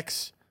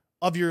aspects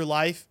of your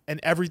life, and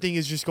everything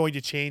is just going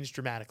to change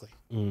dramatically.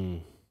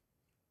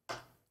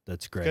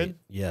 That's great. Good?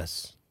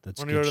 Yes. That's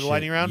Wanna good go to the shit.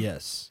 lightning round?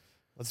 Yes.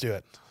 Let's do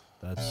it.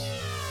 That's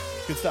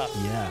It's good stuff.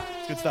 yeah.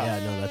 It's good stuff. Yeah,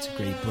 no, that's a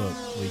great book.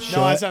 Wait,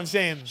 No, that's what I'm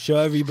saying. show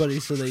everybody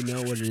so they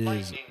know what it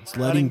is. It's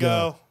letting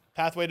go.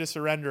 Pathway to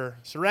surrender.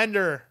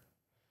 Surrender.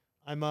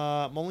 I'm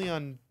only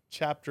on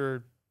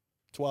chapter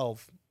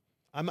 12.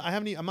 I'm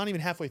not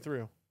even halfway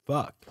through.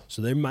 Fuck.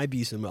 So there might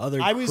be some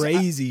other I was-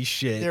 crazy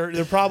shit.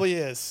 There probably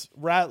is.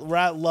 We're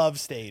at love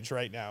stage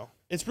right now.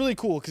 It's really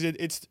cool because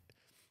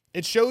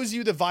it shows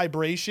you the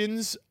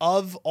vibrations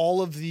of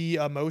all of the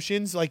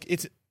emotions. Like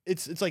it's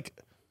like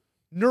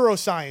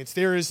neuroscience.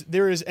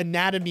 There is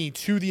anatomy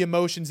to the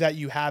emotions that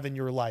you have in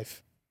your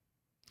life.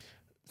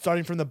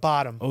 Starting from the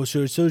bottom. Oh, so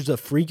it shows the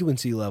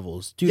frequency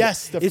levels, dude.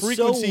 Yes, the it's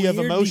frequency so of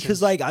weird emotions.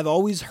 Because like I've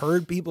always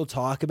heard people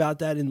talk about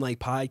that in like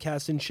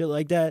podcasts and shit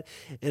like that,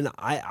 and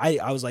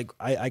I was like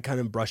I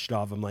kind of brushed it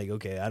off. I'm like,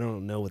 okay, I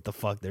don't know what the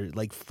fuck they're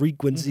like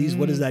frequencies.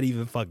 What does that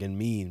even fucking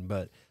mean?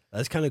 But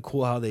that's kind of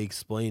cool how they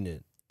explain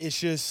it. It's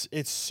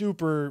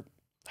super.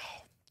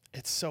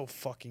 It's so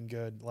fucking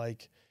good.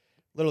 Like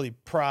literally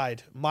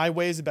pride. My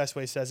way is the best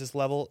way, says this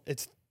level.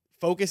 It's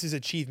focus is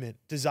achievement,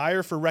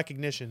 desire for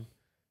recognition,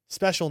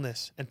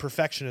 specialness, and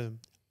perfectionism.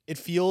 It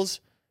feels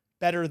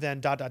better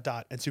than ...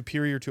 and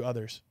superior to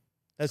others.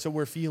 That's what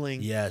we're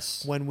feeling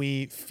Yes. when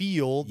we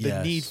feel the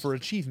Yes. need for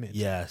achievement.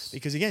 Yes.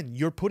 Because again,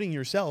 you're putting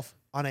yourself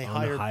on a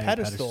higher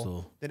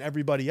pedestal than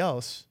everybody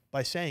else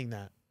by saying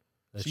that.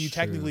 That's so you true.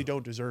 technically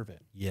don't deserve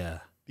it Yeah.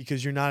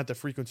 because you're not at the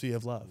frequency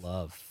of love.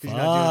 Love. Because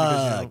you're not doing it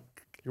because you don't.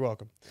 You're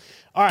welcome.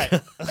 All right.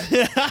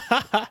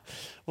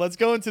 Let's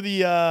go into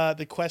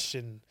the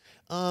question.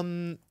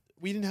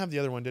 We didn't have the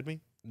other one, did we?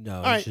 No.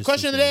 All right.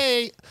 Question of the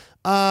day.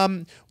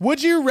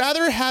 Would you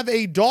rather have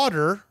a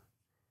daughter?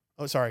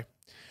 Oh, sorry.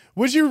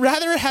 Would you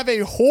rather have a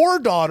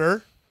whore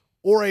daughter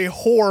or a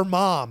whore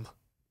mom?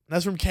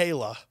 That's from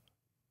Kayla.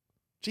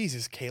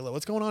 Jesus, Kayla,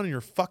 what's going on in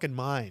your fucking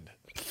mind?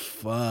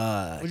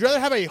 Fuck. Would you rather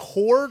have a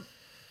whore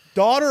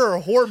daughter or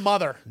a whore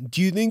mother?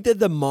 Do you think that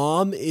the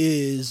mom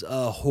is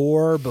a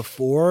whore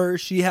before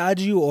she had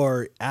you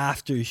or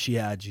after she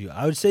had you?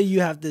 I would say you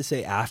have to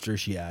say after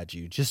she had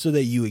you, just so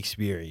that you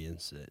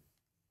experience it.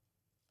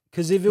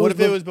 Because if it What if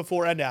it was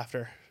before and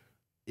after?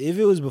 if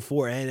it was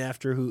before and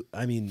after, who?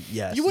 I mean,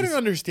 yes, You wouldn't it's-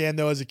 understand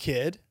though as a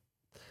kid.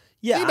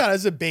 Yeah, Think about it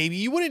as a baby.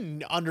 You wouldn't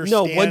no.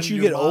 understand. Once you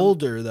your get mom.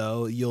 older,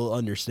 though, you'll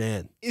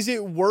understand. Is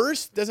it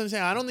worse? That's what I'm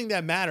saying. I don't think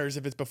that matters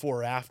if it's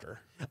before or after.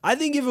 I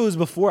think if it was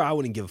before, I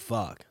wouldn't give a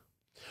fuck.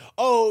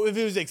 Oh, if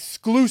it was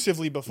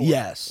exclusively before.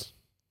 Yes,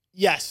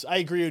 Yes, I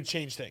agree. It would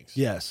change things.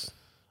 yes,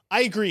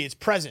 I agree. It's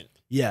present.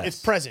 yes.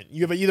 It's present.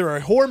 You have either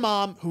a whore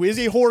mom who is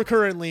a whore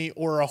currently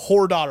or a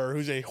whore daughter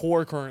who's a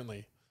whore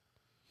currently.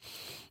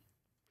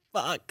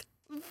 Fuck.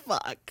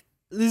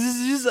 This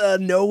is just a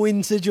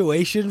no-win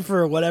situation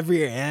for whatever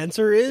your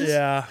answer is.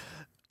 Yeah.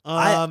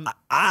 I'm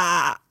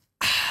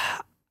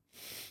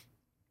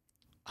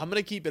going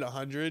to keep it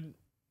 100.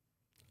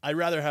 I'd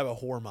rather have a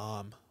whore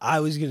mom. I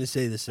was gonna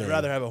say the same. I'd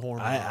rather have a whore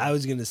mom. I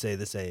was gonna say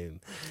the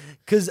same,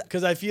 because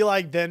I feel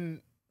like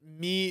then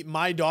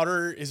my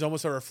daughter is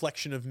almost a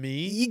reflection of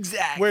me.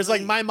 exactly. Whereas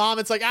like my mom,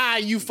 it's like,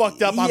 you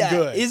fucked up, Yeah, I'm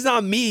good. It's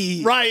not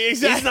me. Right,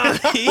 exactly.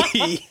 It's not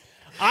me.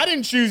 I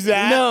didn't choose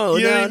that. No,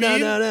 You know no, what I no,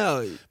 mean?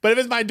 no. But if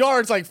it's my daughter,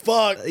 it's like,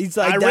 fuck, It's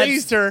like I that's-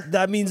 raised her.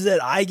 That means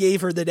that I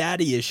gave her the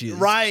daddy issues.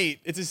 Right.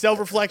 It's a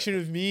self-reflection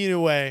of me in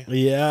a way.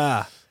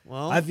 Yeah.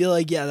 Well, I feel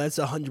like that's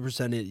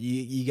 100% it.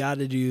 You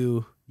gotta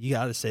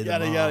say you the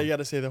mom.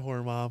 gotta say the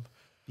whore mom.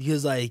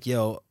 Because like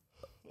Oh,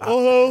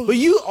 but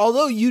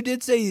although you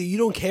did say you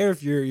don't care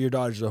if your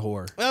daughter's a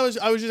whore. I was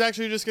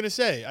just gonna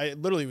say. I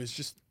literally was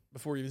just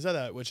before you even said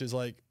that, which is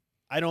like,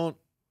 I don't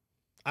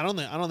think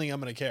I'm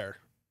gonna care,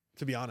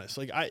 to be honest.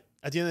 Like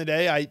At the end of the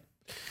day,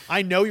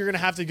 I know you're going to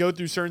have to go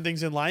through certain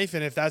things in life.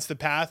 And if that's the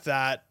path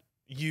that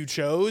you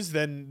chose,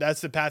 then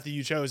that's the path that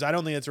you chose. I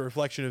don't think it's a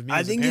reflection of me.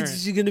 I as think a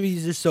it's parent. going to be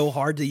just so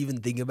hard to even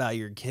think about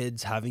your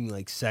kids having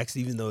like sex,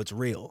 even though it's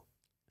real.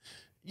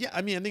 Yeah,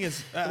 I mean, I think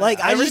it's Like,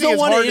 I really just think don't it's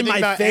want it hard to in think my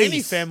about any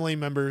face. family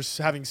members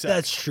having sex.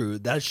 That's true.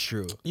 That's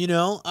true. You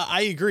know,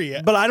 I agree.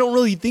 But I don't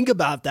really think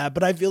about that.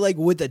 But I feel like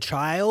with a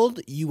child,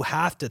 you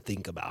have to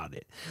think about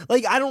it.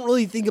 Like, I don't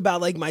really think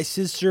about like my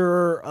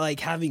sister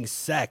like having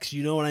sex.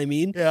 You know what I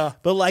mean? Yeah.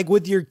 But like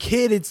with your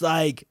kid, it's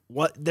like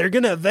what they're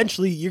gonna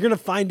eventually. You're gonna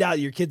find out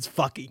your kid's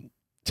fucking.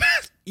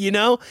 You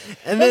know,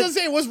 and I then was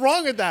saying, what's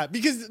wrong with that?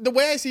 Because the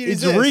way I see it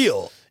is it's this.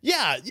 real.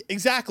 Yeah,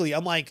 exactly.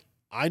 I'm like,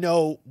 I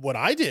know what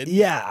I did.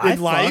 Yeah, I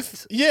in life.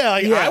 fucked. Yeah,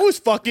 like Yeah. I was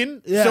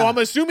fucking. Yeah. So I'm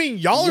assuming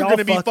y'all are Y'all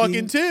gonna be fucking-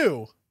 fucking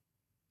too.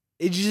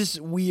 It's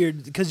just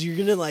weird because you're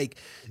gonna like,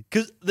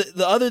 because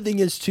the other thing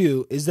is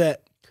too is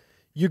that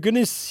you're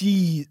gonna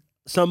see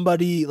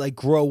somebody like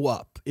grow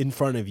up in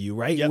front of you,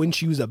 right? Yep. When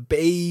she was a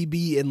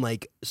baby and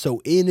like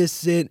so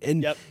innocent,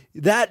 and Yep.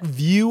 that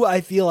view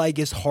I feel like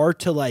is hard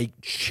to like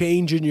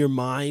change in your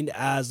mind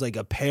as like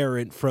a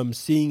parent from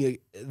seeing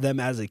them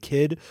as a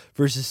kid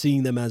versus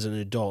seeing them as an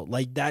adult.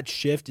 Like that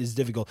shift is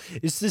difficult.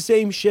 It's the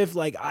same shift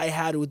like I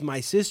had with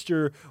my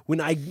sister when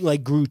I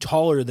like grew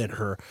taller than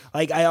her.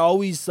 Like I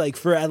always like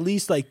for at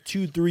least like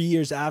 2-3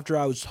 years after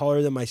I was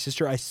taller than my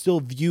sister, I still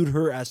viewed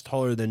her as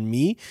taller than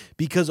me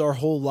because our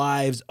whole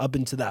lives up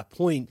until that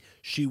point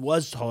she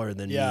was taller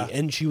than Yeah. me,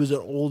 and she was an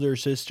older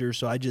sister,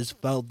 so I just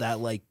felt that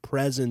like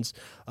presence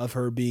of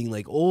her being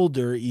like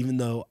older even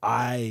though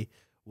I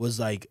was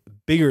like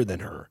bigger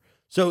than her.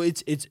 So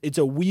it's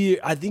a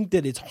weird. I think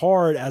that it's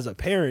hard as a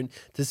parent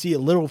to see a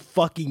little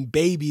fucking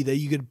baby that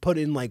you could put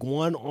in like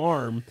one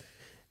arm,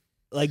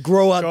 like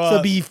grow up Grow to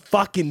up. be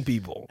fucking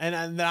people.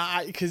 And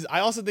because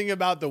I also think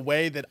about the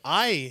way that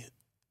I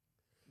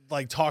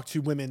like talk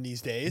to women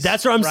these days.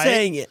 That's what I'm right?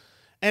 saying. It.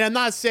 And I'm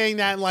not saying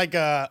that in like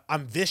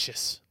I'm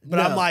vicious, but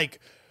No. I'm like,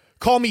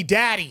 call me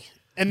daddy.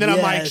 And then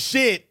I'm like, Yes.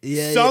 shit,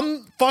 Yeah,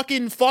 some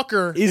fucking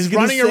fucker Is is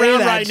gonna running say around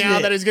that right now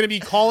shit. that is going to be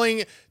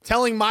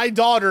telling my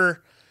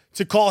daughter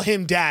to call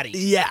him daddy.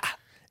 Yeah.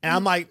 And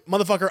I'm like,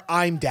 motherfucker,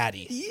 I'm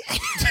daddy.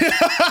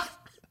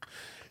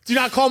 Do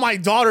not call my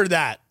daughter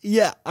that.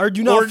 Yeah. Or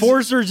do not Or-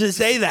 force her to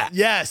say that.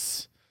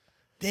 Yes.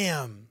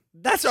 Damn.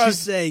 That's what I'm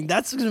saying.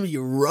 That's gonna be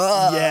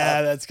rough.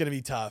 Yeah, that's gonna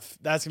be tough.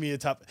 That's gonna be a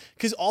tough.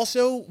 Because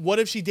also, what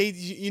if she dates?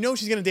 You know,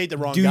 she's gonna date the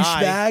wrong guy.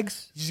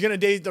 Douchebags. She's gonna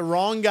date the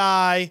wrong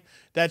guy.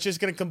 That's just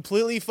gonna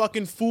completely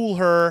fucking fool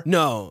her.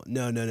 No. You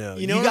know what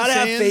I'm gotta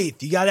have saying?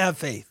 faith. You gotta have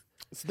faith.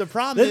 So the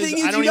problem The is,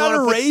 thing I is, don't you even gotta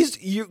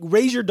wanna put-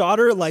 raise your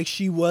daughter like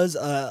she was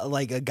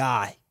like a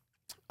guy.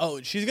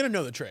 Oh, she's gonna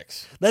know the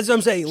tricks. That's what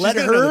I'm saying. Let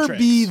gonna know the her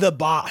be tricks. the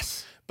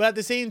boss. But at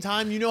the same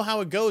time, you know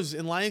how it goes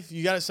in life.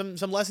 You got some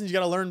lessons you got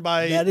to learn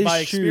by That is true.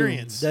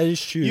 experience. That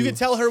is true. You can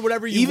tell her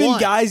whatever you Even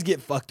want. guys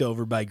get fucked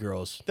over by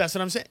girls. That's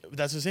what I'm saying.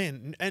 That's what I'm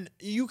saying. And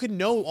you could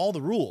know all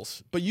the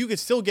rules, but you could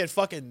still get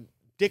fucking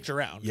dicked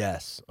around.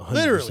 Yes, 100%.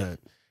 Literally.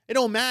 It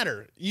don't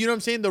matter. You know what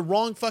I'm saying? The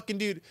wrong fucking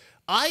dude.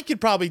 I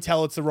could probably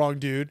tell it's the wrong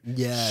dude.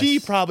 Yes. She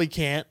probably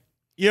can't.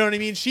 You know what I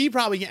mean? She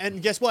probably can't.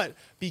 And guess what?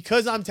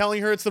 Because I'm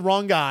telling her it's the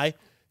wrong guy,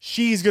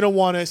 she's going to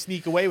want to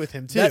sneak away with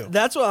him too.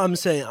 That's what I'm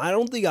saying. I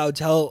don't think I would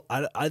tell.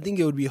 I think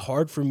it would be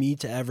hard for me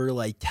to ever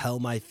like tell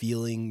my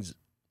feelings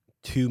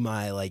to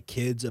my like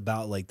kids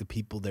about like the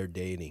people they're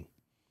dating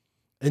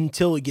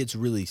until it gets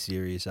really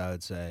serious. I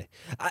would say.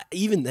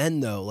 Even then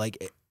though,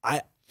 like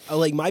I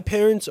like my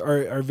parents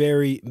are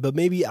very, but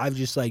maybe I've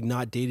just like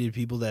not dated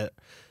people that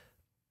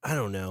I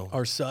don't know.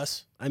 Or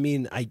sus. I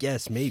mean, I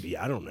guess maybe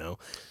I don't know.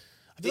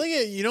 I feel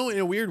like, you know, in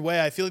a weird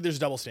way, I feel like there's a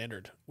double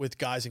standard with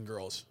guys and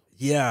girls.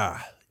 Yeah,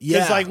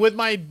 Because yeah, like with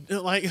my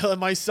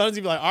son's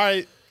gonna be like, all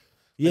right,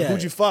 yeah.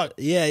 who'd you fuck?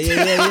 Yeah. You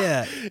know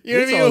what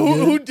It's I all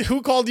mean? good.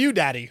 Who called you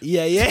daddy?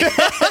 Yeah.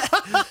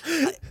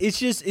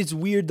 It's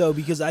weird though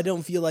because I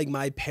don't feel like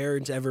my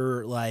parents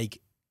ever like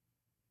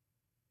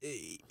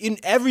in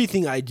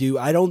everything I do.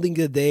 I don't think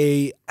that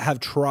they have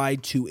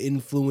tried to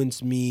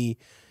influence me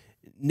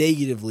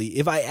negatively.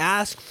 If I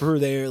ask for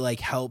their like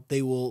help,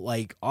 they will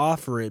like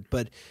offer it,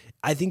 but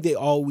I think they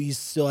always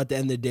still at the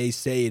end of the day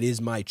say it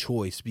is my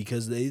choice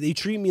because they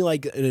treat me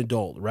like an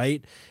adult,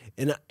 right?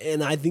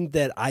 And I think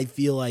that I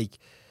feel like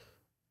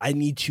I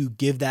need to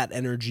give that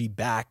energy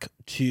back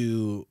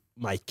to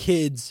my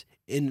kids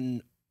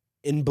and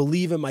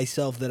believe in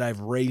myself that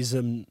I've raised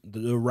them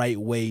the right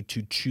way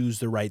to choose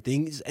the right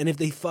things. And if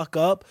they fuck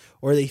up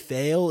or they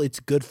fail, it's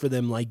good for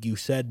them, like you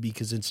said,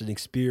 because it's an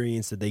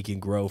experience that they can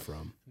grow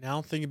from.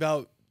 Now think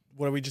about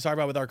what we just talked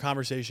about with our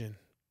conversation.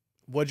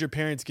 What'd your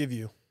parents give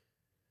you?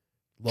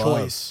 Love.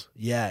 Choice.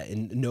 Yeah,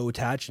 and no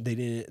attachment. They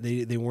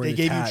didn't. They weren't. They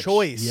gave you attached.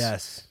 choice.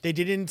 Yes. They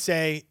didn't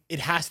say it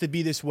has to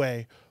be this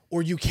way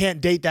or you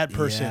can't date that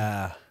person.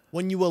 Yeah.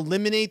 When you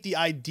eliminate the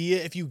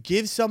idea, if you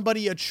give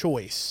somebody a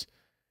choice,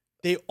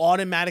 they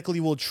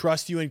automatically will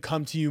trust you and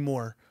come to you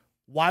more.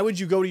 Why would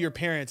you go to your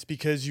parents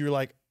because you're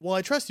like, well,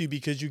 I trust you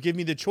because you give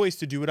me the choice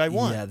to do what I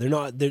want. Yeah. They're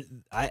not.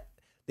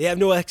 They have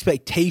no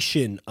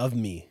expectation of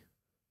me.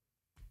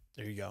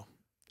 There you go.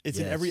 It's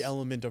in Yes. every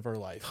element of our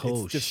life.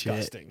 Oh, it's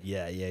disgusting. shit.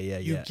 Yeah.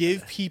 You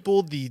give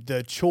people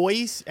the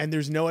choice, and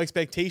there's no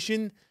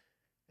expectation.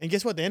 And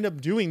guess what? They end up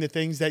doing the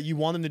things that you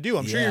want them to do.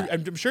 I'm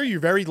sure you're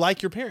very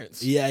like your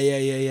parents.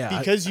 Yeah.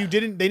 Because they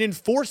didn't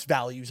force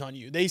values on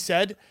you. They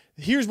said,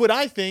 "Here's what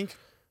I think.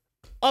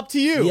 Up to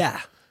you."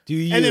 Yeah. Do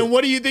you? And then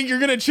what do you think you're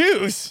gonna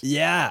choose?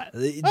 Yeah.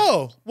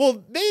 Oh,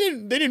 well, they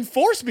didn't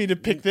force me to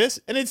pick this,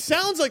 and it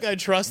sounds like I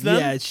trust them.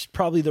 Yeah, it's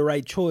probably the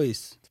right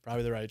choice. It's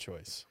probably the right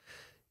choice.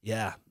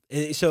 Yeah.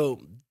 So,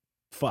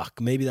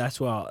 fuck. Maybe that's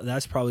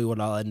probably what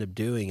I'll end up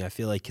doing. I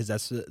feel like because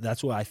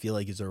that's what I feel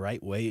like is the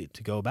right way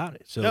to go about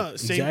it. So No,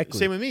 same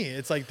exactly. with me.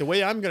 It's like the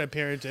way I'm gonna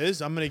parent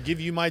is I'm gonna give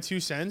you my 2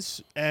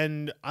 cents,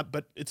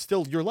 but it's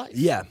still your life.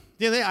 Yeah.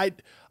 Yeah,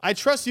 I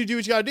trust you. Do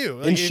what you gotta do.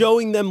 Like, And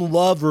showing them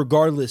love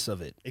regardless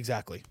of it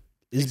exactly.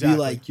 is Exactly. be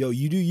like, yo,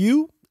 you do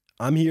you.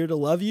 I'm here to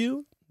love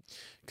you.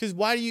 Because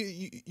why do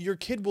your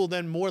kid will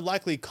then more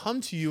likely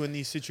come to you in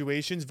these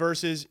situations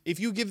versus if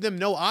you give them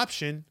no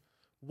option,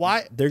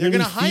 why they're gonna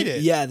be hide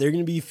it. Yeah, they're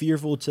gonna be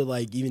fearful to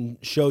like even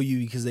show you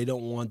because they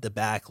don't want the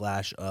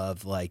backlash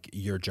of like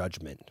your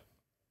judgment.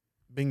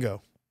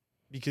 Bingo.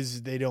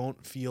 Because they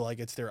don't feel like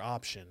it's their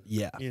option.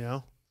 Yeah. You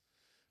know?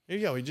 There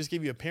you go. We just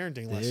gave you a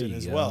parenting There lesson you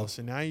as go. well.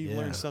 So now you Yeah.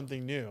 learned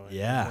something new.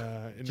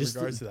 Yeah. In Just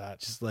regards to that.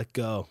 Just let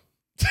go.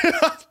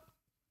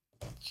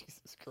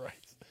 Jesus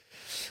Christ.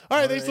 All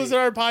right, thanks for listening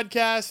to our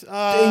podcast.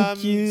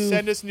 Thank you.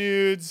 Send us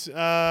nudes,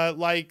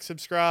 like,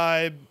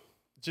 subscribe.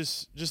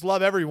 Just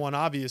love everyone,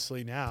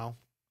 obviously, now.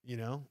 You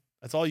know?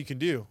 That's all you can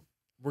do.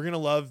 We're going to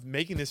love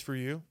making this for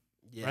you.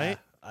 Yeah.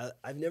 Right?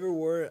 I've never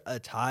wore a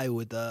tie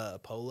with a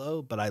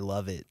polo, but I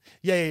love it.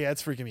 Yeah.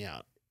 It's freaking me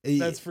out.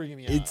 That's freaking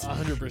me out. It's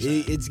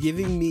 100%. It's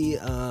giving me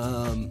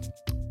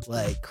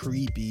like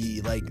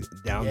creepy, like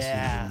Down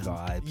syndrome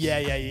vibes.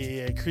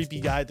 Yeah. Creepy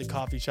guy at the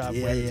coffee shop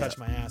Yeah, where to yeah. touch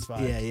my ass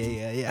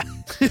vibe. Yeah.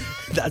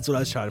 That's what I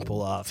was trying to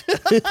pull off.